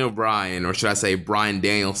Daniel Bryan, or should I say Bryan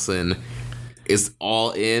Danielson, is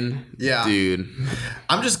all in, yeah, dude.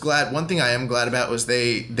 I'm just glad. One thing I am glad about was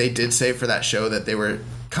they did say for that show that they were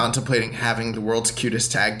contemplating having the world's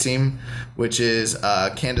cutest tag team, which is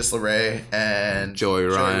Candice LeRae and Joey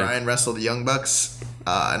Ryan wrestle the Young Bucks.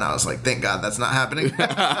 And I was like, thank God that's not happening.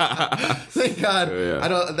 Thank God.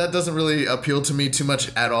 Yeah. That doesn't really appeal to me too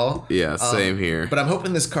much at all. Yeah, same here. But I'm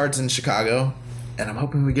hoping this card's in Chicago, and I'm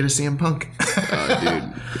hoping we get a CM Punk.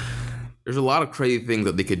 Dude, there's a lot of crazy things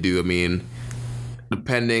that they could do. I mean,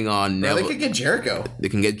 depending on Neville, they could get Jericho. They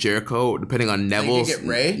can get Jericho. Depending on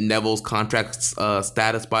Neville's contract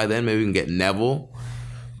status by then, maybe we can get Neville.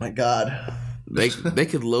 My God, they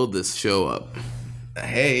could load this show up.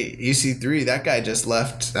 Hey, EC3, that guy just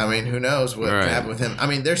left. I mean, who knows what could happen with him? I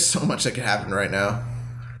mean, there's so much that could happen right now.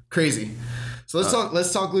 Crazy. So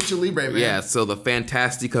let's talk Lucha Libre, man. Yeah, so the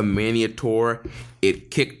Fantastica Mania Tour, it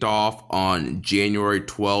kicked off on January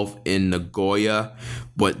 12th in Nagoya,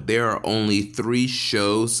 but there are only 3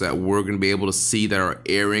 shows that we're going to be able to see that are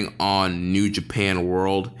airing on New Japan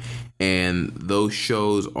World. And those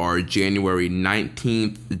shows are January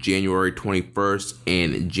 19th, January 21st,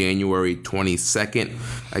 and January 22nd.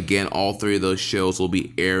 Again, all 3 of those shows will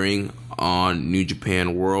be airing on New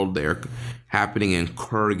Japan World. They're happening in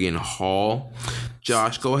Kurgan Hall.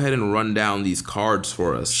 Josh, go ahead and run down these cards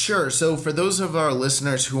for us. Sure. So for those of our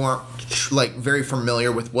listeners who aren't very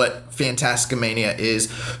familiar with what Fantastica Mania is,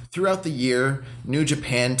 throughout the year, New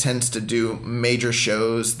Japan tends to do major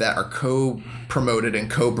shows that are co-promoted and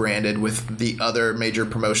co-branded with the other major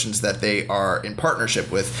promotions that they are in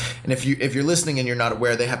partnership with. And if you're listening and you're not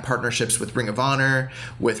aware, they have partnerships with Ring of Honor,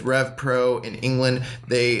 with Rev Pro in England.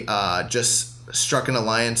 They just struck an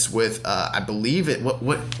alliance with I believe it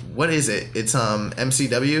what is it? It's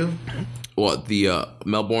MCW. What, the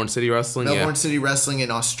Melbourne City Wrestling? Melbourne City Wrestling in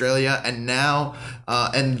Australia, and now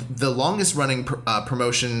and the longest running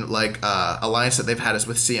promotion alliance that they've had is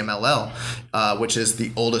with CMLL, which is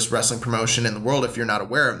the oldest wrestling promotion in the world if you're not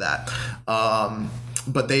aware of that.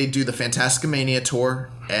 But they do the Fantastica Mania tour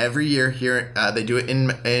every year here. They do it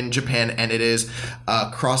in Japan, and it is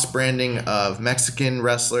cross-branding of Mexican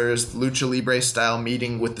wrestlers, lucha libre style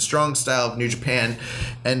meeting with the strong style of New Japan.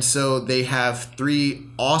 And so they have 3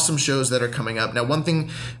 awesome shows that are coming up. Now, one thing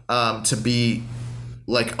to be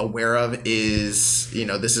aware of is,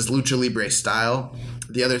 this is lucha libre style.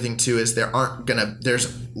 The other thing too is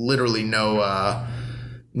there's literally no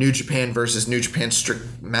New Japan versus New Japan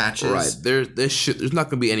strict matches. Right. There's not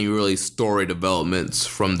going to be any really story developments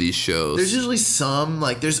from these shows. There's usually some,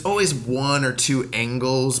 there's always 1 or 2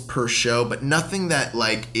 angles per show, but nothing that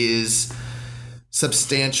is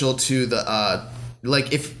substantial to the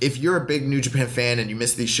if you're a big New Japan fan and you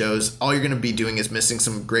miss these shows, all you're going to be doing is missing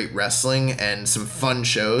some great wrestling and some fun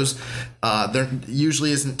shows. There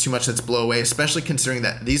usually isn't too much that's blow away, especially considering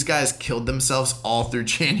that these guys killed themselves all through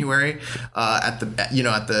January at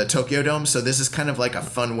the Tokyo Dome. So this is kind of like a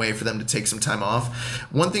fun way for them to take some time off.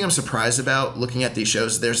 One thing I'm surprised about looking at these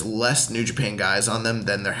shows, there's less New Japan guys on them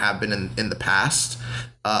than there have been in the past.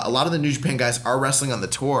 A lot of the New Japan guys are wrestling on the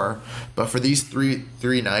tour, but for these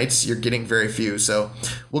three nights, you're getting very few. So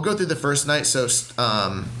we'll go through the first night. So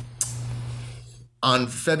on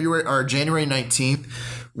January 19th,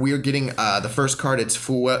 we are getting the first card. It's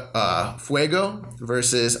Fuego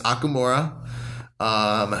versus Akamura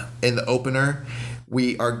in the opener.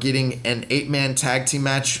 We are getting an 8-man tag team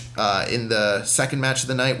match in the second match of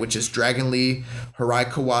the night, which is Dragon Lee, Hirai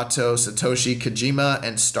Kawato, Satoshi Kojima,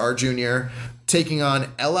 and Star Jr. taking on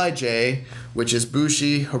LIJ, which is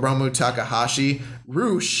Bushi, Hiromu Takahashi,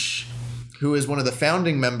 Rush, who is one of the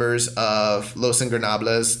founding members of Los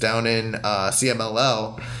Ingobernables down in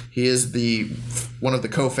CMLL. He is one of the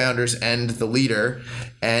co-founders and the leader,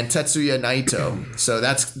 and Tetsuya Naito. So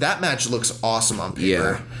that match looks awesome on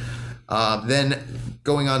paper. Yeah. Then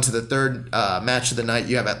going on to the third match of the night,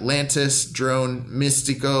 you have Atlantis, Drone,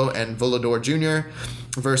 Mystico, and Volador Jr.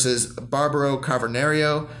 versus Barbaro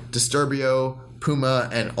Cavernario, Disturbio, Puma,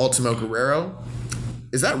 and Ultimo Guerrero.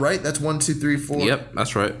 Is that right? That's 1, 2, 3, 4? Yep,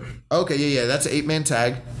 that's right. Okay, yeah, that's an 8-man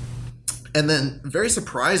tag. And then, very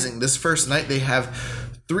surprising, this first night they have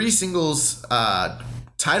 3 singles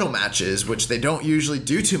title matches, which they don't usually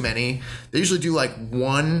do too many. They usually do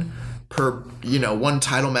one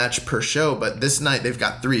title match per show, but this night they've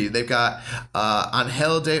got 3. They've got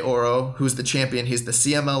Angel de Oro, who's the champion. He's the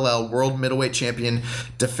CMLL World Middleweight Champion,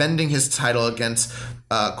 defending his title against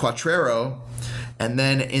Cuatrero. And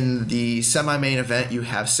then in the semi-main event, you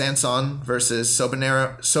have Sanson versus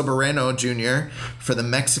Soberano Jr. for the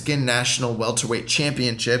Mexican National Welterweight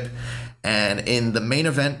Championship. And in the main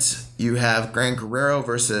event, you have Gran Guerrero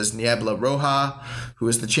versus Niebla Roja, who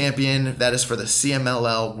is the champion. That is for the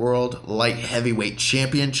CMLL World Light Heavyweight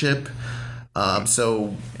Championship. And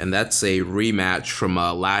that's a rematch from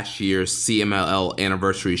last year's CMLL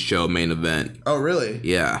Anniversary Show main event. Oh, really?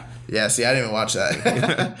 Yeah. Yeah, see, I didn't even watch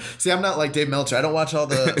that. See, I'm not like Dave Meltzer. I don't watch all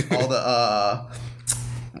the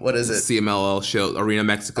what is it? CMLL show, Arena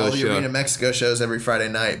Mexico show. All the Arena Mexico shows every Friday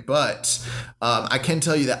night. But I can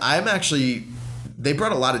tell you that they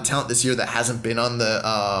brought a lot of talent this year that hasn't been on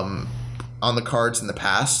the cards in the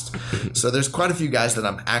past. So there's quite a few guys that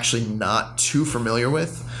I'm actually not too familiar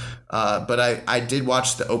with. But I did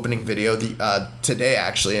watch the opening video today,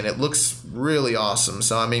 actually, and it looks really awesome.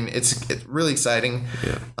 So, I mean, it's really exciting.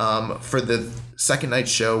 Yeah. For the second night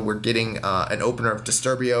show, we're getting an opener of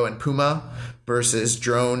Disturbio and Puma versus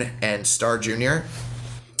Drone and Star Jr.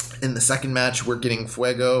 In the second match, we're getting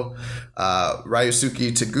Fuego,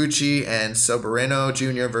 Ryusuke Taguchi, and Soberano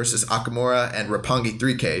Jr. versus Akamura and Roppongi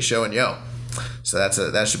 3K, Show and Yo. So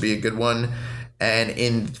that should be a good one. And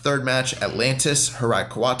in the third match, Atlantis, Hirai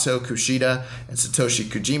Kawato, Kushida, and Satoshi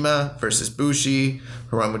Kojima versus Bushi,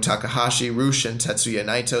 Hiromu Takahashi, Rush, and Tetsuya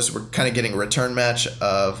Naito. So we're kind of getting a return match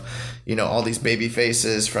of, all these baby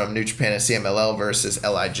faces from New Japan and CMLL versus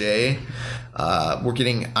LIJ. We're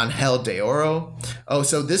getting Angel de Oro. Oh,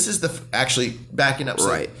 so this is actually backing up. So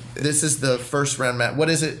right. This is the first round match. What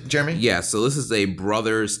is it, Jeremy? Yeah, so this is a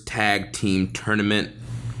brothers tag team tournament.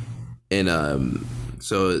 And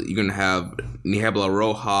so you're going to have Niebla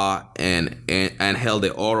Roja and Angel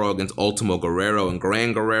de Oro against Ultimo Guerrero and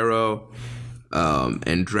Gran Guerrero.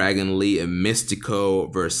 And Dragon Lee and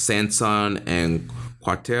Mystico versus Sanson and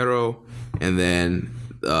Cuartero. And then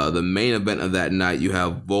the main event of that night, you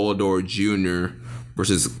have Volador Jr.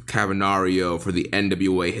 versus Cavernario for the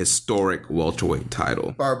NWA historic welterweight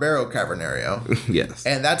title. Barbaro Cavernario. Yes.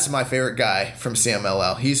 And that's my favorite guy from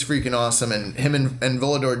CMLL. He's freaking awesome, and him and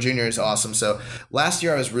Volador Jr. is awesome. So last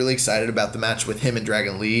year I was really excited about the match with him and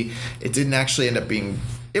Dragon Lee. It didn't actually end up being...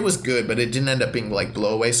 It was good, but it didn't end up being like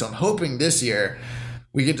blow away. So I'm hoping this year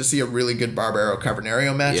we get to see a really good Barbaro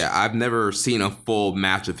Cavernario match. Yeah, I've never seen a full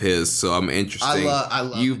match of his, so I'm interested. I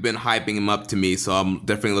love You've been hyping him up to me, so I'm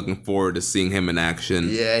definitely looking forward to seeing him in action.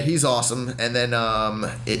 Yeah, he's awesome. And then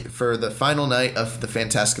for the final night of the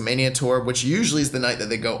Fantasticmania tour, which usually is the night that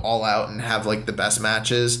they go all out and have like the best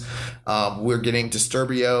matches, we're getting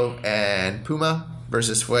Disturbio and Puma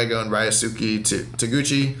versus Fuego and Ryosuke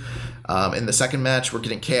Taguchi. In the second match, we're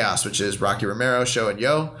getting Chaos, which is Rocky Romero, Sho and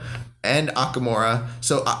Yo, and Akamura.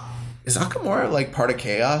 So is Akamura like part of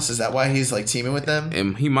Chaos? Is that why he's like teaming with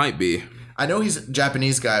them? He might be. I know he's a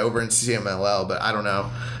Japanese guy over in CMLL, but I don't know.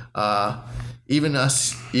 Even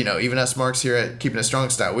us marks here at Keeping It Strong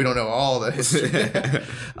Style, we don't know all the history.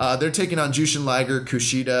 They're taking on Jushin Liger,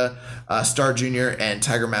 Kushida, Star Jr., and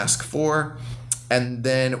Tiger Mask 4. And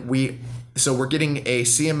then we're getting a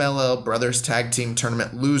CMLL Brothers Tag Team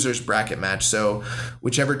Tournament losers bracket match. So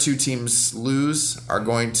whichever two teams lose are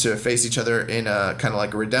going to face each other in a kind of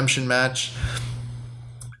like a redemption match.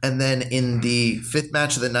 And then in the fifth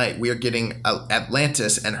match of the night, we are getting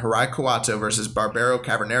Atlantis and Hirai Kawato versus Barbaro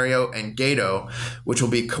Cavernario and Gato, which will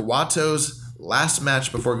be Kawato's last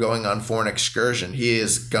match before going on foreign excursion. He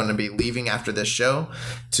is going to be leaving after this show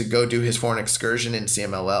to go do his foreign excursion in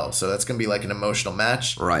CMLL. So that's going to be like an emotional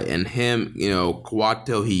match. Right. And him,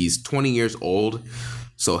 Kawato, he's 20 years old.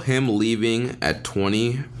 So him leaving at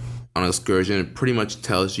 20 on an excursion pretty much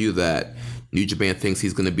tells you that New Japan thinks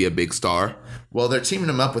he's going to be a big star. Well, they're teaming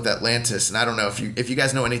him up with Atlantis, and I don't know if you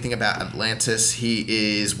guys know anything about Atlantis.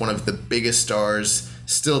 He is one of the biggest stars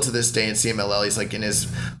still to this day in CMLL. He's like in his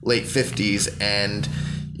late 50s, and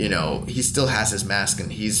he still has his mask,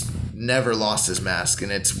 and he's never lost his mask. And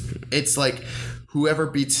it's like whoever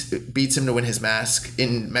beats him to win his mask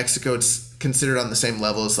in Mexico, it's considered on the same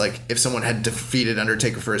level as like if someone had defeated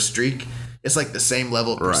Undertaker for a streak. It's like the same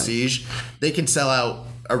level of prestige. Right. They can sell out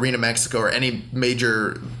Arena Mexico or any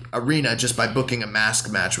major arena just by booking a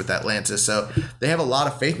mask match with Atlantis. So they have a lot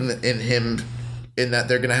of faith in him, in that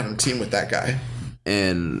they're going to have him team with that guy.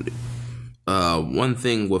 And one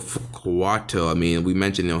thing with Kawato, I mean, we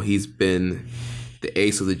mentioned, he's been the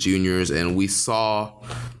ace of the juniors, and we saw,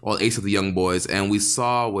 ace of the young boys, and we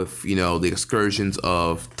saw with, the excursions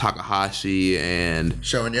of Takahashi and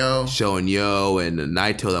Sho and Yo and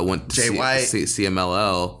Naito that went to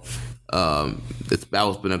CMLL. This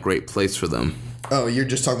battle's been a great place for them. Oh, you're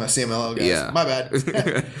just talking about CMLL guys. Yeah. My bad.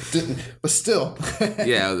 But still.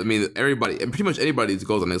 Yeah, I mean, everybody, and pretty much anybody that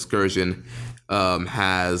goes on an excursion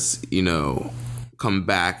has, come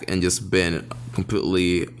back and just been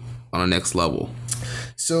completely on a next level.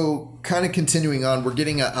 So, kind of continuing on, we're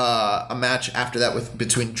getting a match after that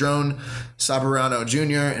between Drone Saburano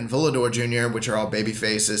Jr. and Volador Jr., which are all baby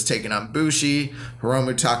faces, taking on Bushi,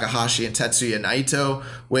 Hiromu Takahashi, and Tetsuya Naito,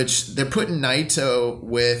 which they're putting Naito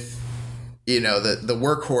with, the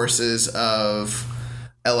workhorses of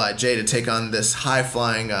LIJ to take on this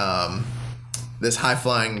high-flying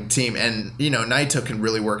team. And, Naito can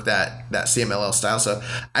really work that CMLL style. So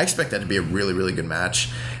I expect that to be a really, really good match.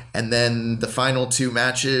 And then the final two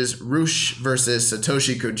matches, Rush versus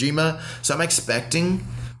Satoshi Kojima. So I'm expecting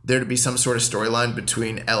there to be some sort of storyline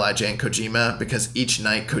between LIJ and Kojima, because each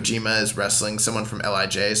night Kojima is wrestling someone from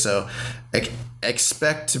LIJ. So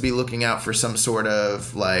expect to be looking out for some sort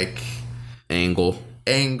of like angle.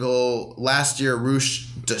 Last year, Rush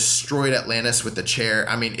destroyed Atlantis with the chair.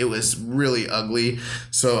 I mean, it was really ugly.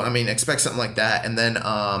 So, I mean, expect something like that. And then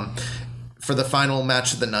for the final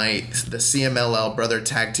match of the night, the CMLL Brother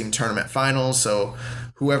Tag Team Tournament Finals. So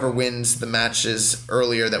whoever wins the matches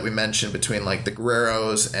earlier that we mentioned between like the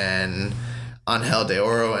Guerreros and Angel de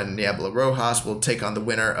Oro and Diablo Rojas will take on the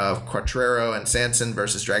winner of Cuatrero and Sanson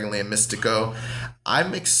versus Dragon Lee and Mystico.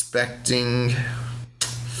 I'm expecting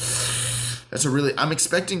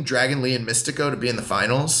Dragon Lee and Mystico to be in the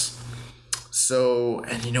finals. So,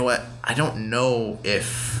 and you know what? I don't know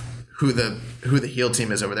who the heel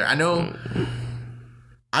team is over there.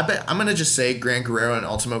 I bet I'm gonna just say Gran Guerrero and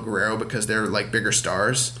Ultimo Guerrero because they're like bigger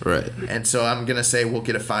stars. Right. And so I'm gonna say we'll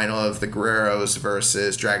get a final of the Guerreros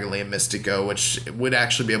versus Dragon Lee and Mystico, which would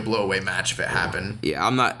actually be a blowaway match if it happened. Yeah,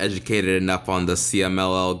 I'm not educated enough on the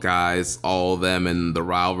CMLL guys, all of them, and the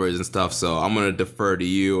rivalries and stuff, so I'm gonna defer to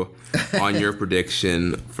you on your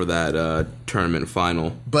prediction for that tournament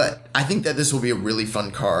final. But I think that this will be a really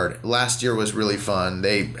fun card. Last year was really fun.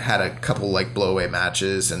 They had a couple like blowaway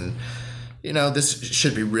matches, and this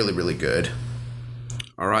should be really, really good.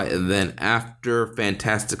 All right, and then after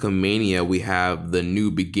Fantastica Mania, we have the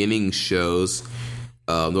New Beginning shows.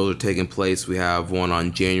 Those are taking place. We have one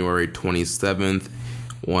on January 27th,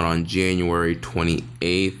 one on January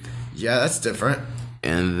 28th. Yeah, that's different.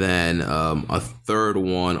 And then a third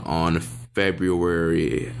one on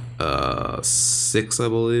February 6th, I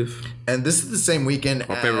believe. And this is the same weekend.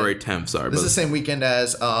 Or February 10th, sorry. This is the same weekend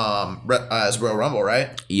as Royal Rumble,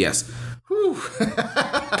 right? Yes. Whew.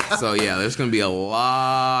 So, yeah, there's going to be a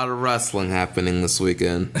lot of wrestling happening this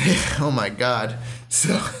weekend. Oh, my God.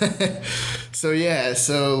 So,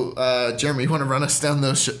 Jeremy, you want to run us down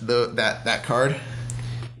that card?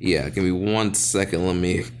 Yeah, give me 1 second. Let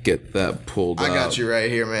me get that pulled up. I got you right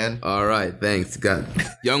here, man. All right, thanks. Got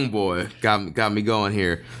young boy got me going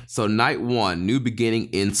here. So night 1, New Beginning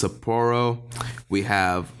in Sapporo. We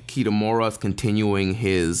have Kitamura's continuing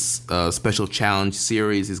his special challenge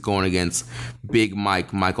series. He's going against Big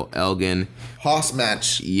Michael Elgin. Hoss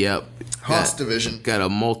match. Yep. Hoss division. Got a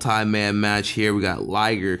multi-man match here. We got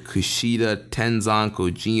Liger, Kushida, Tenzan,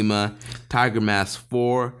 Kojima, Tiger Mask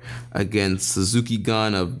 4 against Suzuki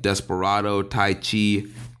Gun of Desperado,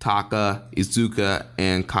 Taichi, Taka, Izuka,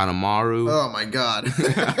 and Kanemaru. Oh my God.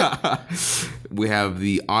 We have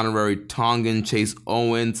the honorary Tongan Chase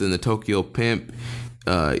Owens and the Tokyo Pimp.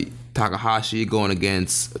 Takahashi going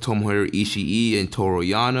against Tomohiro Ishii and Toru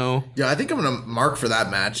Yano. Yeah, I think I'm going to mark for that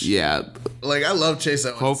match. Yeah. Like, I love Chase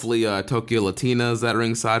Owens. Hopefully Tokyo Latina is at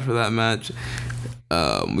ringside for that match.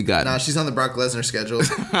 We got... Nah, she's on the Brock Lesnar schedule.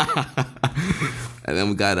 And then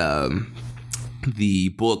we got the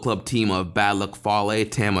Bullet Club team of Bad Luck Fale,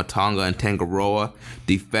 Tama Tonga, and Tangaroa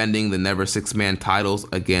defending the Never Six-Man titles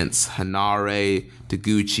against Hanare,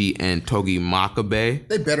 Taguchi, and Togi Makabe.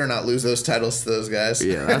 They better not lose those titles to those guys.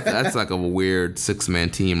 Yeah, that's like a weird six-man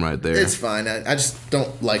team right there. It's fine. I just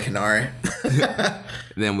don't like Hanare.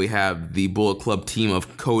 Then we have the Bullet Club team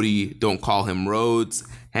of Cody, Don't Call Him Rhodes,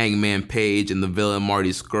 Hangman Page, and the villain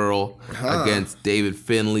Marty Scurll against David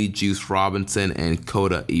Finlay, Juice Robinson, and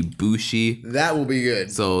Kota Ibushi. That will be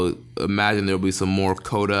good. So imagine there'll be some more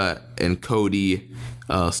Kota and Cody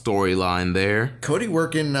storyline there. Cody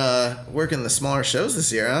working the smaller shows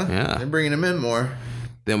this year, huh? Yeah. They're bringing him in more.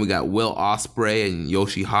 Then we got Will Ospreay and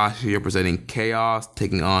Yoshihashi representing Chaos,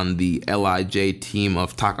 taking on the LIJ team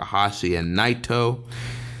of Takahashi and Naito.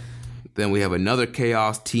 Then we have another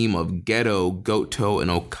Chaos team of Geto, Goto,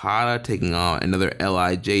 and Okada, taking on another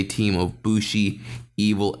LIJ team of Bushi,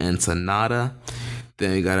 Evil, and Sanada.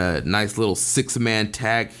 Then we got a nice little six-man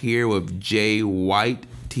tag here with Jay White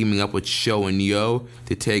teaming up with Sho and Yo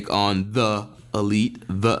to take on the Elite,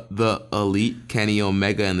 the Elite, Kenny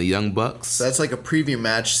Omega and the Young Bucks. So that's like a preview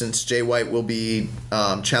match since Jay White will be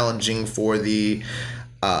challenging for the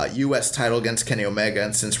U.S. title against Kenny Omega,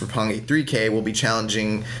 and since Roppongi 3K will be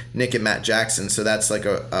challenging Nick and Matt Jackson, so that's like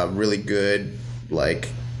a really good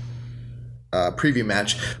preview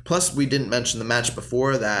match. Plus, we didn't mention the match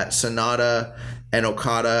before that, Sanada and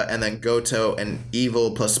Okada, and then Goto and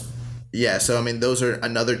Evil. Plus, yeah. So I mean, those are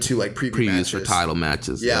another two like previews matches for title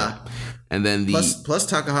matches. Yeah. And then plus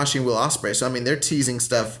Takahashi and Will Ospreay. So I mean, they're teasing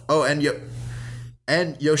stuff. Oh, and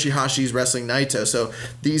Yoshihashi's wrestling Naito. So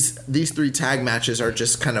these three tag matches are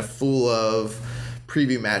just kind of full of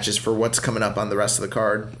preview matches for what's coming up on the rest of the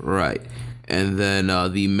card. Right. And then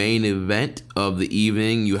the main event of the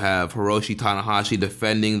evening, you have Hiroshi Tanahashi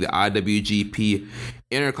defending the IWGP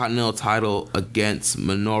Intercontinental title against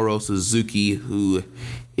Minoru Suzuki, who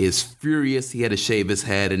is furious. He had to shave his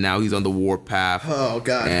head, and now he's on the warpath. Oh,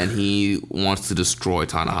 God. And he wants to destroy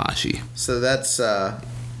Tanahashi. So that's...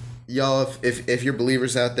 y'all, if you're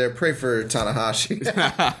believers out there, pray for Tanahashi.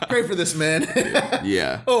 Pray for this man.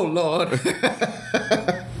 Yeah. Oh, Lord.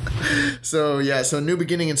 So New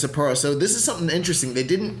Beginning in Sapporo. So this is something interesting. They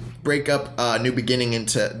didn't break up New Beginning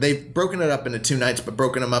into... They've broken it up into 2 nights, but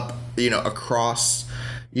broken them up, across,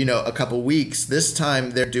 a couple weeks. This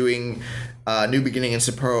time they're doing New Beginning in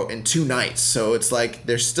Sapporo in 2 nights. So it's like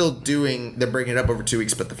they're breaking it up over 2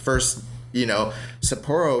 weeks, but the first...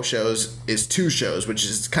 Sapporo shows is 2 shows, which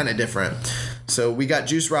is kind of different. So we got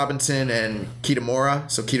Juice Robinson and Kitamura.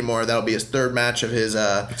 So Kitamura, that'll be his 3rd match of his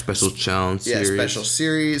special challenge series. Yeah, special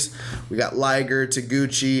series. We got Liger,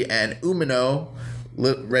 Taguchi, and Umino,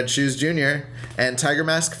 Red Shoes Jr., and Tiger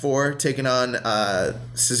Mask 4 taking on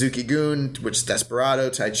Suzuki-gun, which is Desperado,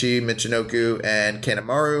 Taichi, Michinoku, and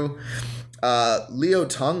Kanemaru. Leo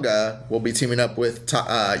Tonga will be teaming up with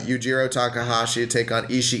Yujiro Takahashi to take on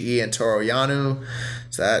Ishii and Toru Yano.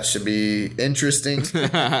 So that should be interesting.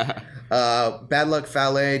 Bad Luck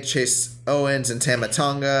Fale, Chase Owens, and Tama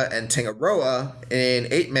Tonga and Tangaroa in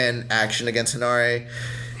 8-man action against Hanare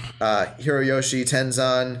Hiroyoshi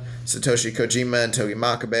Tenzan, Satoshi Kojima, and Togi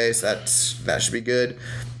Makabe. So that should be good.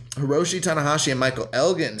 Hiroshi Tanahashi and Michael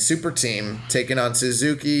Elgin, super team, taking on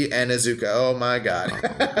Suzuki and Iizuka. Oh my god.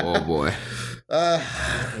 Oh boy.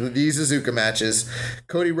 These Iizuka matches.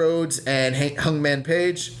 Cody Rhodes and Hangman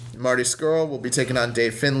Page. Marty Scurll will be taking on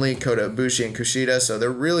Dave Finlay, Kota Ibushi, and Kushida. So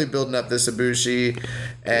they're really building up this Ibushi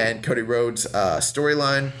and Cody Rhodes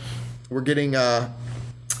storyline. We're getting Gato,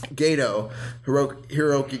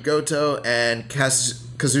 Hiroki Goto, and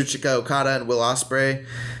Kazuchika Okada and Will Ospreay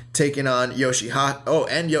taking on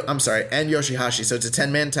Yoshihashi. And Yoshihashi. So it's a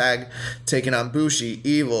 10-man tag taking on Bushi,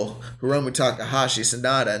 Evil, Hiromu Takahashi,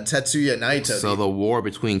 Sanada, and Tetsuya Naito. So the war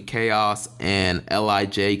between Chaos and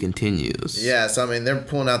LIJ continues. Yeah, so I mean they're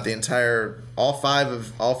pulling out all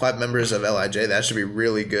five members of LIJ. That should be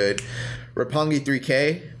really good. Roppongi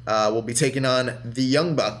 3K will be taking on the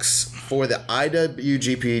Young Bucks for the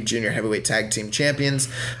IWGP Junior Heavyweight Tag Team Champions,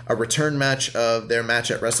 a return match of their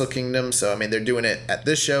match at Wrestle Kingdom. So, I mean, they're doing it at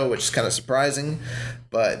this show, which is kind of surprising,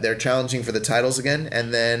 but they're challenging for the titles again.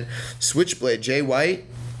 And then Switchblade Jay White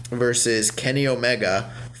versus Kenny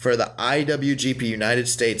Omega for the IWGP United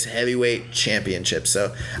States Heavyweight Championship.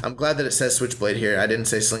 So, I'm glad that it says Switchblade here. I didn't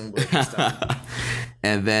say Sling Blade this time.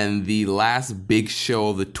 And then the last big show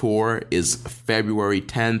of the tour is February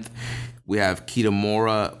 10th. We have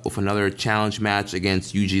Kitamura with another challenge match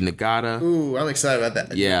against Yuji Nagata. Ooh, I'm excited about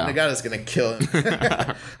that. Yeah. Nagata's going to kill him.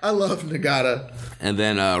 I love Nagata. And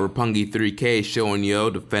then Roppongi 3K, Sho and Yo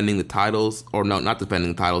defending the titles. Or no, not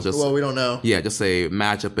defending the titles. Well, we don't know. Yeah, just a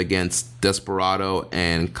matchup against Desperado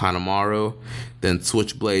and Kanemaru. Then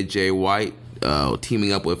Switchblade Jay White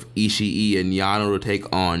teaming up with Ishii and Yano to take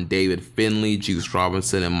on David Finlay, Juice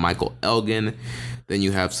Robinson, and Michael Elgin. Then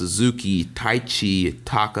you have Suzuki, Taichi,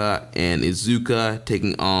 Taka, and Iizuka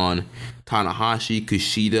taking on Tanahashi,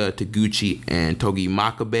 Kushida, Taguchi, and Togi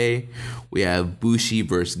Makabe. We have Bushi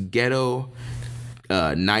versus Geto.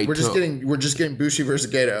 Naito. We're just getting Bushi versus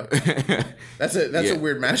Geto. That's a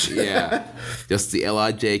weird match. Yeah, just the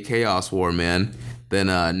LIJ Chaos War, man. Then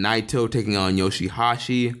Naito taking on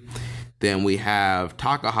Yoshihashi. Then we have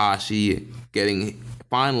Takahashi getting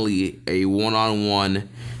finally a one-on-one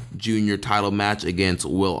junior title match against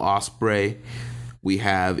Will Ospreay. We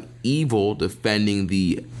have Evil defending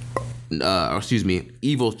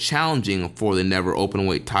Evil challenging for the never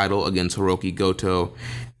openweight title against Hiroki Goto,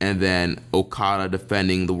 and then Okada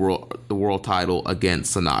defending the world title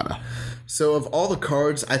against Sanada. So of all the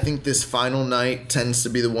cards, I think this final night tends to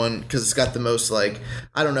be the one because it's got the most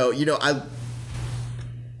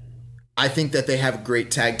I think that they have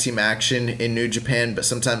great tag team action in New Japan, but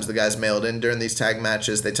sometimes the guys mail it in during these tag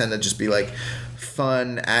matches. They tend to just be like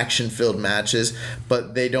fun, action-filled matches,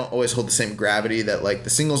 but they don't always hold the same gravity that like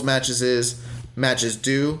the singles matches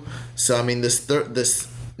do. So I mean, this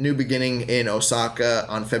new beginning in Osaka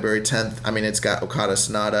on February 10th. I mean, it's got Okada,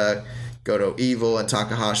 Sanada, Goto, Evil, and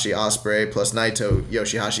Takahashi, Ospreay, plus Naito,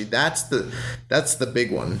 Yoshihashi. That's the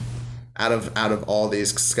big one out of all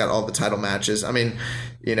these. 'Cause it's got all the title matches. I mean,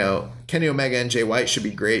 Kenny Omega and Jay White should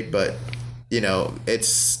be great, but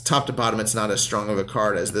it's top to bottom. It's not as strong of a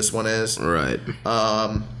card as this one is. Right.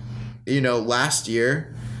 Last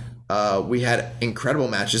year, we had incredible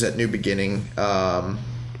matches at New Beginning.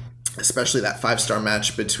 Especially that 5-star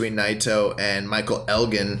match between Naito and Michael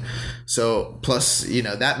Elgin. So, plus,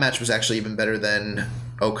 that match was actually even better than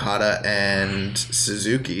Okada and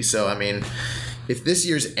Suzuki. So, I mean, if this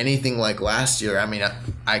year's anything like last year, I mean,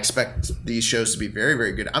 I expect these shows to be very,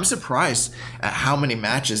 very good. I'm surprised at how many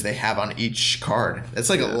matches they have on each card. It's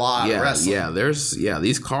like a lot of wrestling.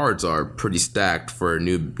 These cards are pretty stacked for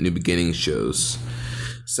new beginning shows.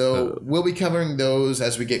 So we'll be covering those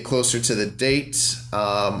as we get closer to the date.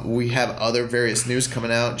 We have other various news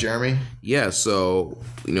coming out, Jeremy. Yeah, so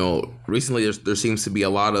recently there seems to be a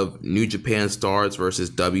lot of New Japan stars versus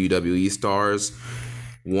WWE stars.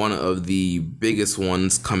 One of the biggest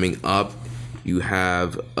ones coming up, you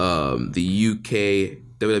have the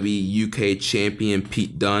WWE UK champion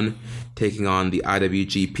Pete Dunne taking on the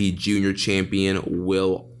IWGP Junior Champion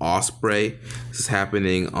Will Ospreay. This is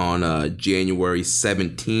happening on January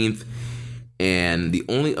 17th. And the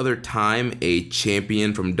only other time a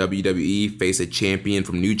champion from WWE faced a champion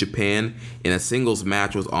from New Japan in a singles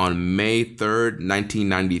match was on May 3rd,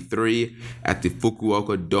 1993 at the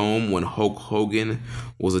Fukuoka Dome when Hulk Hogan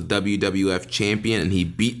was a WWF champion and he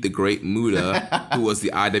beat the Great Muta, who was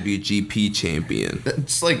the IWGP champion.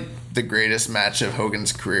 It's like the greatest match of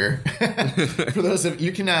Hogan's career. For those of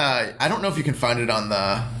you can, I don't know if you can find it on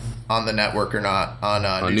the network or not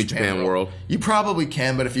on New Japan World. You probably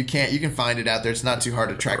can, but if you can't, you can find it out there. It's not too hard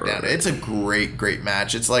to track down. It's a great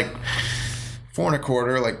match. It's like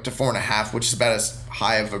 4.25, like to 4.5, which is about as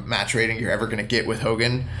high of a match rating you're ever gonna get with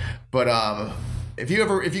Hogan. But if you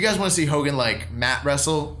guys want to see Hogan like mat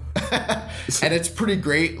wrestle, and it's pretty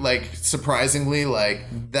great, like surprisingly, like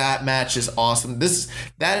that match is awesome.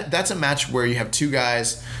 That's a match where you have two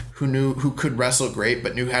guys who could wrestle great,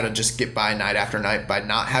 but knew how to just get by night after night by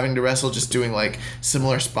not having to wrestle, just doing like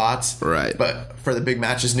similar spots. Right. But for the big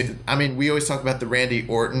matches, I mean, we always talk about the Randy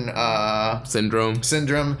Orton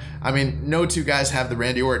syndrome. I mean, no two guys have the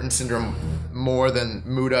Randy Orton syndrome more than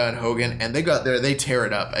Muta and Hogan, and they go out there, they tear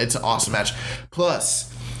it up. It's an awesome match.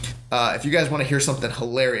 Plus, if you guys want to hear something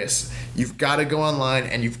hilarious, you've got to go online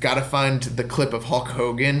and you've got to find the clip of Hulk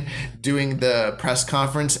Hogan doing the press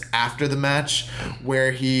conference after the match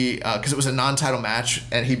where he, because it was a non-title match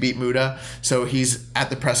and he beat Muta, so he's at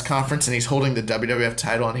the press conference and he's holding the WWF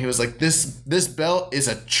title and he was like, this belt is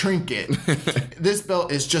a trinket. This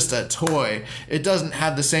belt is just a toy. It doesn't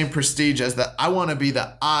have the same prestige as I want to be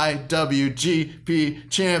the IWGP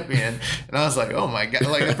champion. And I was like, oh my God.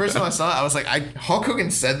 Like the first time I saw it, I was like, Hulk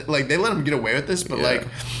Hogan said, like they let him get away with this, but like,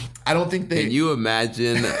 I don't think they... Can you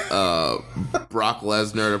imagine Brock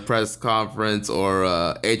Lesnar at a press conference or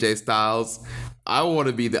AJ Styles? I want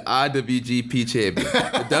to be the IWGP champion.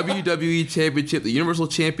 The WWE championship, the Universal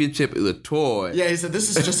Championship is a toy. Yeah, he said,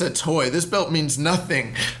 this is just a toy. This belt means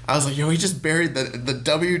nothing. I was like, yo, he just buried the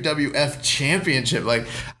WWF championship. Like,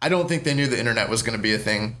 I don't think they knew the internet was going to be a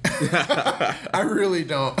thing. I really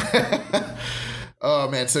don't. Oh,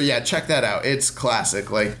 man. So, yeah, check that out. It's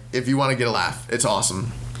classic. Like, if you want to get a laugh, it's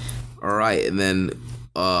awesome. All right, and then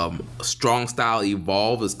Strong Style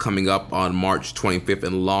Evolve is coming up on March 25th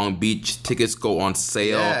in Long Beach. Tickets go on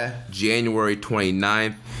sale January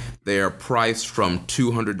 29th. They are priced from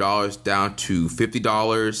 $200 down to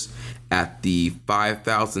 $50 at the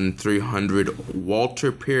 5300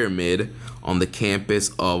 Walter Pyramid on the campus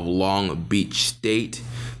of Long Beach State.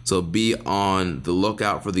 So be on the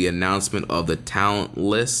lookout for the announcement of the talent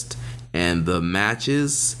list and the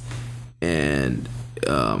matches. And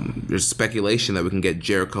there's speculation that we can get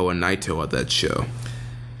Jericho and Naito at that show.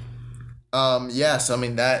 Yes, I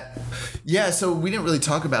mean that. Yeah, so we didn't really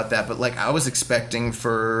talk about that, but like I was expecting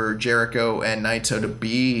for Jericho and Naito to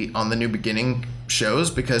be on the New Beginning shows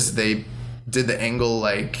because they did the angle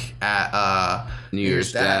like at New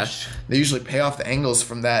Year's Dash. They usually pay off the angles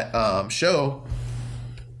from that show,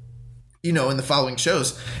 you know, in the following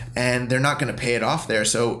shows, and they're not going to pay it off there.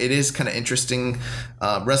 So it is kind of interesting.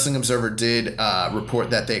 Wrestling Observer did report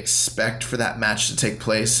that they expect for that match to take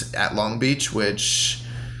place at Long Beach, which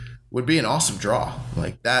would be an awesome draw.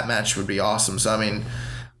 Like that match would be awesome. So, I mean,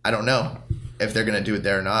 I don't know if they're going to do it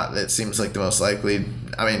there or not. It seems like the most likely.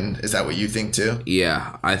 I mean, is that what you think too?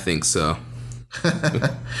 Yeah, I think so.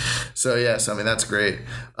 So, yes, I mean, that's great.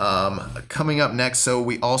 Coming up next, so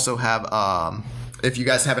we also have... if you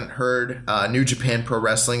guys haven't heard, New Japan Pro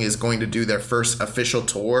Wrestling is going to do their first official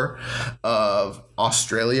tour of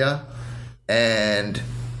Australia. And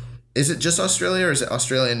is it just Australia or is it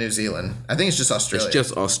Australia and New Zealand? I think it's just Australia. It's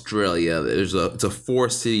just Australia. It's a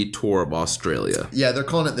 4-city tour of Australia. Yeah, they're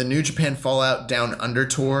calling it the New Japan Fallout Down Under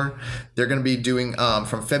Tour. They're going to be doing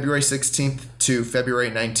from February 16th to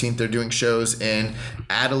February 19th. They're doing shows in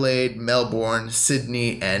Adelaide, Melbourne,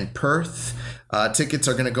 Sydney, and Perth. Tickets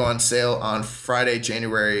are going to go on sale on Friday,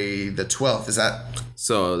 January the 12th. Is that?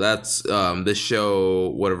 So that's this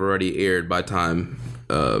show would have already aired by time.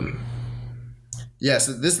 Yeah,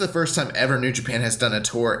 so this is the first time ever New Japan has done a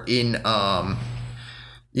tour in,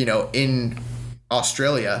 in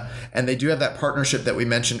Australia, and they do have that partnership that we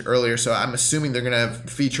mentioned earlier. So I'm assuming they're going to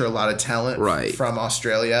feature a lot of talent from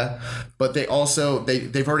Australia. But they also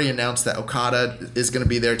they've already announced that Okada is going to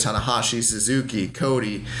be there. Tanahashi, Suzuki,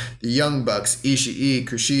 Cody, the Young Bucks, Ishii,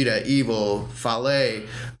 Kushida, Evil, Fale,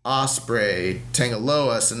 Ospreay,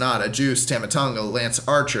 Tangaloa, Sonata, Juice, Tamatonga, Lance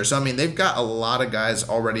Archer. So I mean they've got a lot of guys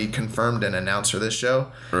already confirmed and announced for this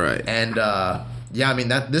show. Right. And I mean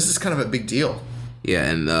this is kind of a big deal.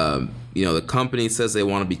 Yeah, and the company says they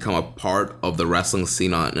want to become a part of the wrestling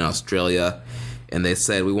scene in Australia. And they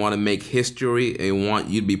said, we want to make history and we want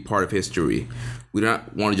you to be part of history. We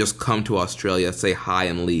don't want to just come to Australia, say hi,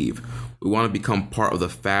 and leave. We want to become part of the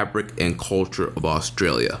fabric and culture of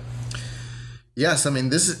Australia. Yes, I mean,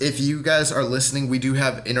 this is, if you guys are listening, we do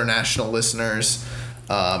have international listeners.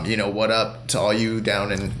 What up to all you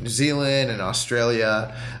down in New Zealand and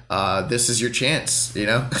Australia. This is your chance,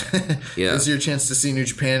 Yeah. This is your chance to see New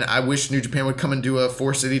Japan. I wish New Japan would come and do a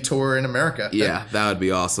 4-city tour in America. Yeah, that would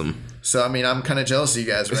be awesome. So, I mean, I'm kind of jealous of you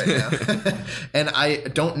guys right now. And I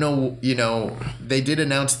don't know, they did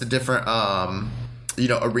announce the different,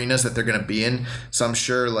 arenas that they're going to be in. So I'm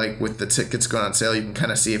sure like with the tickets going on sale, you can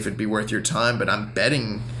kind of see if it'd be worth your time. But I'm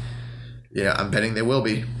betting they will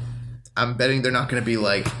be. I'm betting they're not going to be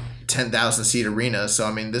like 10,000 seat arenas. So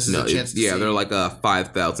I mean, this is a chance to see. They're like a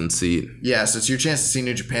 5,000 seat. Yeah, so it's your chance to see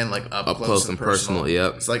New Japan like up close and personal.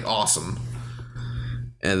 Yep. It's like awesome.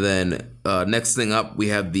 And then next thing up, we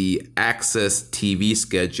have the Access TV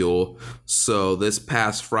schedule. So this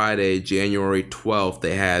past Friday, January 12th,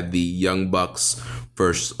 they had the Young Bucks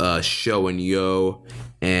versus Sho and Yo,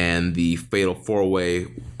 and the Fatal 4-Way,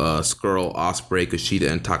 Skrull, Ospreay,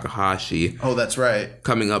 Kushida, and Takahashi. Oh, that's right.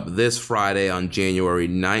 Coming up this Friday on January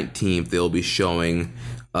 19th, they'll be showing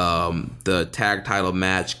the tag title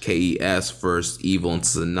match, KES versus Evil and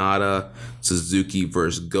Sonata, Suzuki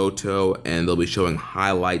versus Goto, and they'll be showing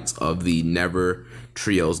highlights of the Never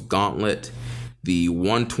Trios Gauntlet. The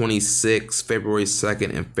 126 February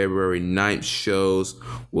 2nd and February 9th shows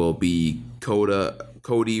will be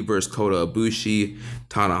Cody versus Kota Ibushi,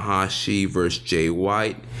 Tanahashi versus Jay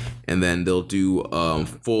White, and then they'll do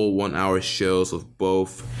full 1 hour shows with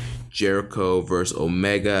both Jericho versus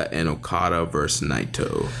Omega and Okada versus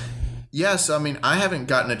Naito. Yes, I mean, I haven't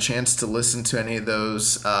gotten a chance to listen to any of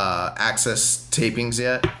those Access tapings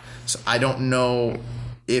yet, so I don't know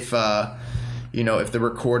if the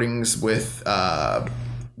recordings with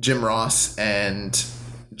Jim Ross and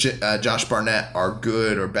Josh Barnett are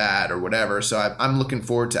good or bad or whatever. So I'm looking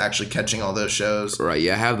forward to actually catching all those shows. Right,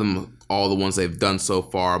 yeah, I have them, all the ones they've done so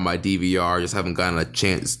far on my DVR. Just haven't gotten a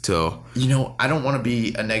chance to. I don't want to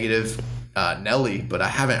be a negative Nelly, but I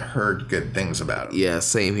haven't heard good things about him. Yeah,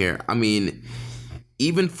 same here. I mean,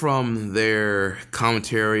 even from their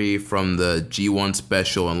commentary from the G1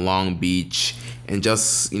 special in Long Beach, and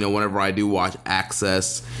just, whenever I do watch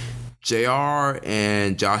Access, JR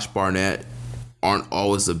and Josh Barnett aren't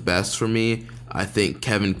always the best for me. I think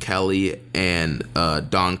Kevin Kelly and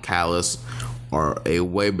Don Callis are a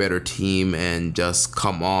way better team and just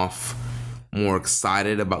come off more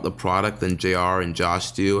excited about the product than JR and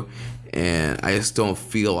Josh do. And I just don't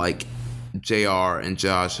feel like JR and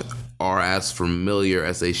Josh are as familiar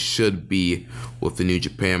as they should be with the New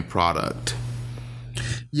Japan product.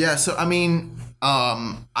 Yeah, so I mean,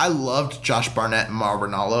 I loved Josh Barnett and Mauro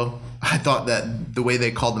Ranallo. I thought that the way they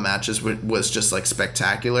called the matches was just like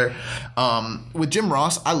spectacular. With Jim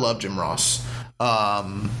Ross, I love Jim Ross.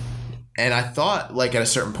 And I thought like at a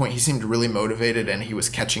certain point he seemed really motivated and he was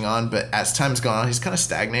catching on, but as time's gone on, he's kind of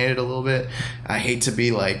stagnated a little bit. I hate to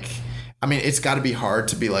be like, I mean, it's got to be hard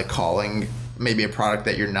to be like calling maybe a product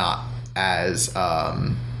that you're not as,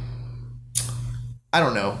 I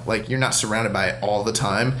don't know, like you're not surrounded by it all the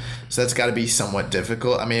time. So that's got to be somewhat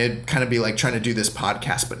difficult. I mean, it'd kind of be like trying to do this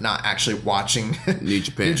podcast, but not actually watching New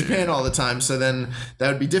Japan all the time. So then that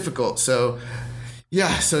would be difficult. So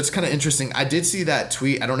yeah, so it's kind of interesting. I did see that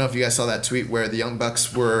tweet. I don't know if you guys saw that tweet where the Young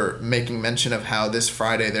Bucks were making mention of how this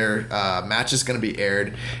Friday their match is going to be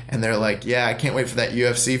aired. And they're like, yeah, I can't wait for that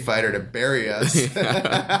UFC fighter to bury us.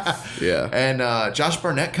 Yeah. And Josh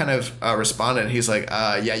Barnett kind of responded. He's like,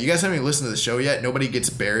 yeah, you guys haven't even listened to the show yet. Nobody gets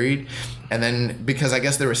buried. And then because I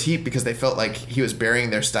guess there was heat because they felt like he was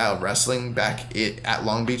burying their style of wrestling back at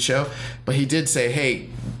Long Beach show. But he did say, hey,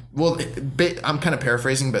 well, I'm kind of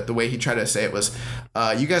paraphrasing, but the way he tried to say it was,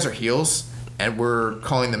 you guys are heels, and we're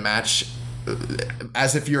calling the match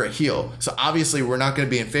as if you're a heel. So obviously we're not going to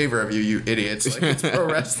be in favor of you, you idiots. Like, it's pro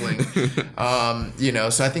wrestling. So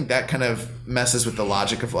I think that kind of messes with the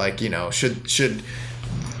logic of like, should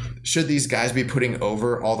these guys be putting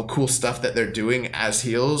over all the cool stuff that they're doing as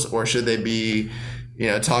heels, or should they be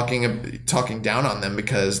talking down on them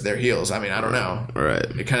because they're heels? I mean, I don't know. Right.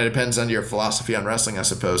 It kind of depends on your philosophy on wrestling, I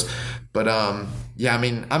suppose. But yeah, I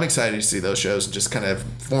mean, I'm excited to see those shows and just kind of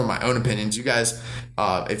form my own opinions. You guys,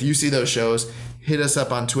 if you see those shows, hit us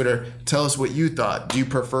up on Twitter. Tell us what you thought. Do you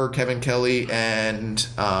prefer Kevin Kelly and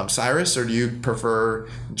Cyrus, or do you prefer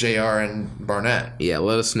JR and Barnett? Yeah,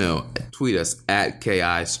 let us know. Tweet us at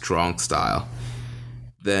KI Strong Style.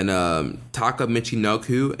 Then Taka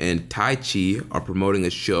Michinoku and Taichi are promoting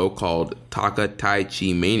a show called Taka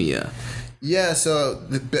Taichi Mania. Yeah, so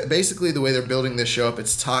basically the way they're building this show up,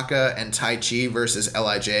 it's Taka and Taichi versus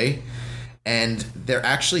LIJ. And they're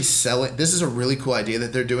actually selling... This is a really cool idea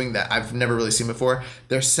that they're doing that I've never really seen before.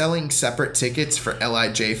 They're selling separate tickets for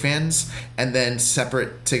LIJ fans and then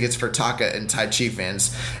separate tickets for Taka and Taichi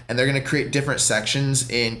fans. And they're going to create different sections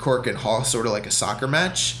in Korakuen Hall, sort of like a soccer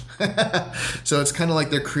match. So it's kind of like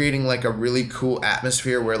they're creating like a really cool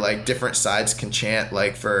atmosphere where like different sides can chant,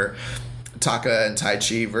 like for Taka and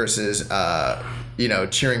Taichi versus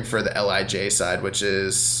cheering for the LIJ side, which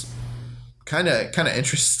is kind of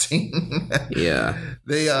interesting. Yeah.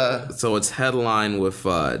 They So it's headline with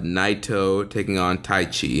Naito taking on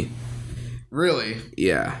Taichi. Really?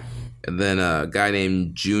 Yeah. And then a guy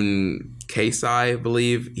named Jun Keisai, I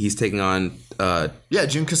believe, he's taking on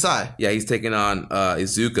Jun Kasai. Yeah, he's taking on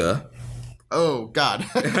Izuka. Oh God.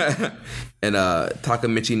 And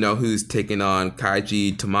Takamichi Nohu's taking on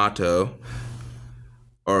Kaiji Tomato.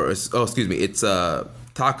 Excuse me, it's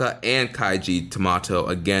Taka and Kaiji Tomato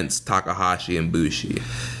against Takahashi and Bushi.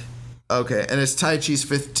 Okay, and it's Taichi's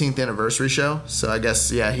 15th anniversary show, so I guess,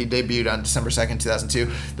 he debuted on December 2nd, 2002.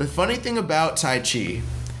 The funny thing about Taichi,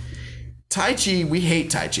 we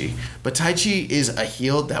hate Taichi, but Taichi is a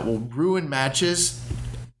heel that will ruin matches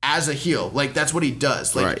as a heel. Like, that's what he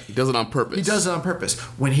does. Like, right, he does it on purpose. He does it on purpose.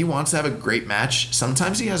 When he wants to have a great match,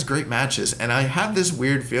 sometimes he has great matches, and I have this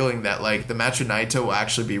weird feeling that, like, the match with Naito will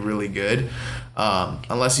actually be really good,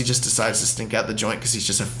 unless he just decides to stink out the joint because he's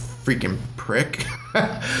just a freaking prick.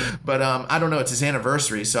 But I don't know, it's his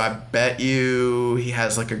anniversary, so I bet you he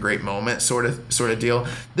has like a great moment sort of deal.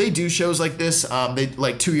 They do shows like this. They,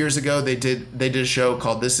 like 2 years ago, they did a show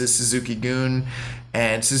called This Is Suzuki-gun,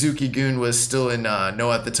 and Suzuki-gun was still in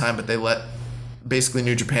Noah at the time, but they let basically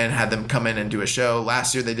New Japan had them come in and do a show.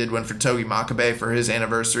 Last year they did one for Togi Makabe for his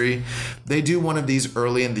anniversary. They do one of these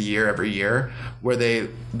early in the year every year where they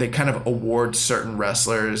kind of award certain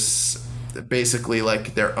wrestlers basically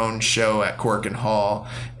like their own show at Corkin Hall.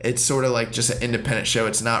 It's sort of like just an independent show.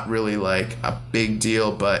 It's not really like a big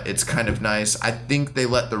deal, but it's kind of nice. I think they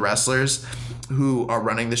let the wrestlers who are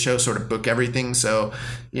running the show sort of book everything, so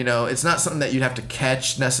it's not something that you'd have to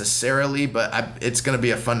catch necessarily, but it's going to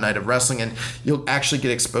be a fun night of wrestling, and you'll actually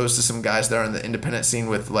get exposed to some guys that are in the independent scene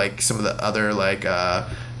with like some of the other like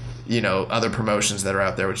other promotions that are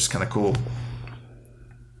out there, which is kind of cool.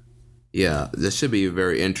 Yeah, this should be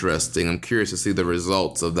very interesting. I'm curious to see the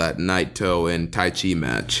results of that Naito and Taichi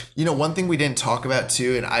match. One thing we didn't talk about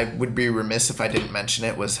too, and I would be remiss if I didn't mention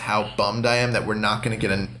it, was how bummed I am that we're not getting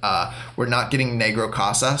Negro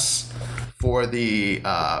Casas for the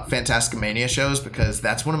Fantastica Mania shows, because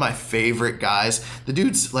that's one of my favorite guys. The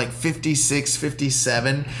dude's like 56,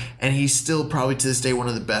 57, and he's still probably to this day one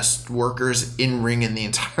of the best workers in ring in the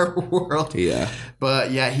entire world. Yeah. But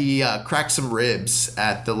yeah, he cracked some ribs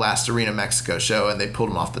at the last Arena Mexico show, and they pulled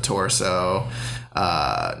him off the tour. So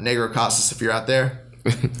Negro Casas, if you're out there,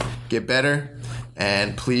 get better,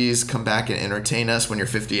 and please come back and entertain us when you're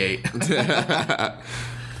 58.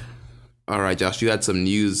 All right, Josh, you had some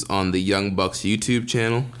news on the Young Bucks YouTube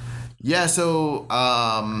channel. Yeah, so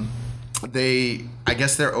they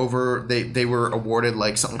were awarded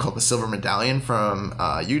like something called the Silver Medallion from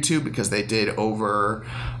YouTube because they did over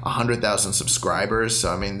 100,000 subscribers.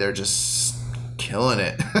 So I mean, they're just killing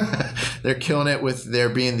it. They're killing it with their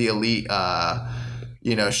being the elite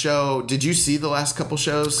show. Did you see the last couple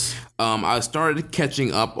shows? I started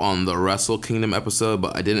catching up on the Wrestle Kingdom episode,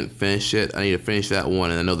 but I didn't finish it. I need to finish that one,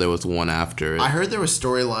 and I know there was one after it. I heard there were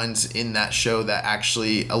storylines in that show that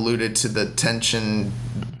actually alluded to the tension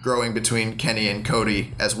growing between Kenny and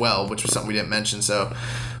Cody as well, which was something we didn't mention. So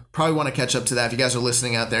probably want to catch up to that. If you guys are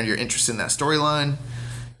listening out there and you're interested in that storyline,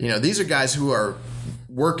 these are guys who are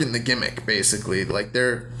working the gimmick, basically. Like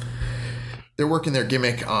they're working their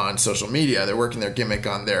gimmick on social media. They're working their gimmick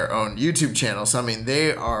on their own YouTube channel. So, I mean,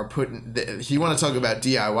 they are putting... If you want to talk about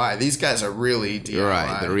DIY, these guys are really DIY.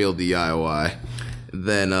 Right, the real DIY.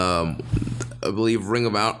 Then, I believe Ring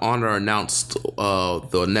of Honor announced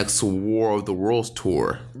the next War of the Worlds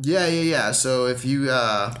tour. Yeah. So, if you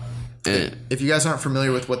guys aren't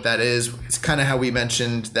familiar with what that is, it's kind of how we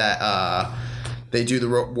mentioned that they do the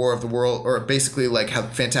War of the World, or basically like how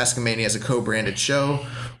Fantastica Mania is a co-branded show.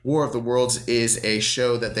 War of the Worlds is a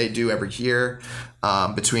show that they do every year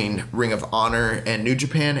between Ring of Honor and New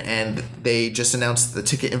Japan, and they just announced the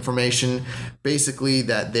ticket information. Basically,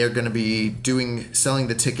 that they're going to be selling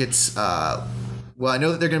the tickets. I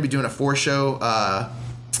know that they're going to be doing a four-show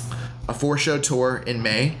tour in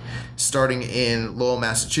May, starting in Lowell,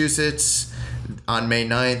 Massachusetts on May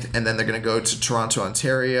 9th, and then they're going to go to Toronto,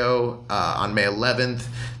 Ontario on May 11th.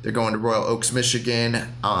 They're going to Royal Oaks,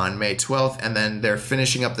 Michigan on May 12th, and then they're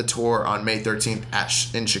finishing up the tour on May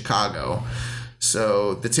 13th in Chicago.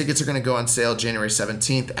 So the tickets are going to go on sale January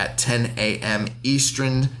 17th at 10 a.m.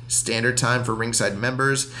 Eastern Standard Time for ringside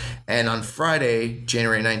members, and on Friday,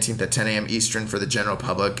 January 19th at 10 a.m. Eastern for the general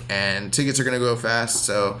public. And tickets are going to go fast,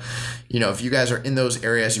 so if you guys are in those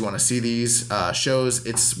areas, you want to see these shows,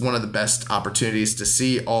 it's one of the best opportunities to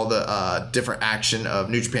see all the different action of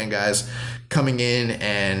New Japan guys coming in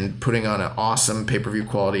and putting on an awesome pay-per-view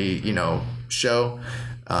quality, show.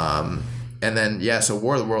 And then, so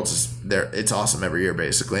War of the Worlds is there. It's awesome every year,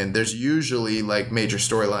 basically. And there's usually, like, major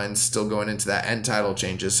storylines still going into that and title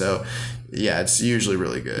changes. So, yeah, it's usually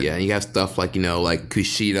really good. Yeah, and you have stuff like, like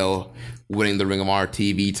Kushida winning the Ring of Honor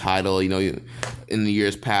TV title. In the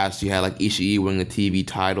years past, you had, like, Ishii winning the TV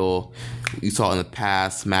title. You saw in the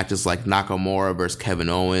past matches like Nakamura versus Kevin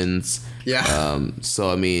Owens. Yeah. So,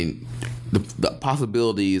 I mean, the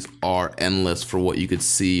possibilities are endless for what you could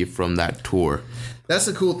see from that tour. That's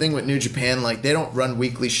the cool thing with New Japan. Like, they don't run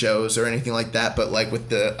weekly shows or anything like that, but like with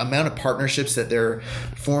the amount of partnerships that they're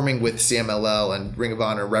forming with CMLL and Ring of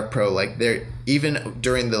Honor, Rep Pro, like they're even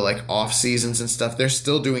during the like off seasons and stuff, they're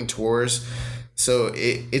still doing tours. So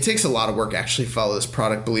it takes a lot of work actually to follow this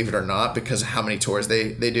product, believe it or not, because of how many tours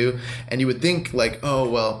they do. And you would think like, oh,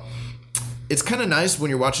 well, it's kind of nice when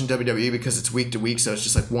you're watching WWE because it's week to week. So it's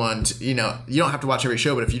just like you don't have to watch every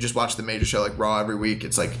show, but if you just watch the major show like Raw every week,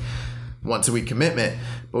 it's like once a week commitment.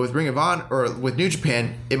 But with Ring of Honor or with New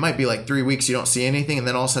Japan, it might be like 3 weeks you don't see anything, and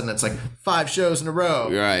then all of a sudden it's like 5 shows in a row.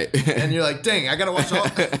 Right. And you're like, dang, I gotta watch all.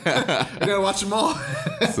 I gotta watch them all.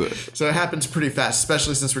 So it happens pretty fast,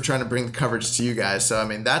 especially since we're trying to bring the coverage to you guys. So I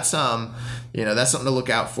mean, that's that's something to look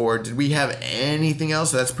out for. Did we have anything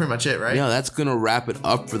else? That's pretty much it, right? Yeah, that's gonna wrap it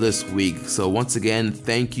up for this week. So once again,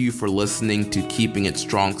 thank you for listening to Keeping It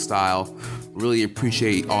Strong Style. Really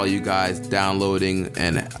appreciate all you guys downloading,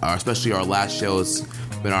 and especially our last show has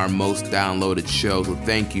been our most downloaded show. So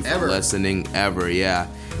thank you for listening ever. Yeah.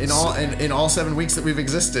 In all 7 weeks that we've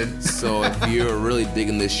existed. So if you're really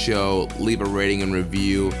digging this show, leave a rating and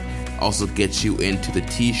review. Also get you into the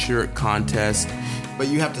t-shirt contest. But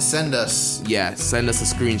you have to send us. Yeah, send us a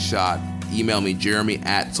screenshot. Email me,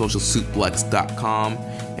 jeremy@socialsuplex.com,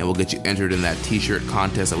 and we'll get you entered in that t-shirt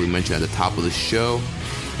contest that we mentioned at the top of the show.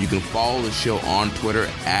 You can follow the show on Twitter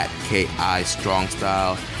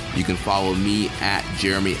 @KIStrongstyle. You can follow me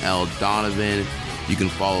 @JeremyL.Donovan. You can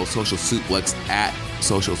follow Social Suplex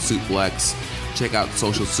 @SocialSuplex. Check out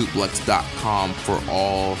socialsuplex.com for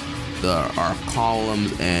all our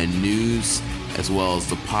columns and news, as well as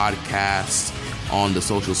the podcast on the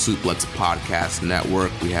Social Suplex Podcast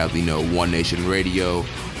Network. We have One Nation Radio,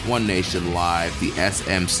 One Nation Live, the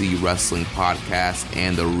SMC Wrestling Podcast,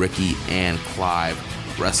 and the Ricky and Clive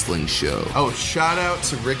Wrestling Show. Oh, shout out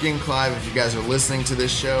to Ricky and Clive if you guys are listening to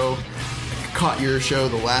this show. I caught your show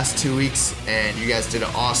the last 2 weeks, and you guys did an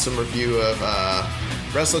awesome review of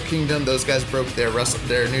Wrestle Kingdom. Those guys broke their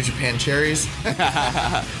New Japan cherries,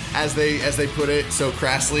 as they put it so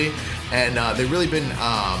crassly, and they've really been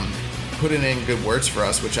putting in good words for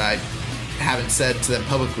us, which I haven't said to them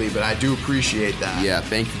publicly, but I do appreciate that. Yeah,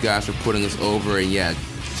 thank you guys for putting us over, and yeah,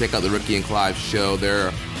 check out the Ricky and Clive show.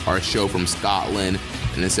 They're our show from Scotland,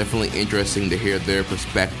 and it's definitely interesting to hear their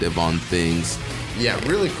perspective on things. Yeah,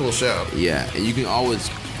 really cool show. Yeah, and you can always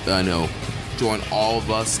join all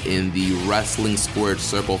of us in the Wrestling Squared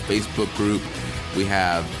Circle Facebook group. We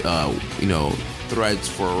have threads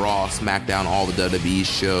for Raw, SmackDown, all the WWE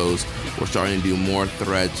shows. We're starting to do more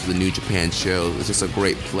threads for the New Japan shows. It's just a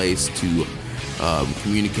great place to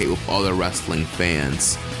communicate with other wrestling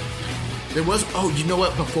fans. There was, you know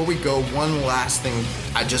what? Before we go, one last thing.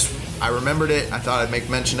 I remembered it. I thought I'd make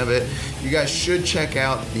mention of it. You guys should check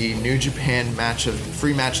out the New Japan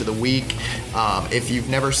free match of the week. If you've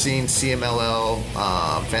never seen CMLL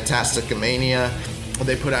Fantastica Mania,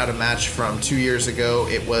 they put out a match from 2 years ago.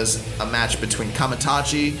 It was a match between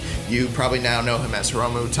Kamitachi. You probably now know him as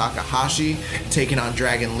Hiromu Takahashi, taking on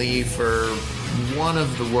Dragon Lee for one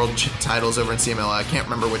of the world titles over in CMLL. I can't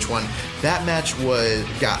remember which one. That match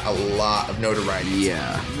got a lot of notoriety.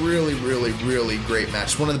 Yeah. Really, really, really great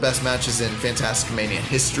match. One of the best matches in Fantastic Mania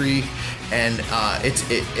history, and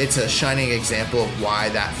it's a shining example of why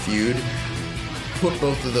that feud put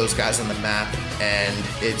both of those guys on the map, and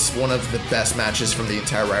it's one of the best matches from the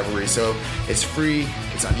entire rivalry. So it's free.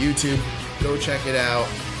 It's on YouTube. Go check it out.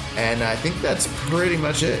 And I think that's pretty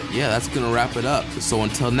much it. Yeah, that's going to wrap it up. So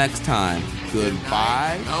until next time,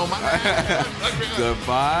 goodbye. Oh, my God.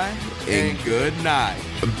 Goodbye and good night.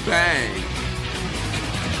 Bang.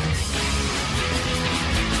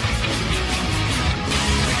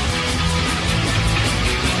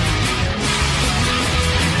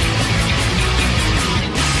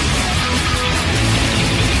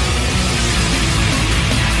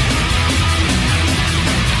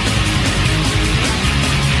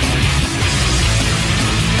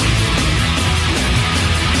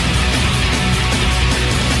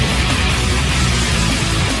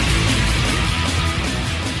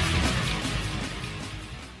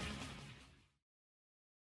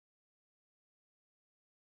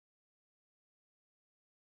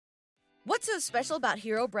 What's so special about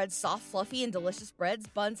Hero Bread's soft, fluffy, and delicious breads,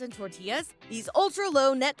 buns, and tortillas? These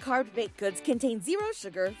ultra-low net-carb baked goods contain zero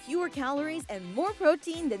sugar, fewer calories, and more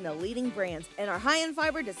protein than the leading brands, and are high in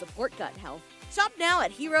fiber to support gut health. Shop now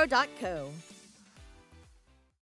at Hero.co.